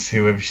gnomes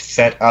who have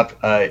set up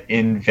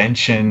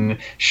invention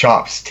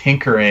shops,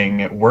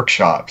 tinkering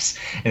workshops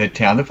in the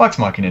town that Vox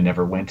Machina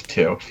never went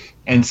to.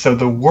 And so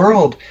the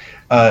world,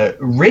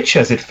 rich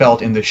as it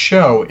felt in the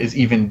show, is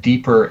even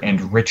deeper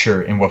and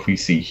richer in what we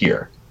see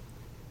here.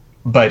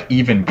 But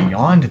even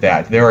beyond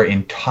that, there are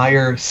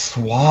entire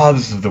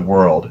swaths of the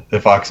world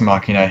that Vox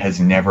Machina has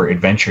never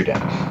adventured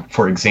in.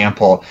 For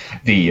example,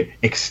 the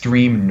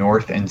extreme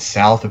north and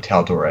south of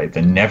Tal'Dorei,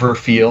 the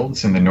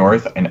Neverfields in the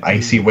north, an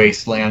icy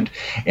wasteland,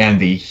 and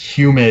the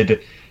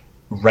humid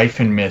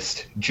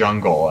Rifen-Mist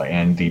jungle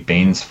and the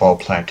Banesfall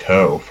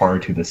Plateau far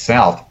to the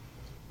south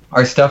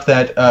are stuff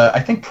that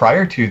I think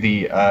prior to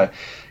the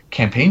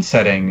campaign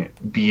setting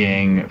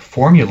being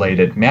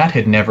formulated, Matt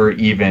had never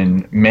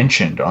even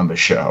mentioned on the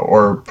show,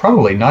 or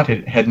probably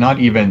had not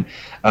even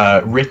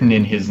written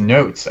in his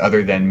notes,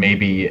 other than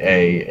maybe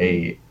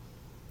a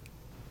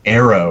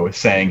arrow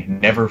saying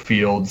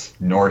Neverfields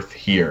north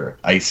here,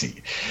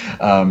 icy.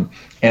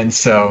 And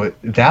so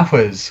that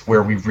was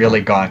where we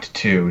really got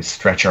to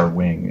stretch our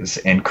wings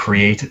and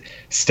create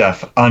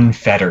stuff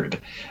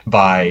unfettered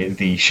by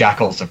the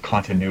shackles of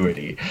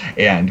continuity.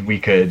 And we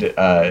could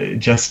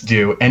just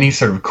do any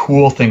sort of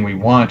cool thing we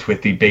want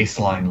with the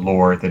baseline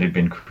lore that had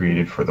been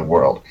created for the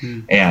world.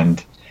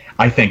 And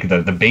I think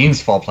the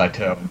Banesfall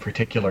Plateau in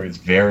particular is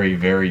very,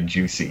 very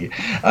juicy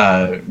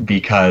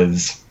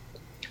because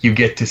you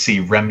get to see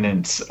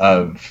remnants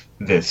of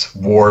this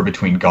war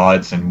between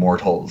gods and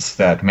mortals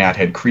that Matt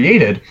had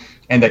created,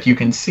 and that you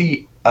can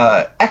see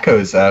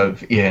echoes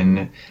of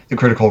in the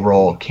Critical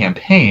Role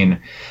campaign.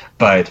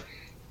 But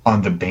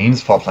on the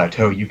Banesfall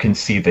Plateau, you can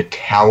see the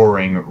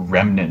towering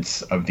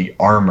remnants of the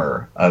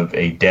armor of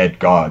a dead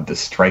god, the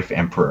Strife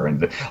Emperor, and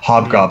the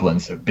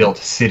hobgoblins have built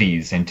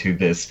cities into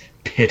this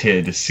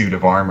pitted suit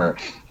of armor.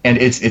 And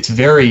it's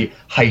very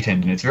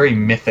heightened, and it's very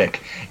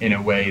mythic in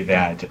a way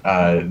that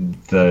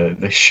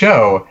the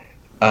show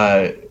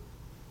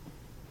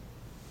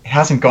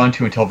hasn't gone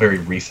to until very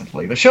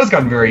recently. The show's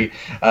gotten very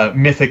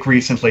mythic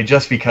recently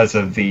just because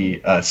of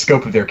the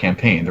scope of their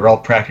campaign. They're all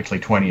practically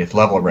 20th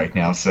level right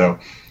now, so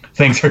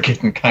things are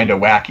getting kind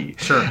of wacky.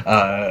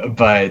 Sure.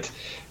 But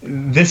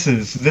this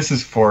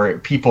is for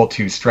people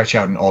to stretch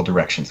out in all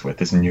directions with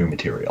this new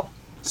material.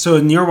 So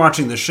when you're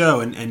watching the show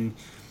and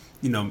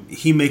you know,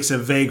 he makes a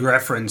vague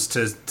reference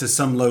to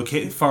some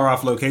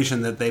far-off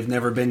location that they've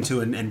never been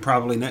to and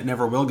probably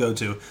never will go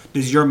to.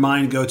 Does your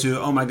mind go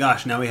to, oh my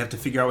gosh, now we have to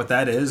figure out what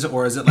that is?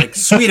 Or is it like,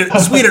 sweet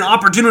an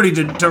opportunity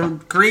to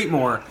create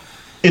more?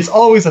 It's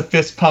always a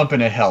fist pump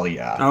and a hell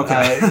yeah.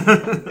 Okay.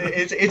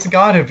 It's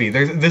gotta be.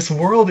 This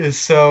world is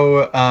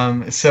so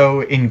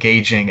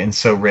engaging and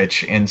so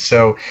rich and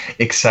so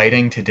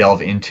exciting to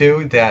delve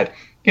into that,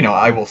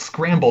 I will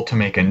scramble to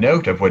make a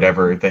note of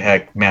whatever the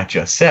heck Matt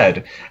just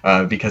said,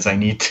 because I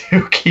need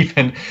to keep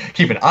an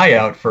eye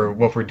out for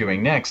what we're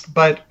doing next.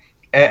 But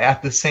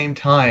at the same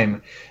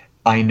time,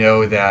 I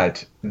know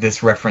that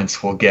this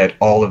reference will get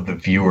all of the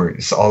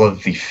viewers, all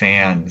of the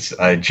fans,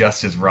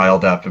 just as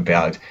riled up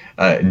about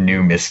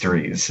new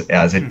mysteries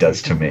as it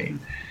does to me.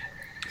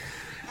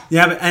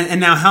 Yeah,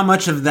 and now how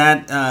much of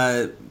that,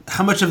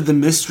 how much of the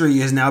mystery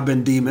has now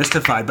been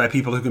demystified by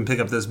people who can pick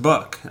up this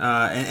book?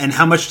 And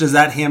how much does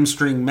that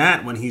hamstring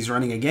Matt when he's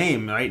running a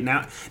game? Right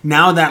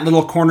now that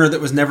little corner that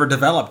was never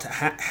developed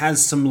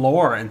has some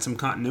lore and some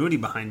continuity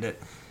behind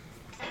it.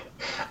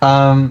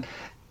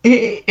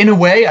 In a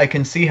way, I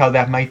can see how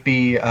that might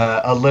be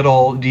a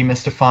little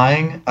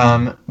demystifying,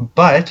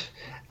 but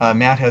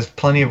Matt has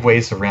plenty of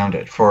ways around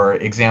it. For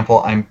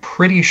example, I'm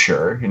pretty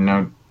sure,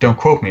 don't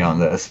quote me on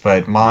this,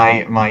 but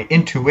my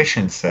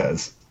intuition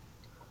says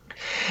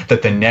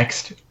that the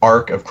next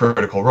arc of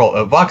Critical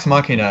Role, Vox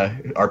Machina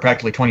are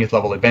practically 20th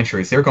level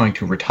adventurers. They're going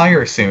to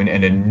retire soon,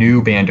 and a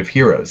new band of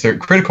heroes. Their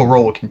Critical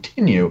Role will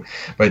continue,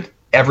 but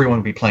everyone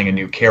will be playing a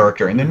new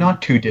character in the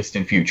not too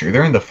distant future.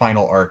 They're in the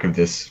final arc of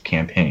this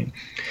campaign.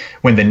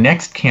 When the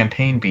next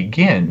campaign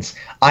begins,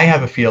 I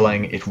have a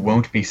feeling it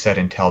won't be set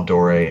in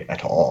Tal'Dorei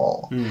at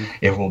all.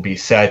 It will be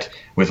set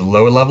with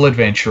low-level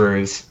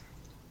adventurers,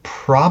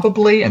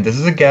 probably, and this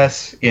is a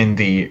guess, in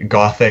the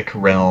Gothic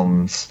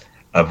realms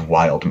of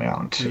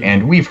Wildemount.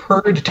 And we've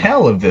heard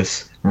tell of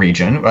this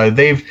region.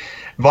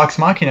 Vox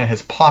Machina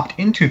has popped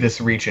into this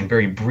region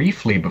very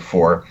briefly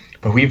before,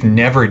 but we've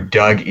never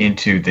dug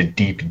into the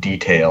deep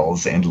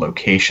details and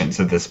locations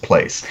of this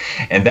place.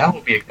 And that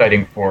will be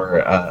exciting for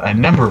a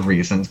number of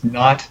reasons,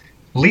 not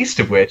least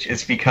of which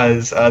is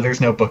because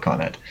there's no book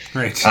on it.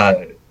 Right.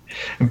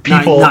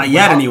 Not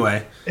yet,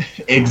 anyway.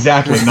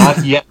 Exactly,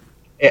 not yet.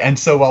 And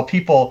so while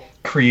people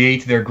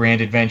create their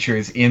grand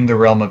adventures in the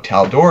realm of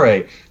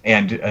Tal'Dorei,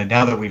 and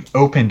now that we've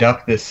opened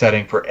up this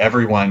setting for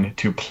everyone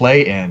to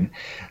play in,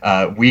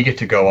 we get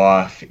to go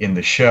off in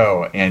the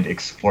show and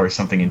explore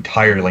something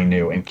entirely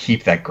new and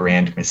keep that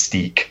grand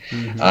mystique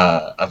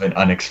of an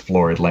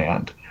unexplored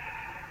land.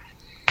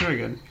 Very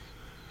good.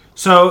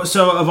 So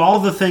of all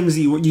the things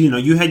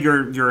you had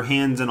your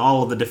hands in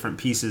all of the different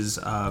pieces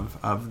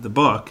of the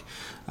book.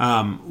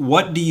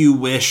 What do you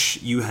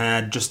wish you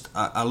had just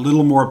a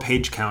little more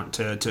page count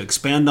to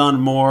expand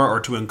on more, or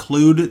to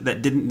include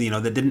that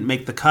didn't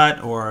make the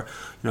cut, or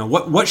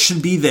what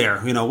should be there?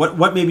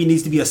 What maybe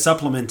needs to be a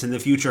supplement in the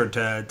future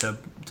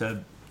to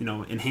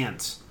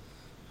enhance?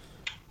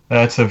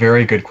 That's a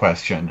very good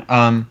question.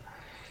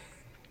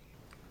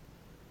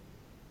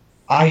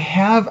 I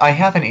have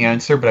an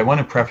answer, but I want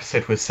to preface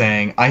it with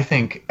saying I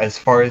think as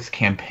far as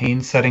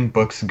campaign setting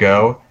books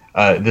go,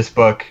 this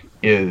book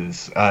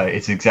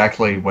it's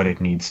exactly what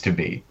it needs to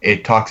be.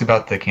 It talks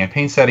about the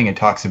campaign setting. It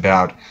talks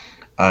about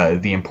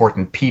the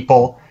important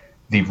people,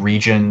 the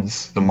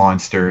regions, the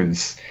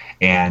monsters,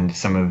 and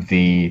some of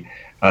the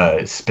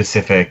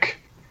specific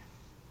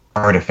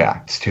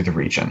artifacts to the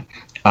region.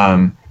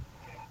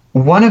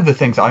 One of the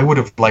things I would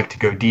have liked to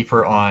go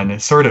deeper on,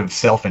 sort of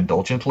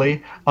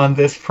self-indulgently, on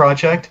this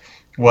project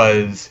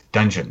was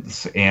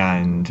dungeons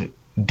and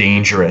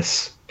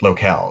dangerous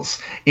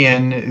locales.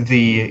 In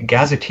the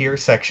Gazetteer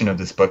section of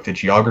this book, the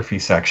geography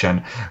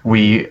section,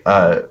 we,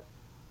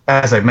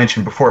 as I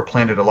mentioned before,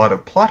 planted a lot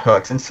of plot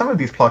hooks, and some of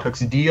these plot hooks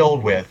deal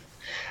with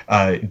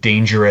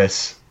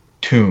dangerous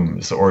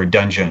tombs or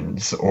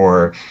dungeons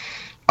or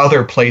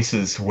other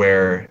places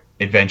where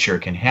adventure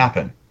can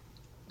happen.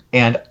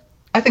 And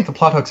I think the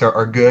plot hooks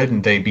are good,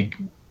 and they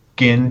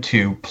begin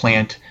to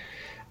plant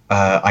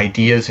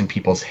ideas in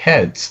people's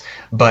heads.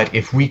 But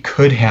if we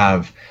could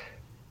have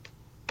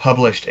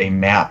published a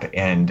map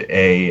and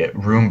a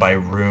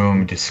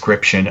room-by-room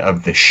description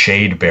of the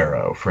Shade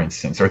Barrow, for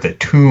instance, or the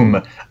Tomb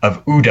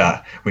of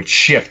Uda, which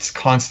shifts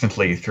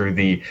constantly through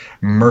the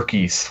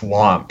murky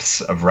swamps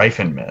of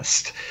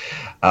Reifenmist,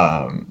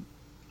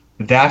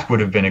 that would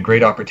have been a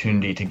great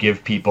opportunity to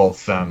give people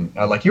some,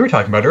 like you were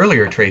talking about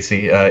earlier,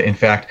 Tracy, in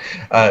fact,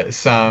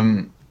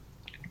 some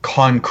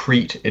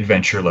concrete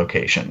adventure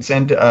locations.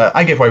 And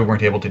I get why we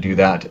weren't able to do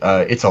that.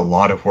 It's a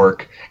lot of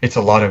work. It's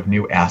a lot of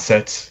new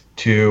assets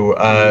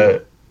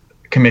to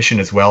commission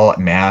as well,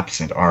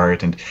 maps and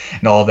art and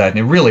all of that. And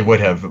it really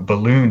would have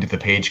ballooned the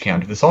page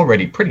count of this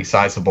already pretty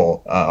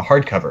sizable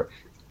hardcover.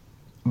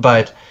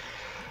 But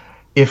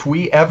if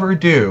we ever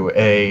do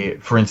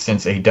for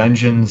instance, a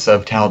Dungeons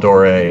of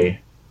Tal'Dorei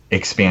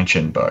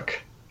expansion book,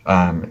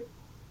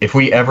 if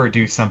we ever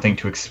do something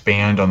to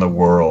expand on the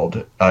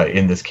world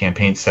in this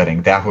campaign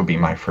setting, that would be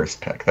my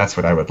first pick. That's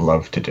what I would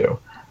love to do.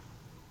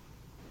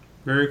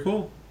 Very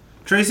cool.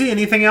 Tracy,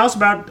 anything else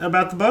about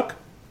the book?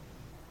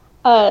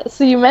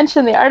 So you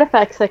mentioned the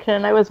artifact section,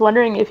 and I was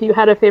wondering if you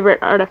had a favorite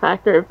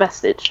artifact or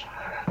vestige.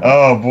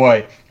 Oh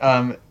boy.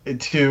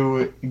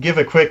 To give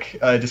a quick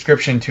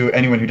description to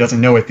anyone who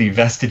doesn't know what the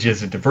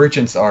Vestiges of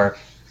Divergence are,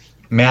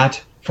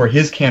 Matt, for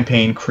his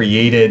campaign,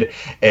 created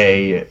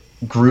a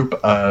group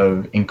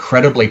of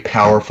incredibly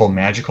powerful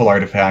magical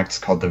artifacts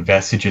called the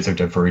Vestiges of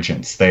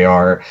Divergence. They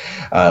are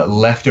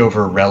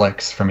leftover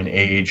relics from an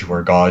age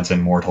where gods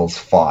and mortals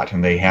fought,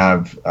 and they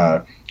have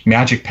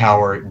magic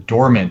power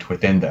dormant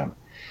within them.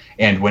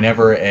 And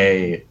whenever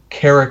a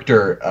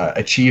character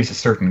achieves a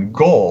certain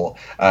goal,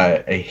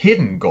 a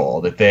hidden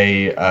goal that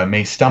they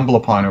may stumble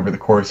upon over the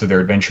course of their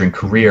adventuring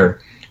career,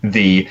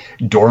 the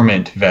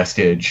dormant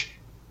vestige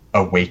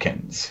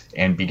awakens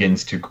and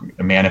begins to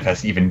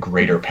manifest even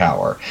greater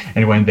power.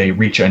 And when they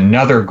reach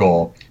another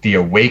goal, the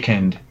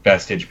awakened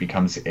vestige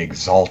becomes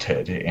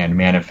exalted and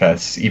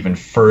manifests even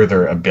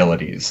further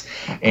abilities.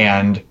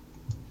 And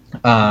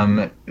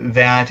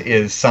that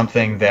is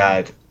something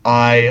that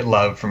I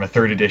love from a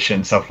 3rd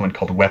edition supplement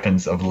called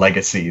Weapons of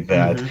Legacy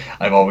that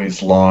I've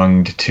always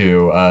longed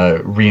to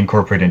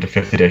reincorporate into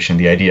 5th edition,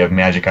 the idea of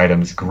magic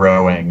items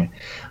growing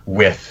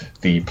with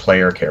the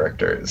player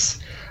characters.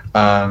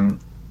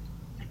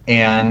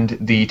 And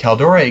the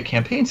Tal'Dorei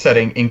campaign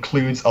setting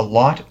includes a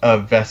lot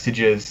of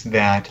vestiges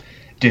that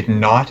did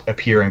not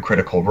appear in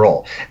Critical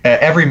Role.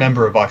 Every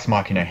member of Vox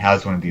Machina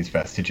has one of these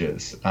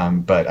vestiges,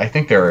 but I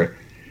think there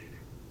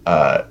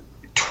are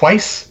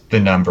twice the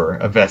number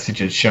of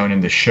vestiges shown in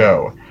the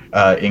show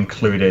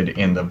included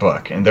in the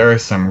book, and there are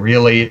some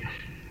really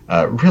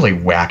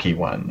wacky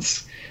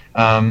ones.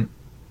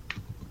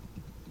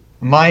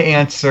 My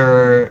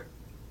answer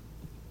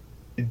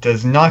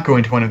does not go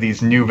into one of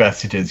these new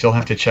vestiges. You'll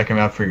have to check them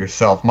out for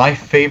yourself. My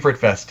favorite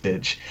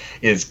vestige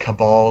is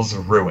Cabal's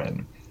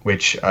Ruin,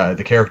 which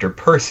the character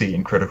Percy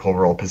in Critical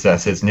Role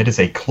possesses, and it is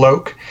a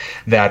cloak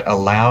that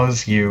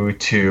allows you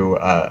to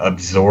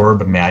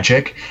absorb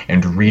magic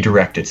and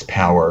redirect its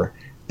power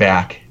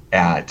back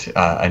at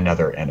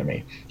another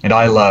enemy. And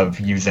I love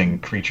using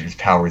creatures'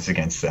 powers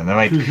against them.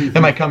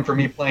 That might come from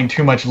me playing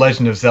too much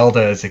Legend of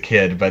Zelda as a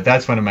kid, but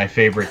that's one of my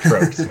favorite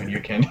tropes when you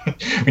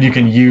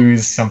can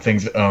use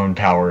something's own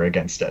power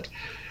against it.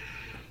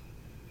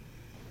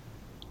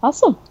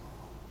 Awesome.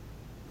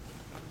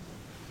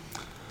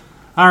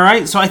 All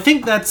right, so I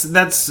think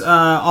that's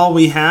all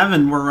we have,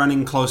 and we're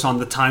running close on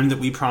the time that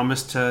we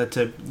promised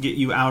to get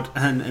you out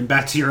and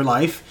back to your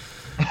life.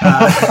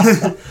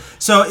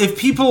 So if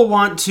people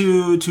want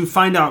to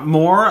find out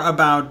more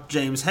about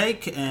James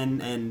Hake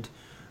and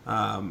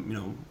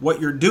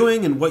what you're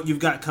doing and what you've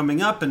got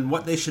coming up and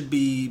what they should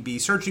be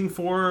searching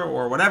for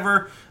or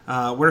whatever,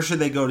 where should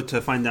they go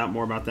to find out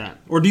more about that?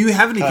 Or do you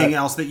have anything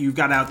else that you've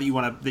got out that you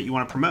want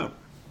to promote?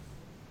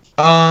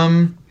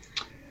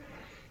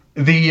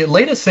 The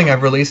latest thing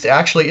I've released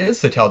actually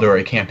is the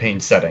Tal'Dorei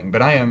campaign setting,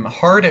 but I am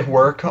hard at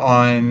work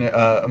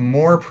on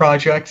more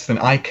projects than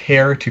I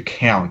care to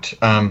count.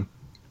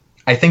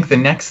 I think the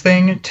next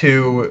thing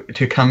to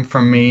come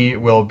from me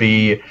will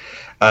be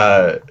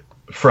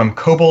from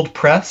Kobold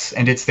Press,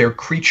 and it's their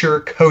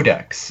Creature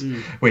Codex,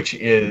 which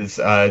is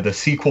the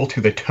sequel to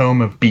the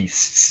Tome of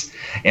Beasts,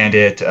 and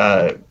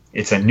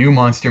it's a new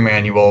monster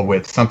manual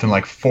with something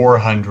like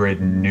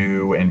 400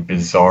 new and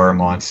bizarre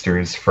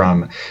monsters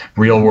from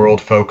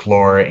real-world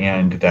folklore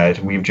and that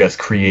we've just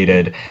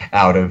created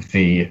out of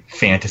the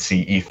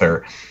fantasy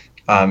ether.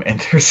 And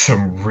there's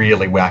some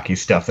really wacky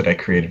stuff that I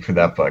created for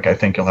that book. I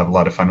think you'll have a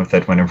lot of fun with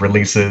it when it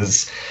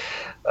releases.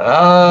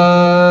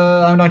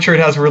 I'm not sure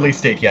it has a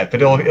release date yet,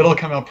 but it'll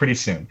come out pretty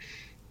soon.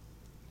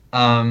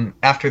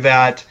 After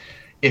that,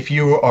 if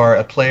you are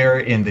a player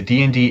in the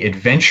D&D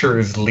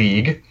Adventures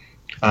League,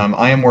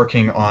 I am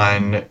working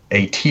on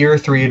a Tier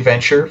 3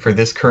 adventure for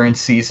this current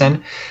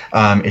season.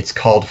 It's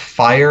called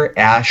Fire,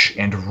 Ash,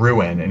 and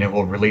Ruin, and it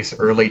will release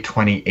early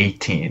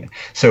 2018.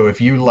 So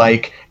if you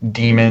like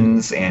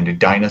demons and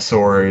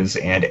dinosaurs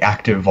and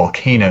active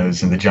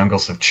volcanoes in the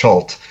jungles of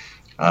Chult,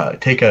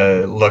 take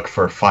a look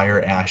for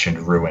Fire, Ash, and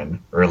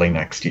Ruin early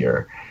next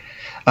year.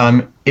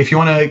 If you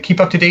want to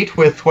keep up to date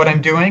with what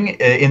I'm doing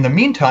in the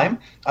meantime,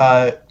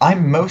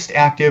 I'm most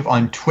active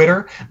on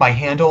Twitter. My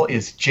handle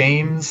is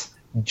James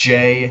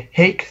J.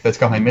 Hake. That's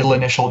got my middle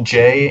initial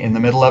J in the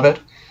middle of it.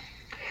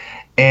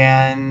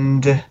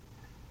 And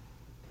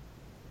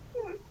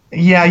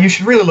yeah, you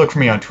should really look for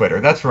me on Twitter.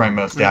 That's where I'm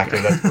most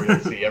active. That's where you'll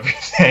see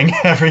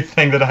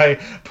everything that I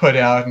put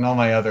out and all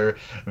my other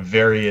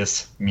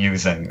various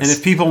musings. And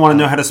if people want to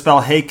know how to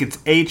spell Hake, it's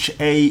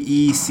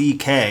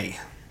Haeck.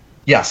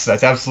 Yes,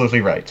 that's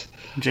absolutely right.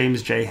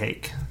 James J.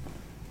 Hake.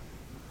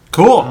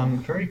 Cool.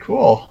 Very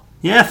cool.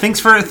 Yeah, thanks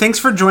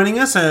for joining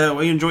us.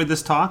 We enjoyed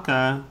this talk.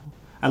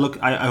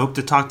 I hope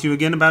to talk to you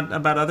again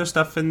about other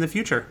stuff in the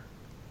future.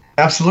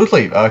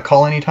 Absolutely.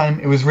 Call anytime.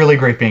 It was really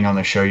great being on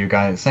the show, you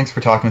guys. Thanks for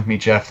talking with me,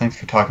 Jeff. Thanks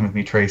for talking with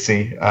me,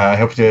 Tracy. I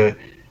hope to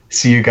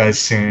see you guys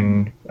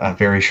soon,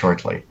 very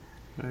shortly.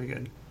 Very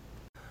good.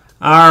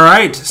 All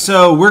right,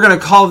 so we're going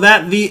to call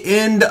that the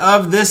end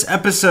of this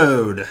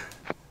episode.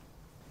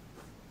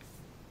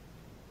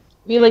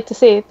 We'd like to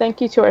say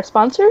thank you to our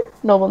sponsor,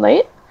 Noble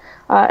Knight,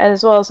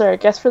 as well as our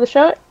guest for the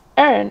show,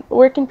 Aaron.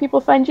 Where can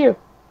people find you?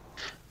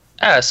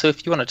 So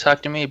if you want to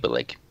talk to me about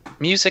like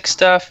music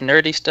stuff,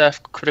 nerdy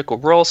stuff, Critical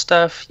Role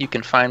stuff, you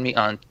can find me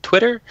on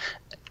Twitter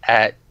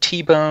at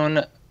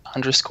tbone_doog.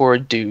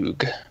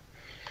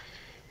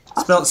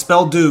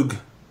 Spell Doog.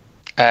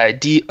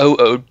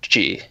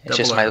 Doog. It's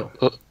just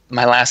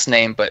my last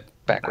name, but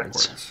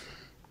backwards.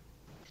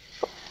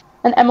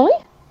 And Emily?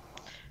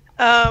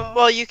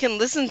 Well, you can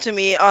listen to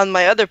me on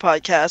my other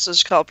podcast, which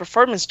is called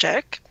Performance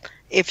Check,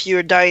 if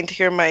you're dying to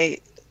hear my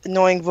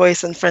annoying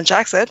voice and French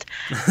accent.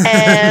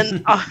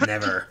 And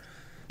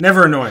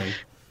never annoying.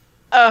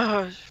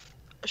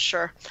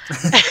 Sure.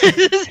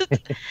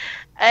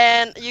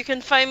 And you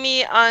can find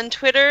me on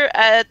Twitter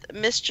at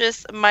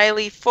Mistress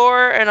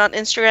Miley4 and on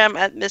Instagram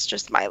at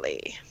Mistress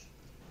Miley.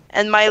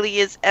 And Miley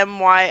is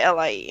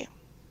Mylie,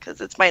 because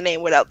it's my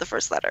name without the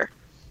first letter.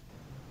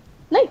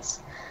 Nice.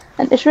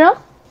 And Ishmael?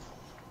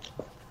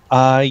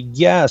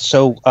 Yeah,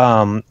 so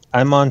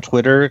I'm on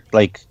Twitter.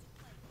 Like,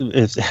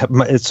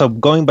 so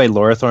going by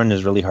Lorathorn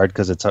is really hard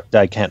because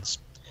I can't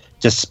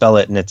just spell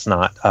it and it's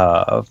not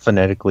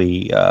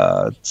phonetically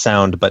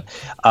sound. But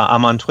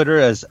I'm on Twitter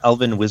as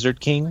Elven Wizard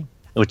King,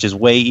 which is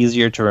way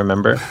easier to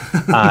remember.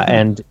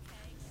 And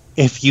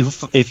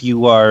if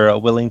you are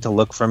willing to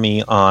look for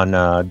me on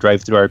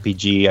Drive-Thru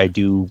RPG, I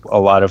do a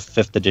lot of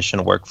 5th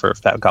edition work for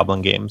Fat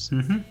Goblin Games.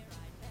 Mm-hmm.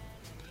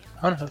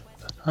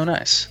 Oh,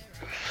 nice.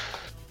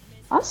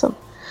 Awesome.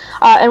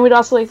 And we'd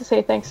also like to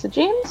say thanks to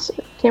James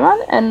who came on,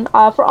 and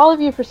for all of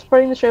you for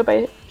supporting the show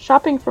by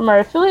shopping from our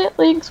affiliate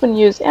links when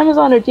you use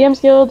Amazon or DM's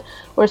Guild,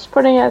 or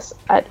supporting us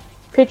at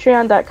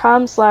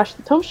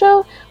patreon.com/The Tome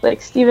Show,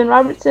 like Stephen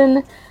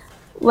Robertson,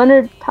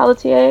 Leonard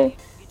Pelletier,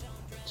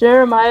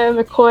 Jeremiah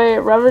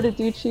McCoy, Robert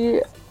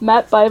Aducci,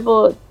 Matt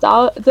Bible,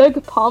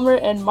 Doug Palmer,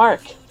 and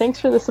Mark. Thanks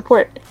for the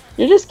support.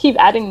 You just keep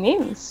adding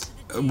names.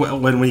 Well,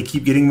 when we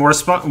keep getting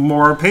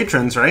more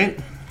patrons, right?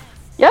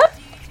 Yep.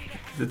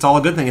 It's all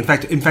a good thing. In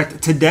fact,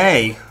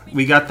 today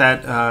we got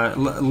that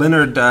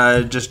Leonard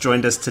just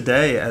joined us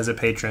today as a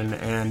patron,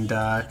 and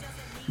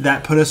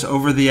that put us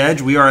over the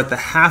edge. We are at the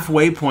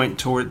halfway point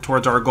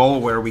towards our goal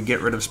where we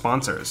get rid of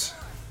sponsors,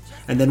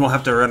 and then we'll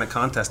have to run a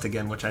contest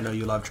again, which I know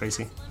you love,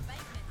 Tracy.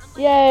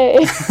 Yay!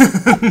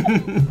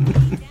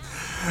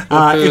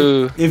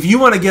 If you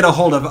want to get a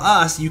hold of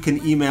us, you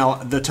can email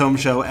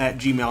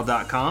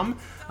thetomeshow@gmail.com.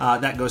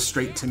 That goes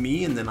straight to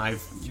me, and then I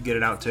get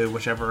it out to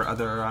whichever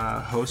other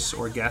hosts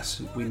or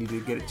guests we need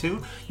to get it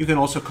to. You can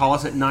also call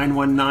us at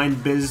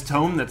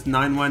 919-BIZ-TOME. That's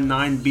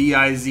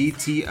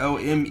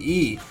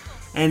 919-BIZTOME.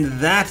 And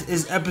that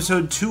is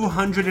episode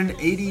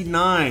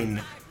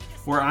 289,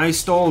 where I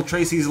stole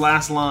Tracy's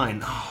last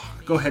line. Oh,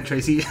 go ahead,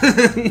 Tracy.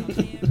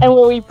 And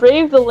where we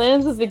brave the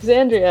lands of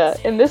Exandria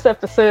in this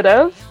episode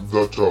of...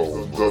 The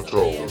Tome. You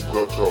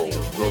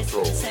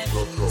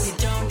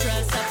don't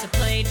dress up to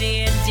play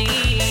D&D.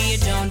 You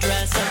don't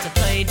dress up to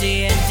play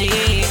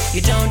D&D.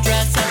 You don't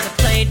dress up to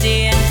play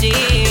D&D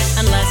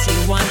unless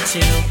you want to,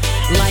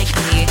 like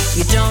me.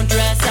 You don't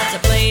dress up to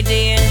play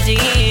D&D.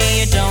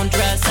 You don't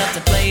dress up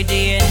to play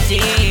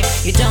D&D.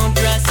 You don't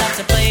dress up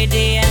to play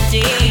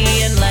D&D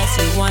unless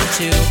you want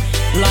to,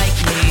 like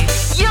me.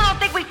 You don't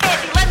think we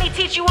fancy? Let me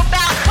teach you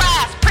about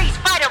class. Priest,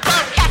 fighter,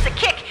 rogue, cast a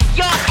kick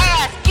your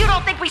ass. You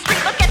don't think we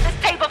street? Look at this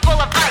table full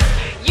of ice.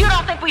 You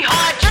don't think we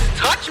hard? Just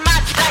touch my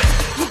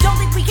dice. You don't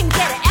think we can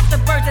get it? F the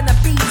birds and the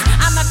bees.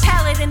 I'm a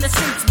pallet in the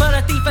streets, but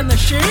a thief in the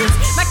sheets.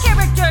 My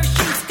character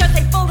shoots cause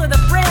they full to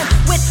the brim.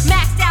 With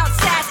maxed out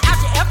sass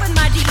out to F with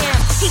my DM.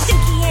 He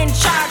think he in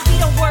charge, we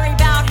don't worry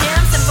about him.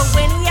 Simple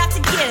when he out to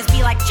get us,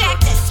 be like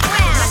Jack the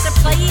Scram. Master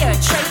player,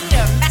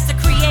 trader, master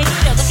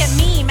creator. Look at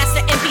me,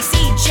 master NPC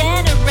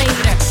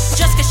generator.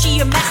 Just cause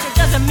she a master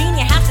doesn't mean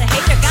you have to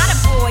hate her. Got a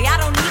boy, I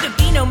don't need to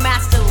be no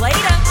master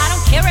later. I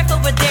don't care if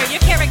over there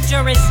your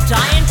character is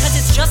dying, cause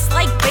it's just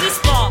like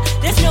baseball.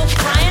 There's no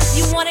crying.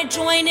 You wanna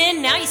join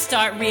in? Now you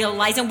start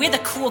realizing we're the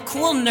cool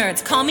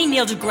nerds. Call me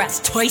Neil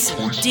deGrasse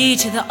Tyson. D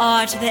to the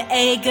R to the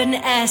A, good and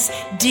S.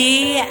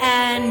 D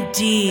and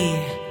D.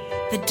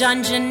 The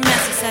dungeon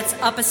master sets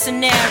up a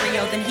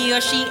scenario, then he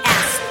or she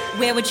asks,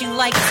 where would you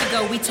like to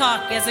go? We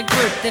talk as a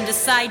group, then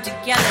decide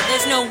together.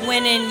 There's no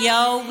winning,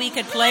 yo, we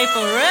could play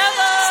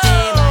forever.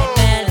 Stay right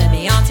there, let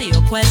me answer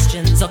your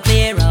questions. I'll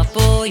clear up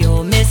all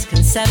your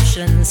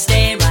misconceptions.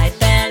 Stay right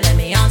there, let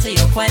me answer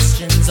your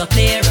questions. I'll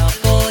clear up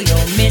all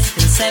your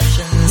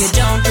misconceptions. You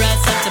don't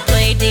dress up to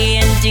play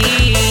D&D.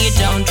 You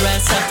don't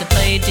dress up to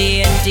play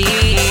D&D.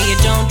 You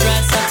don't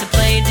dress up to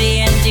play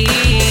D&D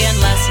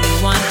unless you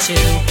want to,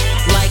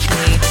 like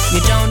me.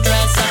 You don't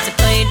dress up to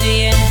play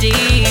D&D.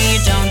 You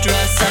don't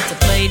dress up to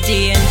play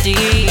D&D.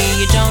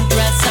 You don't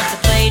dress up to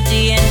play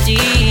D&D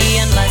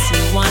unless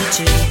you want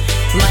to,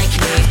 like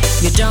me.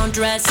 You don't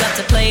dress up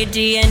to play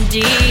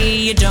D&D.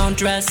 You don't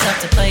dress up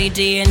to play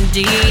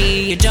D&D.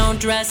 You don't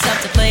dress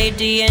up to play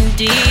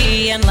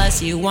D&D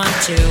unless you want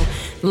to,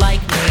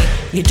 like me.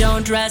 You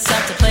don't dress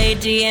up to play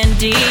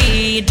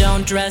D&D. You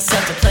don't dress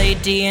up to play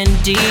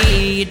D&D.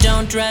 You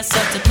don't dress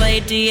up to play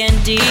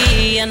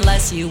D&D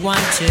unless you want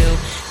to,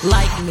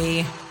 like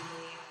me.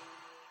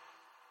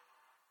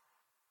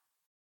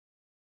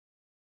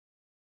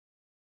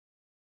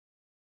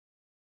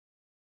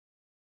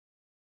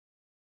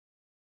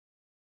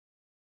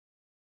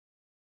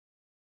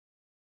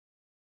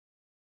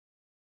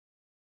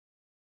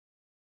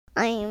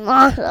 I'm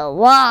on the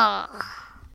wall.